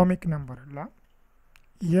അറ്റോമിക് നമ്പറുള്ള,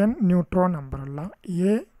 എൻ ന്യൂട്രോൺ നമ്പറുള്ള,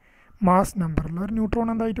 എ മാസ് നമ്പറുള്ള ഒരു ന്യൂട്രോൺ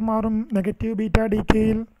എന്തായിട്ട് മാറും നെഗറ്റീവ് ബീറ്റ ഡി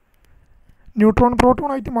കെയിൽ? ന്യൂട്രോൺ പ്രോട്ടോൺ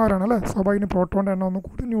ആയിട്ട് മാറുകയാണ് അല്ലേ? സ്വാഭാവികം പ്രോട്ടോണിൻ്റെ എണ്ണം ഒന്ന്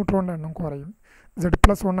കൂടി ന്യൂട്രോണിൻ്റെ എണ്ണം കുറയും.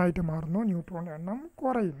 Z+1 ആയിട്ട് മാറുന്നു, ന്യൂട്രോണിൻ്റെ എണ്ണം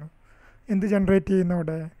കുറയുന്നു. എന്ത് ജനറേറ്റ് ചെയ്യുന്നു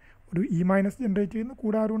അവിടെ? ഒരു ഇ മൈനസ് ജനറേറ്റ് ചെയ്യുന്നു.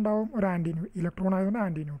 കൂടെ ആരും ഉണ്ടാവും? ഒരു ആൻറ്റി ഇലക്ട്രോൺ ആയതുകൊണ്ട്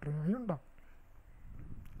ആൻറ്റി ന്യൂട്രോണായി ഉണ്ടാവും.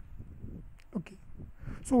 Okay,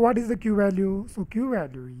 so what is the Q value? So Q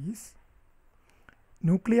value is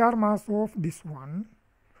nuclear mass of this one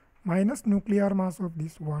minus nuclear mass of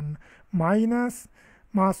this one minus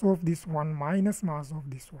mass of this one minus mass of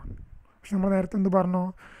this one. പക്ഷെ നമ്മൾ നേരത്തെ എന്ത് പറഞ്ഞു?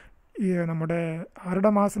 ഈ നമ്മുടെ ആരുടെ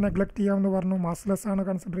mass neglect ചെയ്യാമെന്ന് പറഞ്ഞു? മാസ്ലെസ് ആണ്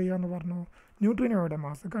കൺസിഡർ ചെയ്യാമെന്ന് പറഞ്ഞു. ന്യൂട്രിനോയുടെ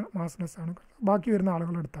മാസ്ലെസ് ആണ്, ബാക്കി വരുന്ന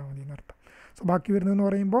ആളുകൾ എടുത്താൽ മതി എന്നർത്ഥം. സോ ബാക്കി വരുന്നതെന്ന്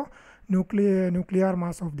പറയുമ്പോൾ nuclear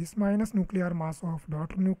mass of this minus nuclear mass of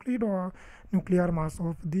daughter nuclear mass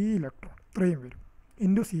of the electron, ഇത്രയും വരും.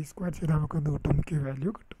 ഇൻറ്റു സി സ്ക്വയർ ചെയ്താൽ നമുക്ക് എന്ത് കിട്ടും? ക്യൂ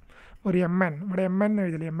വാല്യൂ കിട്ടും. ഒരു എം എൻ, ഇവിടെ M N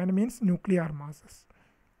എഴുതില്ല, M N means nuclear masses.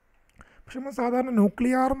 പക്ഷെ നമ്മൾ സാധാരണ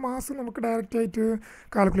ന്യൂക്ലിയർ മാസ് നമുക്ക് ഡയറക്റ്റായിട്ട്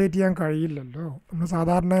കാൽക്കുലേറ്റ് ചെയ്യാൻ കഴിയില്ലല്ലോ. നമ്മൾ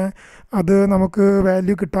സാധാരണ അത് നമുക്ക്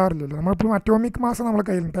വാല്യൂ കിട്ടാറില്ലല്ലോ. നമ്മളിപ്പോൾ അറ്റോമിക് മാസ് നമ്മളെ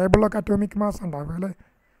കയ്യിൽ, ടേബിളിലൊക്കെ അറ്റോമിക് മാസ് ഉണ്ടാവുക അല്ലേ?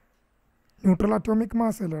 ന്യൂട്രൽ അറ്റോമിക്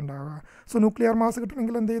മാസ് അല്ലേ ഉണ്ടാവുക. സോ ന്യൂക്ലിയർ മാസ്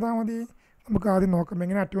കിട്ടണമെങ്കിൽ എന്ത് ചെയ്താൽ മതി? നമുക്ക് ആദ്യം നോക്കാം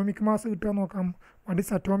എങ്ങനെ അറ്റോമിക് മാസ് കിട്ടുക നോക്കാം. What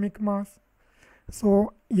is atomic mass? So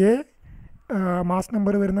A mass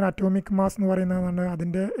number വരുന്ന അറ്റോമിക് മാസ് എന്ന് പറയുന്നതാണ്,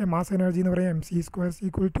 അതിൻ്റെ മാസ് എനർജി എന്ന് പറയുന്നത് mc²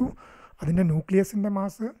 ഈക്വൽ ടു അതിൻ്റെ ന്യൂക്ലിയസിൻ്റെ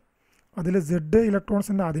മാസ്, അതിൽ Z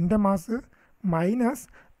ഇലക്ട്രോൺസിൻ്റെ അതിൻ്റെ മാസ് മൈനസ്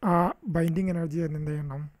ആ ബൈൻഡിങ് എനർജി എന്ത്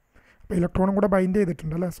ചെയ്യണം? അപ്പോൾ ഇലക്ട്രോണും കൂടെ ബൈൻഡ്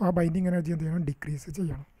ചെയ്തിട്ടുണ്ടല്ലേ, സോ ആ ബൈൻഡിങ് എനർജി എന്ത് ചെയ്യണം? ഡിക്രീസ്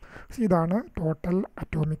ചെയ്യണം. സോ ഇതാണ് ടോട്ടൽ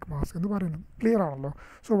അറ്റോമിക് മാസ് എന്ന് പറയുന്നത്. ക്ലിയർ ആണല്ലോ?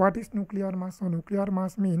 So what is nuclear mass? So nuclear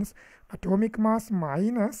mass means atomic mass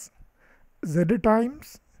minus Z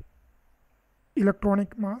times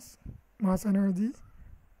electronic mass energy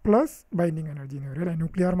plus binding energy എന്ന് വരും അല്ലേ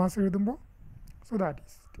ന്യൂക്ലിയർ മാസ് എഴുതുമ്പോൾ. സോ ദാറ്റ്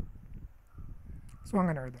ഈസ്, സോ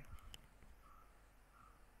അങ്ങനെ എഴുതണം.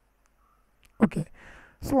 ഓക്കെ,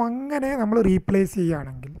 സോ അങ്ങനെ നമ്മൾ റീപ്ലേസ്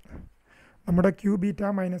ചെയ്യുകയാണെങ്കിൽ നമ്മുടെ ക്യൂ ബീറ്റ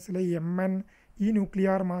മൈനസിലെ എം എൻ ഈ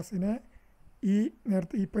ന്യൂക്ലിയർ മാസിനെ ഈ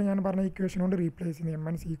നേരത്തെ ഇപ്പോൾ ഞാൻ പറഞ്ഞ ഇക്വേഷൻ കൊണ്ട് റീപ്ലേസ് ചെയ്യുന്നത് M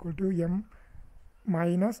N equal to M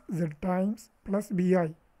minus Z times plus B I.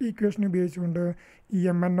 ഈ ഇക്വേഷൻ ഉപയോഗിച്ചുകൊണ്ട് ഈ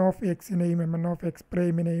M N of എക്സിനെയും M N of X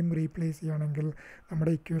പ്രൈമിനെയും replace ചെയ്യുകയാണെങ്കിൽ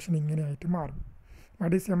നമ്മുടെ ഇക്വേഷൻ ഇങ്ങനെയായിട്ട് മാറും.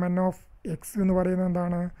 What is M N of X എന്ന് പറയുന്നത്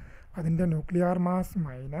എന്താണ്? അതിൻ്റെ nuclear mass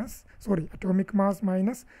minus atomic mass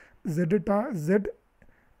minus Z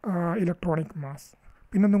electronic mass,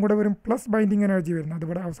 പിന്നെ ഒന്നും കൂടെ വരും പ്ലസ് ബൈൻഡിങ് എനർജി വരുന്നത്,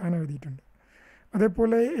 അതിവിടെ അവസാനം എഴുതിയിട്ടുണ്ട്.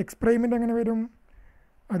 അതേപോലെ എക്സ് പ്രൈമിൻ്റെ എങ്ങനെ വരും?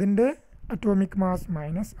 അതിൻ്റെ അറ്റോമിക് മാസ്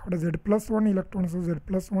മൈനസ് അവിടെ Z+1 electrons,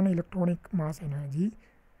 Z+1 electronic mass energy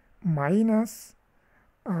minus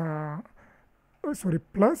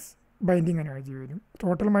plus binding energy വരും.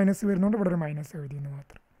 ടോട്ടൽ മൈനസ് വരുന്നതുകൊണ്ട് ഇവിടെ ഒരു മൈനസ് എഴുതിയെന്ന്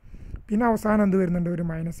മാത്രം. പിന്നെ അവസാനം എന്ത് വരുന്നുണ്ട്? ഒരു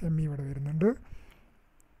മൈനസ് എം ഇ ഇവിടെ വരുന്നുണ്ട്.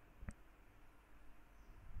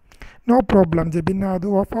 നോ പ്രോബ്ലം ജെബിൻ, അത്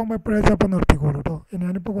ഓഫ് ആകുമ്പോൾ എപ്പോഴാച്ചാൽ അപ്പോൾ നിർത്തിക്കോളൂ കേട്ടോ.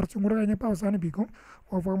 ഞാനിപ്പോൾ കുറച്ചും കൂടെ കഴിഞ്ഞപ്പോൾ അവസാനിപ്പിക്കും.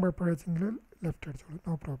 ഓഫ് ആകുമ്പോൾ എപ്പോഴാച്ചെങ്കിൽ left അടിച്ചോളൂ,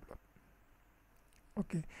 no problem.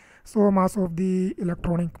 Okay, so mass of the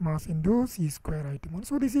electronic mass into c² ആയിട്ട് മാറും.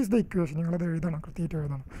 So this is the equation. നിങ്ങളത് എഴുതണം, കൃത്യമായിട്ട്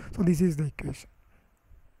എഴുതണം. So this is the equation.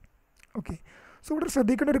 Okay, so ഇവിടെ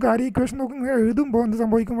ശ്രദ്ധിക്കേണ്ട ഒരു കാര്യം, ഇക്വേഷൻ നോക്കുക എഴുതുമ്പോൾ എന്ത്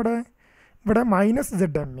സംഭവിക്കും? ഇവിടെ minus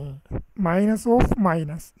ZME, minus of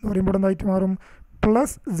minus എന്ന് പറയുമ്പോൾ എന്തായിട്ട് മാറും?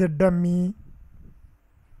 Plus ZME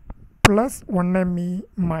plus 1ME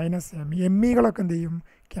minus ME. എമ്മികളൊക്കെ എന്ത് ചെയ്യും?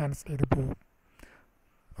 ക്യാൻസൽ ചെയ്ത് പോകും.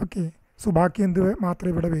 ഓക്കെ, സോ ബാക്കി എന്ത്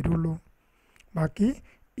മാത്രമേ ഇവിടെ വരുള്ളൂ? ബാക്കി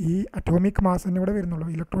ഈ അറ്റോമിക് മാസ് തന്നെ ഇവിടെ വരുന്നുള്ളൂ.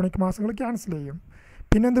 ഇലക്ട്രോണിക് മാസുകൾ ക്യാൻസൽ ചെയ്യും.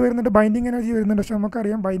 പിന്നെ എന്ത് വരുന്നുണ്ട്? ബൈൻഡിങ് എനർജി വരുന്നുണ്ട്. പക്ഷേ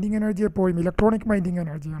നമുക്കറിയാം ബൈൻഡിങ് എനർജി എപ്പോഴും ഇലക്ട്രോണിക് ബൈൻഡിങ്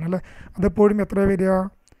എനർജിയാണ് അല്ലേ? അതെപ്പോഴും എത്ര വരിക?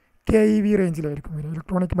 KeV റേഞ്ചിലായിരിക്കും വരിക.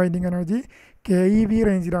 ഇലക്ട്രോണിക് ബൈൻഡിങ് എനർജി KeV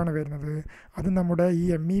റേഞ്ചിലാണ് വരുന്നത്. അത് നമ്മുടെ ഈ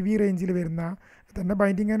MEV റേഞ്ചിൽ വരുന്ന തന്നെ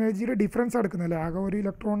ബൈൻഡിങ് എനർജിയുടെ ഡിഫറൻസ് എടുക്കുന്നതല്ലേ. ആകെ ഒരു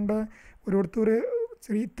ഇലക്ട്രോണിൻ്റെ ഒരു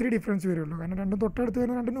ഇത്തിരി ഡിഫറൻസ് വരുള്ളൂ. കാരണം രണ്ടും തൊട്ടടുത്ത്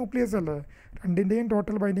വരുന്ന രണ്ട് ന്യൂക്ലിയസ് അല്ലേ. രണ്ടിൻ്റെയും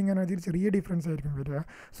ടോട്ടൽ ബൈൻഡിങ് എനർജിയിൽ ചെറിയ ഡിഫറൻസ് ആയിരിക്കും വരിക.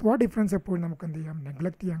 സോ ആ ഡിഫറൻസ് എപ്പോഴും നമുക്ക് എന്ത് ചെയ്യാം?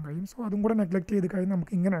 നെഗ്ലക്റ്റ് ചെയ്യാൻ കഴിയും. സോ അതും കൂടെ നെഗ്ലക്റ്റ് ചെയ്ത് കഴിഞ്ഞാൽ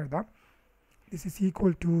നമുക്ക് ഇങ്ങനെ എഴുതാം. This is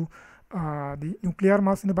equal to the nuclear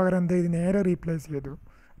മാസിന് പകരം എന്ത് ചെയ്ത് നേരെ റീപ്ലേസ് ചെയ്തു?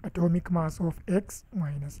 Atomic mass of X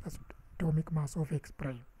minus atomic mass of X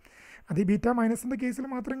prime. അത് ഈ ബീറ്റ മൈനസിൻ്റെ കേസിൽ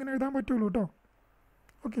മാത്രമേ ഇങ്ങനെ എഴുതാൻ പറ്റുള്ളൂ കേട്ടോ.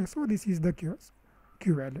 Okay, so this is the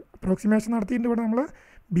Q value. Approximation നടത്തിയിട്ട് ഇവിടെ നമ്മൾ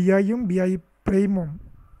ബി ഐയും ബി ഐ പ്രൈമും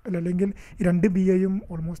അല്ലെങ്കിൽ രണ്ട് ബി ഐയും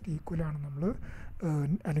ഓൾമോസ്റ്റ് ഈക്വലാണ് നമ്മൾ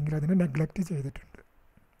അല്ലെങ്കിൽ അതിനെ നെഗ്ലക്റ്റ് ചെയ്തിട്ടുണ്ട്.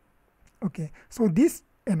 Okay, so this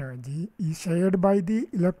energy is shared by the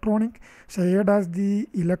shared as the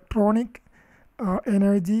electronic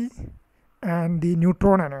energy and the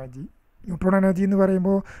neutron energy. Neutron energy എന്ന്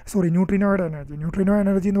പറയുമ്പോൾ ന്യൂട്രിനോയുടെ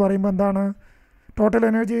എനർജി എന്ന് പറയുമ്പോൾ എന്താണ്? ടോട്ടൽ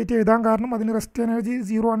എനർജി ആയിട്ട് എഴുതാൻ കാരണം അതിന് റെസ്റ്റ് എനർജി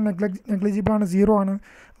 0 ആണ്, നെഗ്ലിജിബിൾ ആണ്, 0 ആണ്.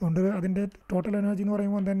 അതുകൊണ്ട് അതിൻ്റെ ടോട്ടൽ എനർജി എന്ന്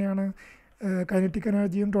പറയുമ്പോൾ തന്നെയാണ് കൈനറ്റിക്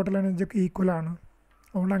എനർജിയും ടോട്ടൽ എനർജിയൊക്കെ ഈക്വലാണ്.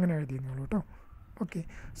 അതുകൊണ്ട് അങ്ങനെ എഴുതിയിരുന്നുള്ളൂ കേട്ടോ. Okay,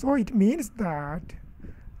 so it means that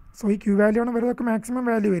ഈ ക്യൂ വാല്യൂ ആണ് വരുന്നതൊക്കെ മാക്സിമം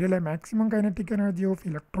വാല്യൂ വരും അല്ലേ. Maximum kinetic energy of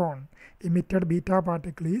electron emitted beta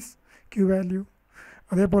particle is Q value.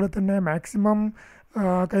 അതേപോലെ തന്നെ maximum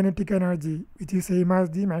kinetic energy which is same as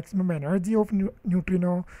the maximum energy of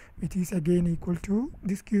neutrino which is again equal to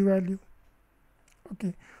this Q value.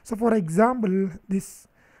 Okay, so for example this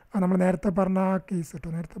നമ്മൾ നേരത്തെ പറഞ്ഞ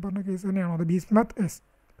case തന്നെയാണോ അത്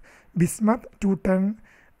bismuth 210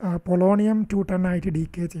 polonium 210 ആയിട്ട്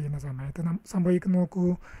decay ചെയ്യുന്ന സമയത്ത് സംഭവിക്കുന്ന നോക്കൂ,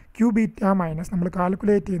 ക്യൂ ബീറ്റ മൈനസ് നമ്മൾ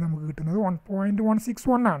കാൽക്കുലേറ്റ് ചെയ്ത് നമുക്ക് കിട്ടുന്നത്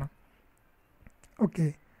 1.161 ആണ്. ഓക്കെ,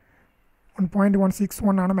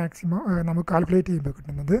 1.161 ആണ് മാക്സിമം നമുക്ക് കാൽക്കുലേറ്റ് ചെയ്യുമ്പോൾ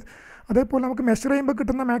കിട്ടുന്നത്. അതേപോലെ നമുക്ക് മെഷർ ചെയ്യുമ്പോൾ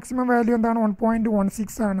കിട്ടുന്ന മാക്സിമം വാല്യൂ എന്താണ്?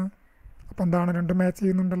 1.16 ആണ്. അപ്പോൾ എന്താണ്, രണ്ട് മാച്ച്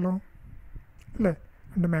ചെയ്യുന്നുണ്ടല്ലോ അല്ലേ,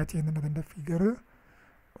 രണ്ട് മാച്ച് ചെയ്യുന്നുണ്ട്. അതിൻ്റെ ഫിഗർ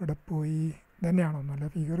ഇവിടെ പോയി തന്നെയാണോ ഒന്നുമല്ല,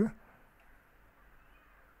 ഫിഗർ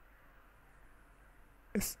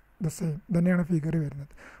ദ സെയിം തന്നെയാണ് ഫിഗർ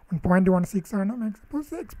വരുന്നത്. 1.16 ആണ് maximum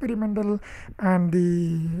experimental and the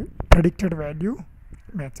predicted value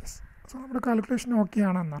matches. So നമ്മുടെ കാൽക്കുലേഷൻ ഓക്കെ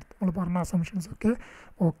ആണ് എന്നർത്ഥം, നമ്മൾ പറഞ്ഞ അസംഷൻസ് ഒക്കെ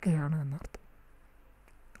ഓക്കെ ആണ് എന്നർത്ഥം.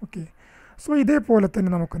 ഓക്കെ, സോ ഇതേപോലെ തന്നെ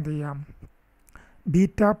നമുക്ക് എന്ത് ചെയ്യാം,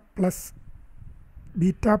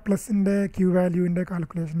 ബീറ്റ പ്ലസിൻ്റെ ക്യൂ വാല്യൂവിൻ്റെ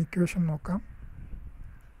കാൽക്കുലേഷൻ ഇക്വേഷൻ നോക്കാം.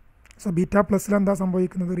 സോ ബീറ്റ പ്ലസ്സിൽ എന്താ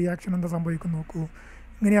സംഭവിക്കുന്നത്, റിയാക്ഷൻ എന്താ സംഭവിക്കുന്നത് നോക്കൂ.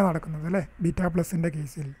 ഇങ്ങനെയാണ് നടക്കുന്നത് അല്ലേ. ബീറ്റ പ്ലസിൻ്റെ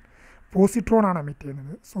കേസിൽ പോസിട്രോൺ ആണ് എമിറ്റ്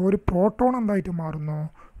ചെയ്യുന്നത്. സോ ഒരു പ്രോട്ടോൺ എന്തായിട്ട് മാറുന്നു,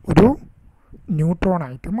 ഒരു ന്യൂട്രോൺ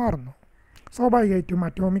ആയിട്ട് മാറുന്നു. സ്വാഭാവികമായിട്ടും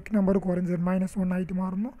അറ്റോമിക് നമ്പർ കുറഞ്ഞ് -1 ആയിട്ട്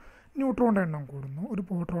മാറുന്നു, ന്യൂട്രോണിൻ്റെ എണ്ണം കൂടുന്നു, ഒരു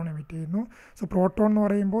പ്രോട്ടോൺ എമിറ്റ് ചെയ്യുന്നു. സോ പ്രോട്ടോൺ എന്ന്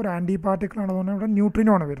പറയുമ്പോൾ ഒരു ആൻറ്റി പാർട്ടിക്കിൾ ആണെന്നുകൊണ്ട് ഇവിടെ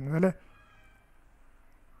ന്യൂട്രിനോണ് വരുന്നത് അല്ലേ.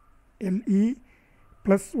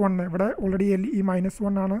 Le+1 ഇവിടെ ഓൾറെഡി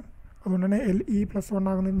Le-1 ആണ്, അതുകൊണ്ട് തന്നെ Le+1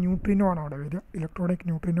 ആകുന്നത് ന്യൂട്രിനോ ആണ് അവിടെ വരിക, ഇലക്ട്രോണിക്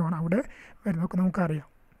ന്യൂട്രിനോ ആണ് അവിടെ വരുന്നതൊക്കെ നമുക്കറിയാം.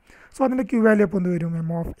 സോ അതിൻ്റെ ക്യൂ വാല്യൂ അപ്പോൾ എന്ത് വരും,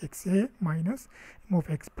 M((xa) മൈനസ്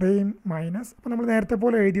M((x') മൈനസ്, അപ്പോൾ നമ്മൾ നേരത്തെ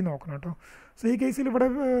പോലെ എഴുതി നോക്കണം കേട്ടോ. സോ ഈ കേസിൽ ഇവിടെ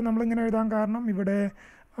നമ്മളിങ്ങനെ എഴുതാൻ കാരണം ഇവിടെ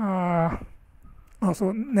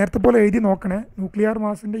നേരത്തെ പോലെ എഴുതി നോക്കണേ. ന്യൂക്ലിയർ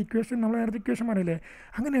മാസിൻ്റെ ഇക്വേഷൻ നമ്മൾ നേരത്തെ ഇക്വേഷൻ പറയില്ലേ,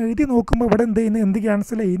 അങ്ങനെ എഴുതി നോക്കുമ്പോൾ ഇവിടെ എന്ത്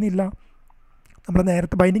ക്യാൻസൽ ചെയ്യുന്നില്ല. നമ്മൾ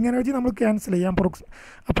നേരത്തെ ബൈൻഡിങ് എനർജി നമ്മൾ ക്യാൻസൽ ചെയ്യാം,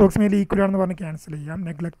 അപ്രോക്സിമേറ്റ്ലി ഈക്വൽ ആണെന്ന് പറഞ്ഞ് ക്യാൻസൽ ചെയ്യാം,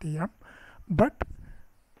 നെഗ്ലക്റ്റ് ചെയ്യാം. ബട്ട്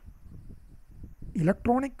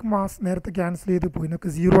ഇലക്ട്രോണിക് മാസ് നേരത്തെ ക്യാൻസൽ ചെയ്ത് പോയി, നമുക്ക്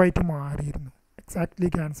 0 ആയിട്ട് മാറിയിരുന്നു, എക്സാക്ട്ലി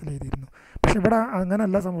ക്യാൻസൽ ചെയ്തിരുന്നു. പക്ഷെ ഇവിടെ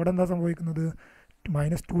അങ്ങനെയല്ല, ഇവിടെ എന്താ സംഭവിക്കുന്നത്,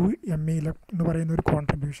 -2 ME എന്ന് പറയുന്ന ഒരു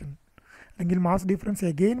കോൺട്രിബ്യൂഷൻ, അല്ലെങ്കിൽ മാസ് ഡിഫറൻസ്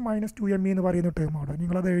അഗെയിൻ -2 ME എന്ന് പറയുന്ന ടേം ആണ്,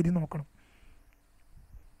 നിങ്ങളത് എഴുതി നോക്കണം.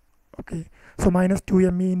 ഓക്കെ, സോ -2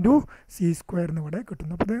 ME × c² എന്ന് ഇവിടെ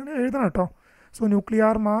കിട്ടുന്നു. അപ്പോൾ ഇത് എഴുതണം കേട്ടോ. സോ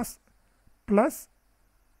ന്യൂക്ലിയർ മാസ് പ്ലസ്,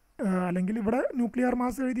 അല്ലെങ്കിൽ ഇവിടെ ന്യൂക്ലിയർ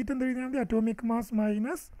മാസ് എഴുതിയിട്ട് എന്ത് എഴുതിയാൽ മതി, atomic mass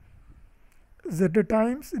minus Z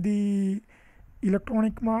times the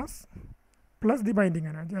electronic mass plus the binding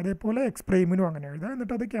energy. അതേപോലെ എക്സ്പ്രൈമിനും അങ്ങനെ എഴുതാം,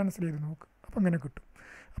 എന്നിട്ട് അത് ക്യാൻസൽ ചെയ്ത് നോക്ക്, അപ്പോൾ അങ്ങനെ കിട്ടും.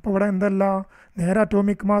 അപ്പോൾ ഇവിടെ എന്തല്ല, നേരെ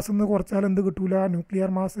അറ്റോമിക് മാസ് എന്ന് കുറച്ചാൽ എന്ത് കിട്ടൂല, ന്യൂക്ലിയർ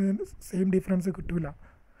മാസ് സെയിം ഡിഫറൻസ് കിട്ടൂല.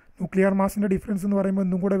 ന്യൂക്ലിയർ മാസിൻ്റെ ഡിഫറൻസ് എന്ന് പറയുമ്പോൾ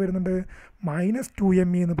എന്തും കൂടെ വരുന്നുണ്ട്, -2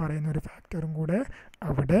 ME എന്ന് പറയുന്ന ഒരു ഫാക്ടറും കൂടെ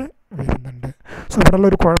അവിടെ വരുന്നുണ്ട്. സോ ഇവിടെയുള്ള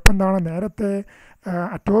ഒരു കുഴപ്പം എന്താണ്, നേരത്തെ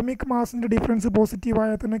അറ്റോമിക് മാസിൻ്റെ ഡിഫറൻസ്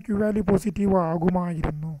പോസിറ്റീവായാൽ തന്നെ ക്യൂ വാല്യൂ പോസിറ്റീവ്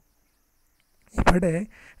ആകുമായിരുന്നു. ഇവിടെ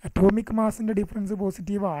അറ്റോമിക് മാസിൻ്റെ ഡിഫറൻസ്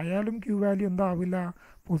പോസിറ്റീവ് ആയാലും ക്യൂ വാല്യൂ എന്താവില്ല,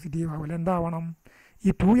 പോസിറ്റീവ് ആവില്ല. എന്താവണം, ഈ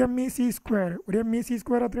 2 MEc², ഒരു MEc²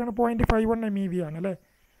 എത്രയാണ്, 0.51 MeV ആണ് അല്ലേ.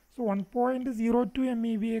 സോ 1.02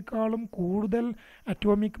 MeVയേക്കാളും കൂടുതൽ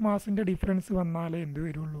അറ്റോമിക് മാസിൻ്റെ ഡിഫറൻസ് വന്നാലേ എന്ത്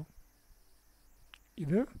വരുള്ളൂ,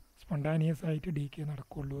 ഇത് സ്പോണ്ടാനിയസ് ആയിട്ട് ഡീക്കേ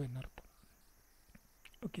നടക്കുള്ളൂ എന്നർത്ഥം.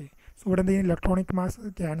 ഓക്കെ, സോ ഇവിടെ എന്തെങ്കിലും ഇലക്ട്രോണിക് മാസ്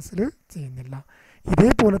ക്യാൻസൽ ചെയ്യുന്നില്ല.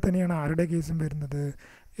 ഇതേപോലെ തന്നെയാണ് ആരുടെ കേസും വരുന്നത്,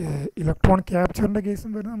 ഇലക്ട്രോൺ ക്യാപ്ചറിൻ്റെ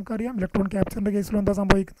കേസും വരുന്നത്. നമുക്കറിയാം ഇലക്ട്രോൺ ക്യാപ്ചറിൻ്റെ കേസിലും എന്താ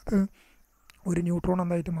സംഭവിക്കുന്നത്, ഒരു ന്യൂട്രോൺ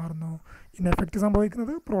എന്തായിട്ട് മാറുന്നു, ഇൻ എഫക്റ്റ്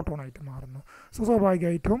സംഭവിക്കുന്നത് പ്രോട്ടോണായിട്ട് മാറുന്നു. സോ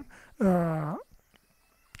സ്വാഭാവികമായിട്ടും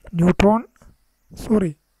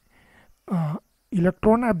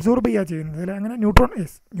ഇലക്ട്രോൺ അബ്സോർബ് ചെയ്യുക ചെയ്യുന്നത് അല്ലേ, അങ്ങനെ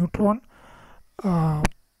ന്യൂട്രോൺ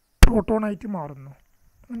പ്രോട്ടോണായിട്ട് മാറുന്നു,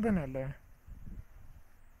 അങ്ങനെ തന്നെയല്ലേ.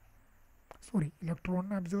 ഇലക്ട്രോൺ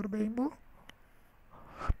അബ്സോർബ് ചെയ്യുമ്പോൾ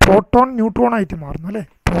പ്രോട്ടോൺ ന്യൂട്രോൺ ആയിട്ട് മാറുന്നു അല്ലേ,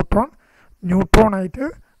 പ്രോട്ടോൺ ന്യൂട്രോൺ ആയിട്ട്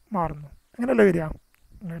മാറുന്നു. അങ്ങനെയല്ലേ വരിക?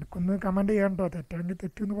 ഇടയ്ക്കൊന്ന് കമൻറ്റ് ചെയ്യാൻ കേട്ടോ, തെറ്റാണെങ്കിൽ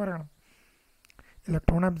തെറ്റെന്ന് പറയണം.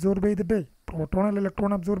 ഇലക്ട്രോൺ അബ്സോർബ് ചെയ്തിട്ടേ പ്രോട്ടോൺ അല്ല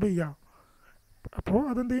ഇലക്ട്രോൺ അബ്സോർബ് ചെയ്യുക, അപ്പോൾ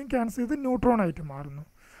അതെന്തെങ്കിലും ക്യാൻസൽ ചെയ്ത് ന്യൂട്രോൺ ആയിട്ട് മാറുന്നു.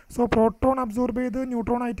 സോ പ്രോട്ടോൺ അബ്സോർബ് ചെയ്ത്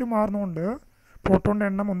ന്യൂട്രോൺ ആയിട്ട് മാറുന്നതുകൊണ്ട് പ്രോട്ടോണിൻ്റെ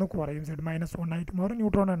എണ്ണം ഒന്ന് കുറയും, Z-1 ആയിട്ട് മാറും.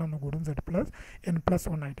 ന്യൂട്രോണിൻ്റെ എണ്ണം ഒന്ന് കൂടും,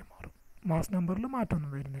 Z+N+1 ആയിട്ട് മാറും. മാസ് നമ്പറിൽ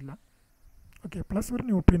മാറ്റമൊന്നും വരുന്നില്ല. ഓക്കെ, പ്ലസ് ഒരു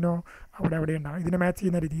ന്യൂട്രിനോ അവിടെ ഉണ്ടാകും, ഇതിനെ മാച്ച്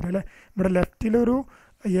ചെയ്യുന്ന രീതിയിൽ അല്ലേ. ഇവിടെ ലെഫ്റ്റിലൊരു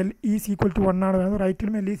L=1 ആണ് വേണം,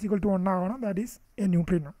 റൈറ്റിലും L=1 ആവണം. That is A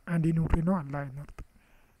neutrino, anti neutrino അല്ല എന്നർത്ഥം.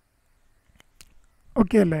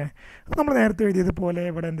 ഓക്കെ അല്ലേ? നമ്മൾ നേരത്തെ എഴുതിയതുപോലെ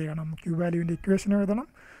ഇവിടെ എന്ത് ചെയ്യണം, ക്യൂ വാല്യൂവിൻ്റെ ഇക്വേഷൻ എഴുതണം.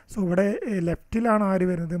 സോ ഇവിടെ ലെഫ്റ്റിലാണ് ആര്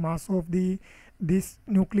വരുന്നത്, mass of this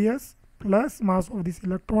nucleus plus mass of this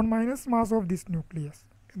electron minus mass of this nucleus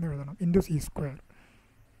എന്ന് എഴുതണം, ഇൻറ്റു C².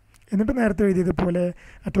 എന്നിട്ട് നേരത്തെ എഴുതിയതുപോലെ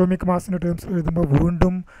അറ്റോമിക് മാസിൻ്റെ ടേംസ് എഴുതുമ്പോൾ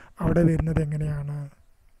വീണ്ടും അവിടെ വരുന്നത് എങ്ങനെയാണ്,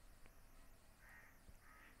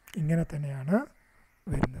 ഇങ്ങനെ തന്നെയാണ്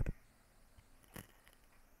വരുന്നത്.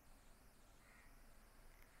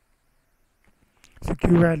 So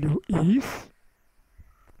Q value is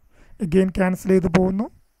again cancel ചെയ്ത് പോകുന്നു.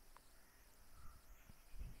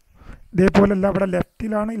 ഇതേപോലെയല്ല, ഇവിടെ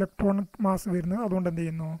ലെഫ്റ്റിലാണ് ഇലക്ട്രോണിക് മാസ് വരുന്നത്, അതുകൊണ്ട് എന്ത്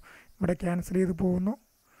ചെയ്യുന്നു, ഇവിടെ ക്യാൻസൽ ചെയ്ത് പോകുന്നു.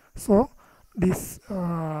 സോ ദിസ്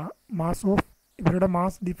മാസ് ഓഫ് ഇവരുടെ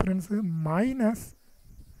മാസ് ഡിഫറൻസ് മൈനസ്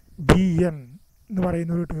BN എന്ന്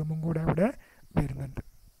പറയുന്ന ഒരു ടേമും കൂടെ അവിടെ വരുന്നുണ്ട്,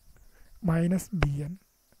 -BN.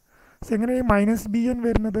 സോ എങ്ങനെയാണ് -BN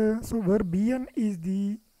വരുന്നത്? So where BN is the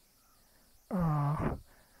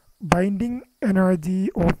binding energy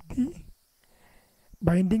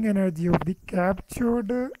of the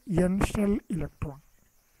captured n shell electron.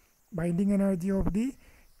 Binding energy of the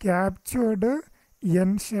captured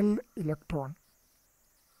n shell electron.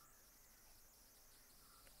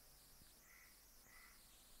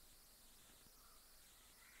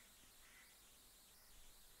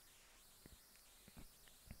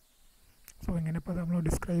 So എങ്ങനെ ഇപ്പോൾ നമ്മൾ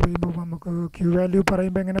ഡിസ്ക്രൈബ് ചെയ്യുമ്പോൾ നമുക്ക് ക്യൂ വാല്യൂ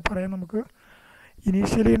പറയുമ്പോൾ എങ്ങനെ പറയാം, നമുക്ക്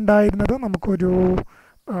ഇനീഷ്യലി ഉണ്ടായിരുന്നത് നമുക്കൊരു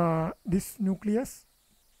ദിസ് ന്യൂക്ലിയസ്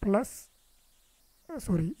പ്ലസ്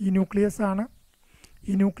ഈ ന്യൂക്ലിയസ് ആണ്.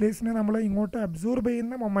 ഈ ന്യൂക്ലിയസിനെ നമ്മൾ ഇങ്ങോട്ട് അബ്സോർബ്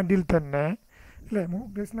ചെയ്യുന്ന മൊമെൻറ്റിൽ തന്നെ അല്ലേ,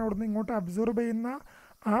 ന്യൂക്ലിയസിനെ അവിടെ നിന്ന് ഇങ്ങോട്ട് അബ്സോർബ് ചെയ്യുന്ന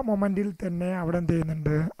ആ മൊമെൻറ്റിൽ തന്നെ അവിടെ എന്ത്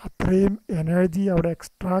ചെയ്യുന്നുണ്ട്, അത്രയും എനർജി അവിടെ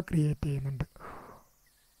എക്സ്ട്രാ ക്രിയേറ്റ് ചെയ്യുന്നുണ്ട്.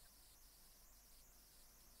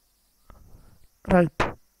 റൈറ്റ്,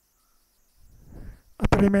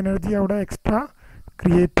 അത്രയും എനർജി അവിടെ എക്സ്ട്രാ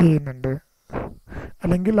ക്രിയേറ്റ് ചെയ്യുന്നുണ്ട്.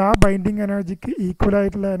 അല്ലെങ്കിൽ ആ ബൈൻഡിങ് എനർജിക്ക് ഈക്വൽ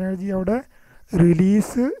ആയിട്ടുള്ള എനർജി അവിടെ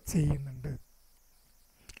റിലീസ് ചെയ്യുന്നുണ്ട്,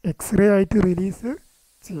 എക്സ്റേ ആയിട്ട് റിലീസ്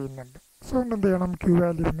ചെയ്യുന്നുണ്ട്. സോ എന്ത് ചെയ്യണം, ക്യൂ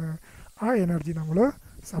വാല്യൂന്ന് ആ എനർജി നമ്മൾ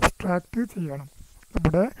സബ്സ്ട്രാക്റ്റ് ചെയ്യണം.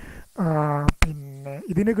 നമ്മുടെ പിന്നെ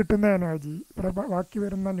ഇതിന് കിട്ടുന്ന എനർജി ഇവിടെ ബാക്കി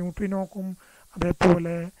വരുന്ന ന്യൂട്രിനോക്കും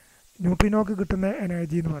അതേപോലെ ന്യൂട്രിനോക്ക് കിട്ടുന്ന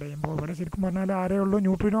എനർജി എന്ന് പറയുമ്പോൾ ഇവിടെ ശരിക്കും പറഞ്ഞാൽ ആരേ ഉള്ളൂ,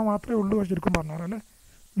 ന്യൂട്രിനോ മാത്രമേ ഉള്ളൂ ശരിക്കും പറഞ്ഞാൽ അല്ലേ.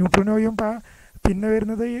 ന്യൂട്രിനോയും പിന്നെ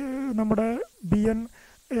വരുന്നത് നമ്മുടെ BN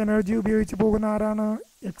എനർജി ഉപയോഗിച്ച് പോകുന്ന ആരാണ്,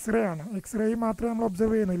 എക്സ്റേ ആണ്. എക്സ്റേ മാത്രമേ നമ്മൾ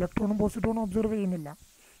ഒബ്സർവ് ചെയ്യുന്നു, ഇലക്ട്രോണും പോസിട്രോണും ഒബ്സർവ് ചെയ്യുന്നില്ല.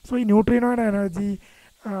 സോ ഈ ന്യൂട്രിനോയുടെ എനർജി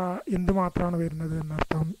എന്ത് മാത്രമാണ് വരുന്നത്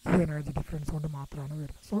എന്നർത്ഥം, ഈ എനർജി ഡിഫറൻസ് കൊണ്ട് മാത്രമാണ്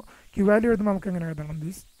വരുന്നത്. സോ ക്യൂ വാല്യൂ എഴുതുമ്പോൾ നമുക്ക് എങ്ങനെ എഴുതണം,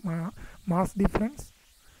 this mass difference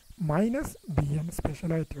minus BN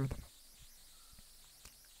സ്പെഷ്യലായിട്ട് എഴുതണം.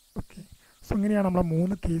 ഓക്കെ, സോ ഇങ്ങനെയാണ് നമ്മളെ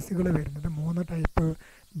 3 കേസുകൾ വരുന്നത്, 3 ടൈപ്പ്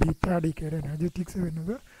ബീറ്റാ ഡിക്കേയുടെ എനർജറ്റിക്സ്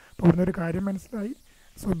വരുന്നത്. അപ്പോൾ ഇവിടുന്നൊരു കാര്യം മനസ്സിലായി.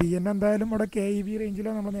 സോ BN എന്തായാലും ഇവിടെ KeV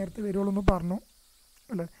റേഞ്ചിലാണ് നമ്മൾ നേരത്തെ വരുള്ളൂ എന്ന് പറഞ്ഞു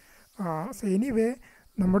അല്ലേ. സോ എനിവേ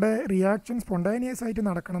നമ്മുടെ റിയാക്ഷൻ സ്പോണ്ടേനിയസ് ആയിട്ട്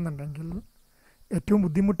നടക്കണം എന്നുണ്ടെങ്കിൽ ഏറ്റവും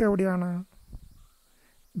ബുദ്ധിമുട്ട് എവിടെയാണ്,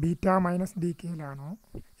 ബീറ്റാ മൈനസ് ഡിക്കേയിലാണോ?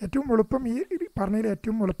 ഏറ്റവും എളുപ്പം ഈ പറഞ്ഞതിൽ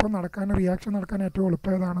ഏറ്റവും എളുപ്പം നടക്കാൻ, റിയാക്ഷൻ നടക്കാൻ ഏറ്റവും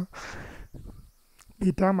എളുപ്പം ഏതാണ്,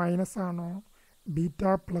 ബീറ്റാ മൈനസ് ആണോ,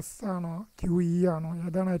 ബീറ്റാ പ്ലസ് ആണോ, QE ആണോ?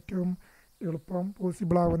 ഏതാണ് ഏറ്റവും എളുപ്പം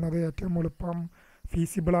പോസിബിൾ ആകുന്നത്, ഏറ്റവും എളുപ്പം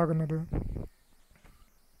ഫീസിബിൾ ആകുന്നത്?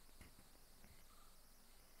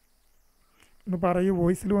 ഒന്ന് പറയൂ,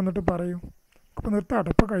 വോയിസിൽ വന്നിട്ട് പറയൂ. അപ്പോൾ നിർത്താട്ടെ,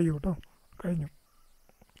 ഇപ്പോൾ കഴിയൂ കേട്ടോ, കഴിഞ്ഞു.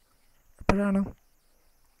 എപ്പോഴാണ്?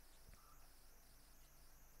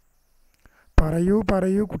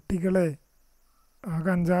 പറയൂ കുട്ടികളെ, ആകെ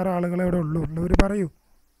 5-6 ആളുകളെ ഇവിടെ ഉള്ളവർ പറയൂ.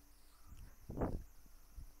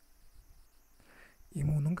 ഈ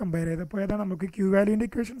 3 കമ്പയർ ചെയ്തപ്പോൾ ഏതാണ് നമുക്ക് ക്യൂ വാല്യൂവിൻ്റെ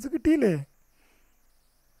ഇക്വേഷൻസ് കിട്ടിയില്ലേ?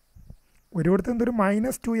 ഒരിടത്ത് എന്തൊരു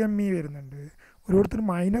 -2me വരുന്നുണ്ട്, ഒരിടത്തൊരു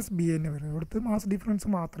 -BN വരുന്നു, ഒരിടത്ത് മാസ് ഡിഫറൻസ്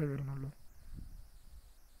മാത്രമേ വരുന്നുള്ളൂ.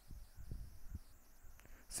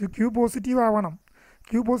 സോ ക്യൂ പോസിറ്റീവ് ആവണം.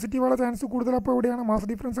 ക്യൂ പോസിറ്റീവ് ഉള്ള ചാൻസ് കൂടുതൽ അപ്പോൾ എവിടെയാണ്, മാസ്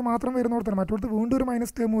ഡിഫറൻസ് മാത്രം വരുന്നിടത്താണ്. മറ്റൊരുത്ത് വീണ്ടും ഒരു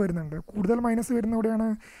മൈനസ് ടേം വരുന്നുണ്ട്, കൂടുതൽ മൈനസ് വരുന്ന എവിടെയാണ്,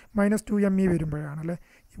 -2me വരുമ്പോഴാണ് അല്ലേ.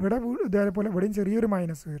 ഇവിടെ ഇതേപോലെ ഇവിടെയും ചെറിയൊരു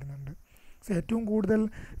മൈനസ് വരുന്നുണ്ട്. സോ ഏറ്റവും കൂടുതൽ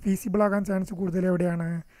ഫീസിബിൾ ആകാൻ ചാൻസ് കൂടുതൽ എവിടെയാണ്?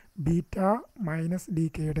 ബീറ്റ മൈനസ് ഡി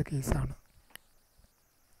കെയുടെ കേസാണ്.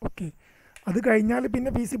 ഓക്കെ, അത് കഴിഞ്ഞാൽ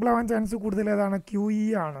പിന്നെ ഫീസിബിൾ ആവാൻ ചാൻസ് കൂടുതൽ ഏതാണ്? ക്യു ഇ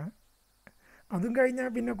ആണ്. അതും കഴിഞ്ഞാൽ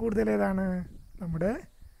പിന്നെ കൂടുതൽ ഏതാണ്? നമ്മുടെ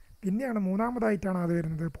പിന്നെയാണ് മൂന്നാമതായിട്ടാണ് അത്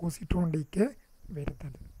വരുന്നത്, പോസിട്രോൺ ഡി കെ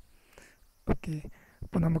വരുന്നത്. ഓക്കെ,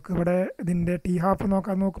 അപ്പോൾ നമുക്കിവിടെ ഇതിൻ്റെ ടി ഹാഫ്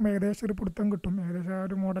നോക്കുമ്പോൾ ഏകദേശം ഒരു പിടുത്തം കിട്ടും. ഏകദേശം ആ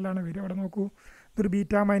ഒരു മോഡലാണ് വരിക. അവിടെ നോക്കൂ, ഇതൊരു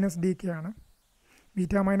ബീറ്റ മൈനസ് ഡി കെ ആണ്.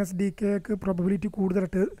 ബീറ്റ മൈനസ് ഡി കെക്ക് പ്രോബബിലിറ്റി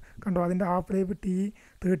കൂടുതലായിട്ട് കണ്ടോ, അതിൻ്റെ ഹാഫ് ലൈഫ്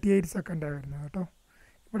T38 സെക്കൻഡാണ് വരുന്നത് കേട്ടോ.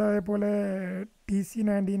 ഇവിടെ അതേപോലെ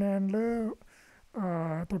TC99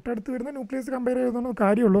 തൊട്ടടുത്ത് വരുന്ന ന്യൂക്ലിയസ് കമ്പയർ ചെയ്തൊന്നും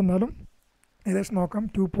കാര്യമുള്ളൂ. എന്നാലും ഏകദേശം നോക്കാം.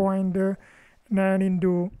 2.9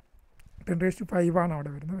 ഇൻറ്റു 10⁵ ആണ് അവിടെ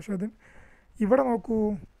വരുന്നത്. പക്ഷേ അത് ഇവിടെ നോക്കൂ,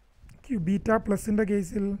 ബീറ്റ പ്ലസിൻ്റെ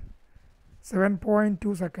കേസിൽ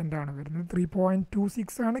 7.2 സെക്കൻഡാണ് വരുന്നത്.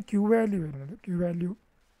 3.26 ആണ് ക്യൂ വാല്യൂ വരുന്നത്, ക്യൂ വാല്യൂ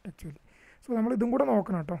ആക്ച്വലി. സോ നമ്മൾ ഇതും കൂടെ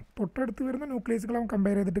നോക്കണം കേട്ടോ. തൊട്ടടുത്ത് വരുന്ന ന്യൂക്ലിയസുകളാവും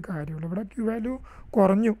കമ്പയർ ചെയ്തിട്ട് കാര്യമുള്ളൂ. ഇവിടെ ക്യൂ വാല്യൂ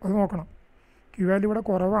കുറഞ്ഞു, അത് നോക്കണം. ക്യൂ വാല്യൂ ഇവിടെ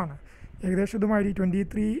കുറവാണ്. ഏകദേശം ഇതുമാതിരി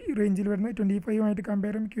 23 റേഞ്ചിൽ വരുന്നത് 25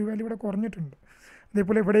 കമ്പയർ ചെയ്യുമ്പോൾ ക്യൂ വാല്യൂ ഇവിടെ കുറഞ്ഞിട്ടുണ്ട്.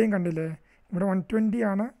 അതേപോലെ ഇവിടെയും കണ്ടില്ലേ, ഇവിടെ 120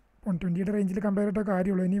 ആണ്. 120യുടെ റേഞ്ചിൽ കമ്പയർ ചെയ്തിട്ട്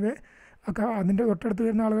കാര്യമുള്ളൂ. എനിവേ ഒക്കെ അതിൻ്റെ തൊട്ടടുത്ത്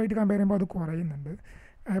വരുന്ന ആളുകളായിട്ട് കമ്പയർ ചെയ്യുമ്പോൾ അത് കുറയുന്നുണ്ട്.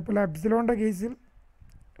 അതേപോലെ എപ്സിലോണിൻ്റെ കേസിൽ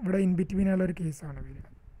ഇവിടെ ഇൻ ബിറ്റ്വീനുള്ള ഒരു കേസാണ് വരിക.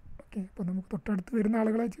 ഓക്കെ, അപ്പോൾ നമുക്ക് തൊട്ടടുത്ത് വരുന്ന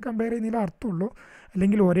ആളുകളെ വെച്ച് കമ്പയർ ചെയ്യുന്നതിൽ അർത്ഥമുള്ളൂ.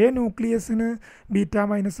 അല്ലെങ്കിൽ ഒരേ ന്യൂക്ലിയസിന് ബീറ്റ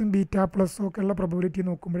മൈനസും ബീറ്റ പ്ലസും ഒക്കെ ഉള്ള പ്രോബബിലിറ്റി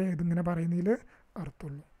നോക്കുമ്പോഴേ ഇതിങ്ങനെ പറയുന്നതിൽ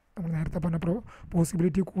അർത്ഥമുള്ളൂ. നമ്മൾ നേരത്തെ പറഞ്ഞ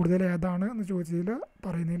പോസിബിലിറ്റി കൂടുതൽ ഏതാണ് എന്ന് ചോദിച്ചതിൽ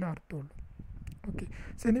പറയുന്നതിൽ അർത്ഥമുള്ളൂ. Okay,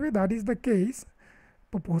 so anyway that is the case.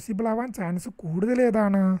 ഇപ്പോൾ പോസിബിൾ ആവാൻ ചാൻസ് കൂടുതൽ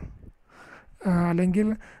ഏതാണ്? അല്ലെങ്കിൽ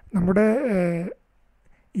നമ്മുടെ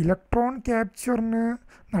electron ക്യാപ്ചറിന്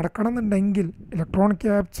നടക്കണമെന്നുണ്ടെങ്കിൽ, electron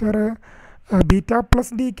capture beta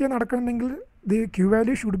plus D K നടക്കണമെങ്കിൽ the Q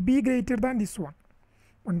value should be greater than this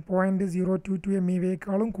 1.022 MeV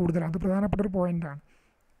കൂടുതൽ. അത് പ്രധാനപ്പെട്ട ഒരു പോയിൻ്റാണ്.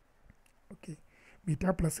 ഓക്കെ, ബീറ്റ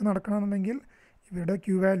പ്ലസ് നടക്കണമെന്നുണ്ടെങ്കിൽ ഇവിടെ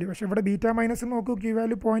ക്യൂ വാല്യൂ, പക്ഷേ ഇവിടെ ബീറ്റ മൈനസ് നോക്കൂ, ക്യൂ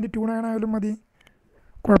വാല്യൂ 0.29 ആയാലും മതി,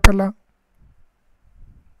 കുഴപ്പമില്ല.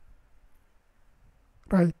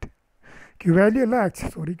 റൈറ്റ്, ക്യൂ വാല്യൂ അല്ല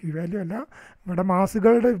ആക്ച്വലി, ക്യൂ വാല്യൂ അല്ല, ഇവിടെ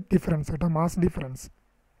മാസുകളുടെ ഡിഫറൻസ് കേട്ടോ, മാസ് ഡിഫറൻസ്.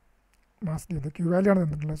 ഇത് ക്യൂ വാല്യൂ ആണ്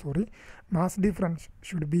തന്നിട്ടുള്ളത്, mass difference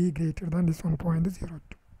should be greater than this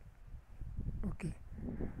 1.02. Okay,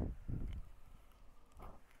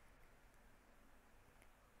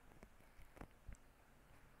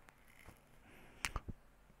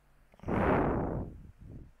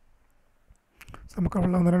 നമുക്ക്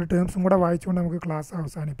ഉള്ള 1-2 ടേംസും കൂടെ വായിച്ചുകൊണ്ട് നമുക്ക് ക്ലാസ്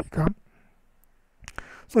അവസാനിപ്പിക്കാം.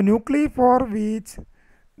 So ന്യൂക്ലി four which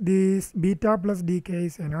this beta plus decay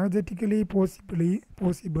is energetically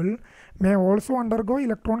possible may also undergo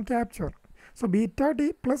electron capture. So beta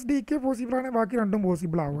plus decay possible ആണ്, ബാക്കി രണ്ടും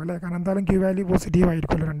പോസിബിൾ ആവും അല്ലേ? കാരണം എന്തായാലും ക്യൂ വാല്യൂ പോസിറ്റീവ്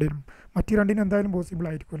ആയിരിക്കുമല്ലോ രണ്ടിനും, മറ്റു രണ്ടിനും എന്തായാലും പോസിബിൾ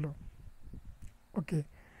ആയിരിക്കുമല്ലോ. ഓക്കെ,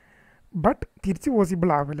 ബട്ട് തിരിച്ച് പോസിബിൾ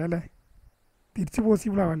ആവില്ല അല്ലേ? തിരിച്ച്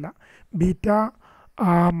പോസിബിൾ ആവില്ല. Beta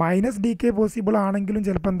minus D K possible ആണെങ്കിലും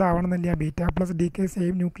ചിലപ്പോൾ എന്താവണമെന്നില്ല, beta plus D K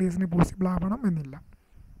same ന്യൂക്ലിയസിന് possible ആവണം എന്നില്ല.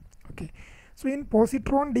 Okay, so in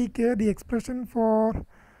positron decay the expression for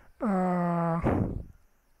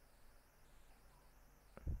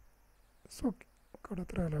so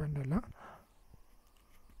relevant alla.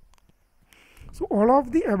 So all of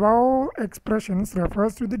the above expressions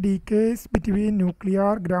refers to the decays between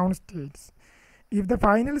nuclear ground states. If the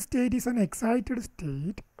final state is an excited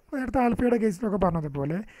state, നേരത്തെ ആൽഫയുടെ കേസിലൊക്കെ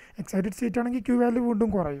പറഞ്ഞതുപോലെ excited state ആണെങ്കിൽ Q value വീണ്ടും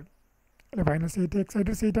കുറയും അല്ല. Final state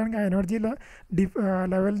excited state ആണെങ്കിൽ എനർജിയിലെ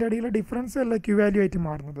ലെവലിൻ്റെ ഇടയിലെ difference അല്ല ക്യൂ വാല്യൂ ആയിട്ട്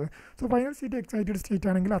മാറുന്നത്. So final state excited state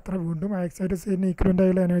ആണെങ്കിൽ അത്ര വീണ്ടും ആ എക്സൈറ്റഡ് സ്റ്റേറ്റിന് ഈക്വലൻ്റ്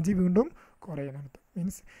ആയുള്ള എനർജി വീണ്ടും കുറയുന്നത്.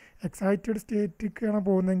 മീൻസ് എക്സൈറ്റഡ് സ്റ്റേറ്റിലേക്കാണ്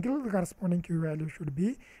പോകുന്നതെങ്കിൽ corresponding Q value should be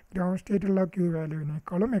ground സ്റ്റേറ്റുള്ള Q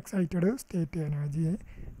വാല്യൂവിനേക്കാളും excited state energy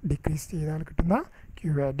decrease ചെയ്താൽ കിട്ടുന്ന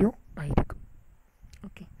ക്യൂ വാല്യൂ ആയിരിക്കും.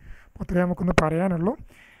 ഓക്കെ, അപ്പോൾ അത്രയും നമുക്കൊന്ന് പറയാനുള്ളൂ.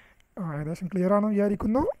 ഏകദേശം ക്ലിയർ ആണെന്ന്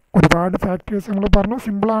വിചാരിക്കുന്നു. ഒരുപാട് ഫാക്ടേഴ്സ് നമ്മൾ പറഞ്ഞു.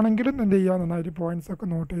 സിമ്പിളാണെങ്കിലും എന്ത് ചെയ്യുക, നന്നായിട്ട് പോയിൻറ്റ്സൊക്കെ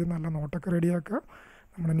നോട്ട് ചെയ്ത് നല്ല നോട്ടൊക്കെ റെഡിയാക്കുക.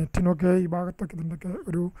 നമ്മുടെ നെറ്റിനൊക്കെ ഈ ഭാഗത്തൊക്കെ ഇതിൻ്റെയൊക്കെ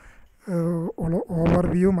ഒരു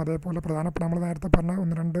ഓവർവ്യൂവും അതേപോലെ പ്രധാനപ്പെട്ട നമ്മൾ നേരത്തെ പറഞ്ഞ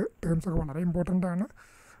 1-2 ടേംസൊക്കെ വളരെ ഇമ്പോർട്ടൻ്റ് ആണ്.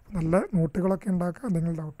 നല്ല നോട്ടുകളൊക്കെ ഉണ്ടാക്കുക.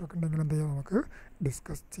 എന്തെങ്കിലും ഡൗട്ടൊക്കെ ഉണ്ടെങ്കിൽ എന്ത് ചെയ്യാം, നമുക്ക്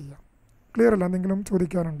ഡിസ്കസ് ചെയ്യാം. ക്ലിയർ അല്ല? എന്തെങ്കിലും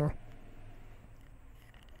ചോദിക്കാനുണ്ടോ?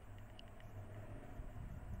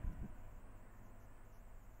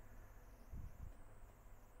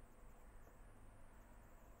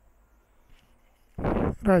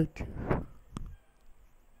 റൈറ്റ്,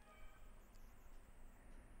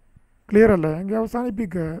 ക്ലിയർ അല്ലേ? എങ്കിൽ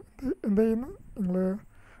അവസാനിപ്പിക്കുക. എന്ത് ചെയ്യുന്നു, നിങ്ങൾ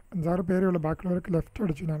 5-6 പേരേ ഉള്ളൂ, ബാക്കിയുള്ളവർക്ക് ലെഫ്റ്റ്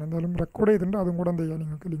അടിച്ചു. ഞാൻ എന്തായാലും റെക്കോർഡ് ചെയ്തിട്ടുണ്ട്, അതും കൂടെ എന്ത് ചെയ്യാം,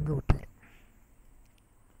 നിങ്ങൾക്ക് ലിങ്ക് വിട്ടുതരാം.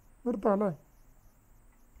 നിർത്താം അല്ലേ?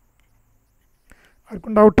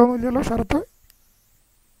 ആർക്കും ഡൗട്ടൊന്നും ഇല്ലല്ലോ? ഷർത്ത്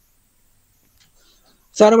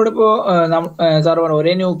സാർ ഇവിടെ ഇപ്പോ സാർ പറഞ്ഞു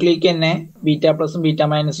ഒരേ ന്യൂക്ലിയക്ക് തന്നെ ബീറ്റ പ്ലസും ബീറ്റ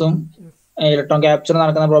മൈനസും ഇലക്ട്രോൺ ക്യാപ്ചർ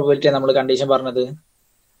നടക്കുന്ന പ്രോബബിലിറ്റിയാണ് നമ്മൾ കണ്ടീഷൻ പറഞ്ഞത്.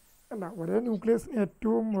 അല്ല, ഒരേ ന്യൂക്ലിയസിന്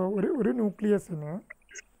ഏറ്റവും ഒരു ന്യൂക്ലിയസിന്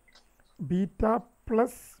ബീറ്റ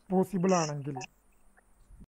പ്ലസ് പോസിബിൾ ആണെങ്കിൽ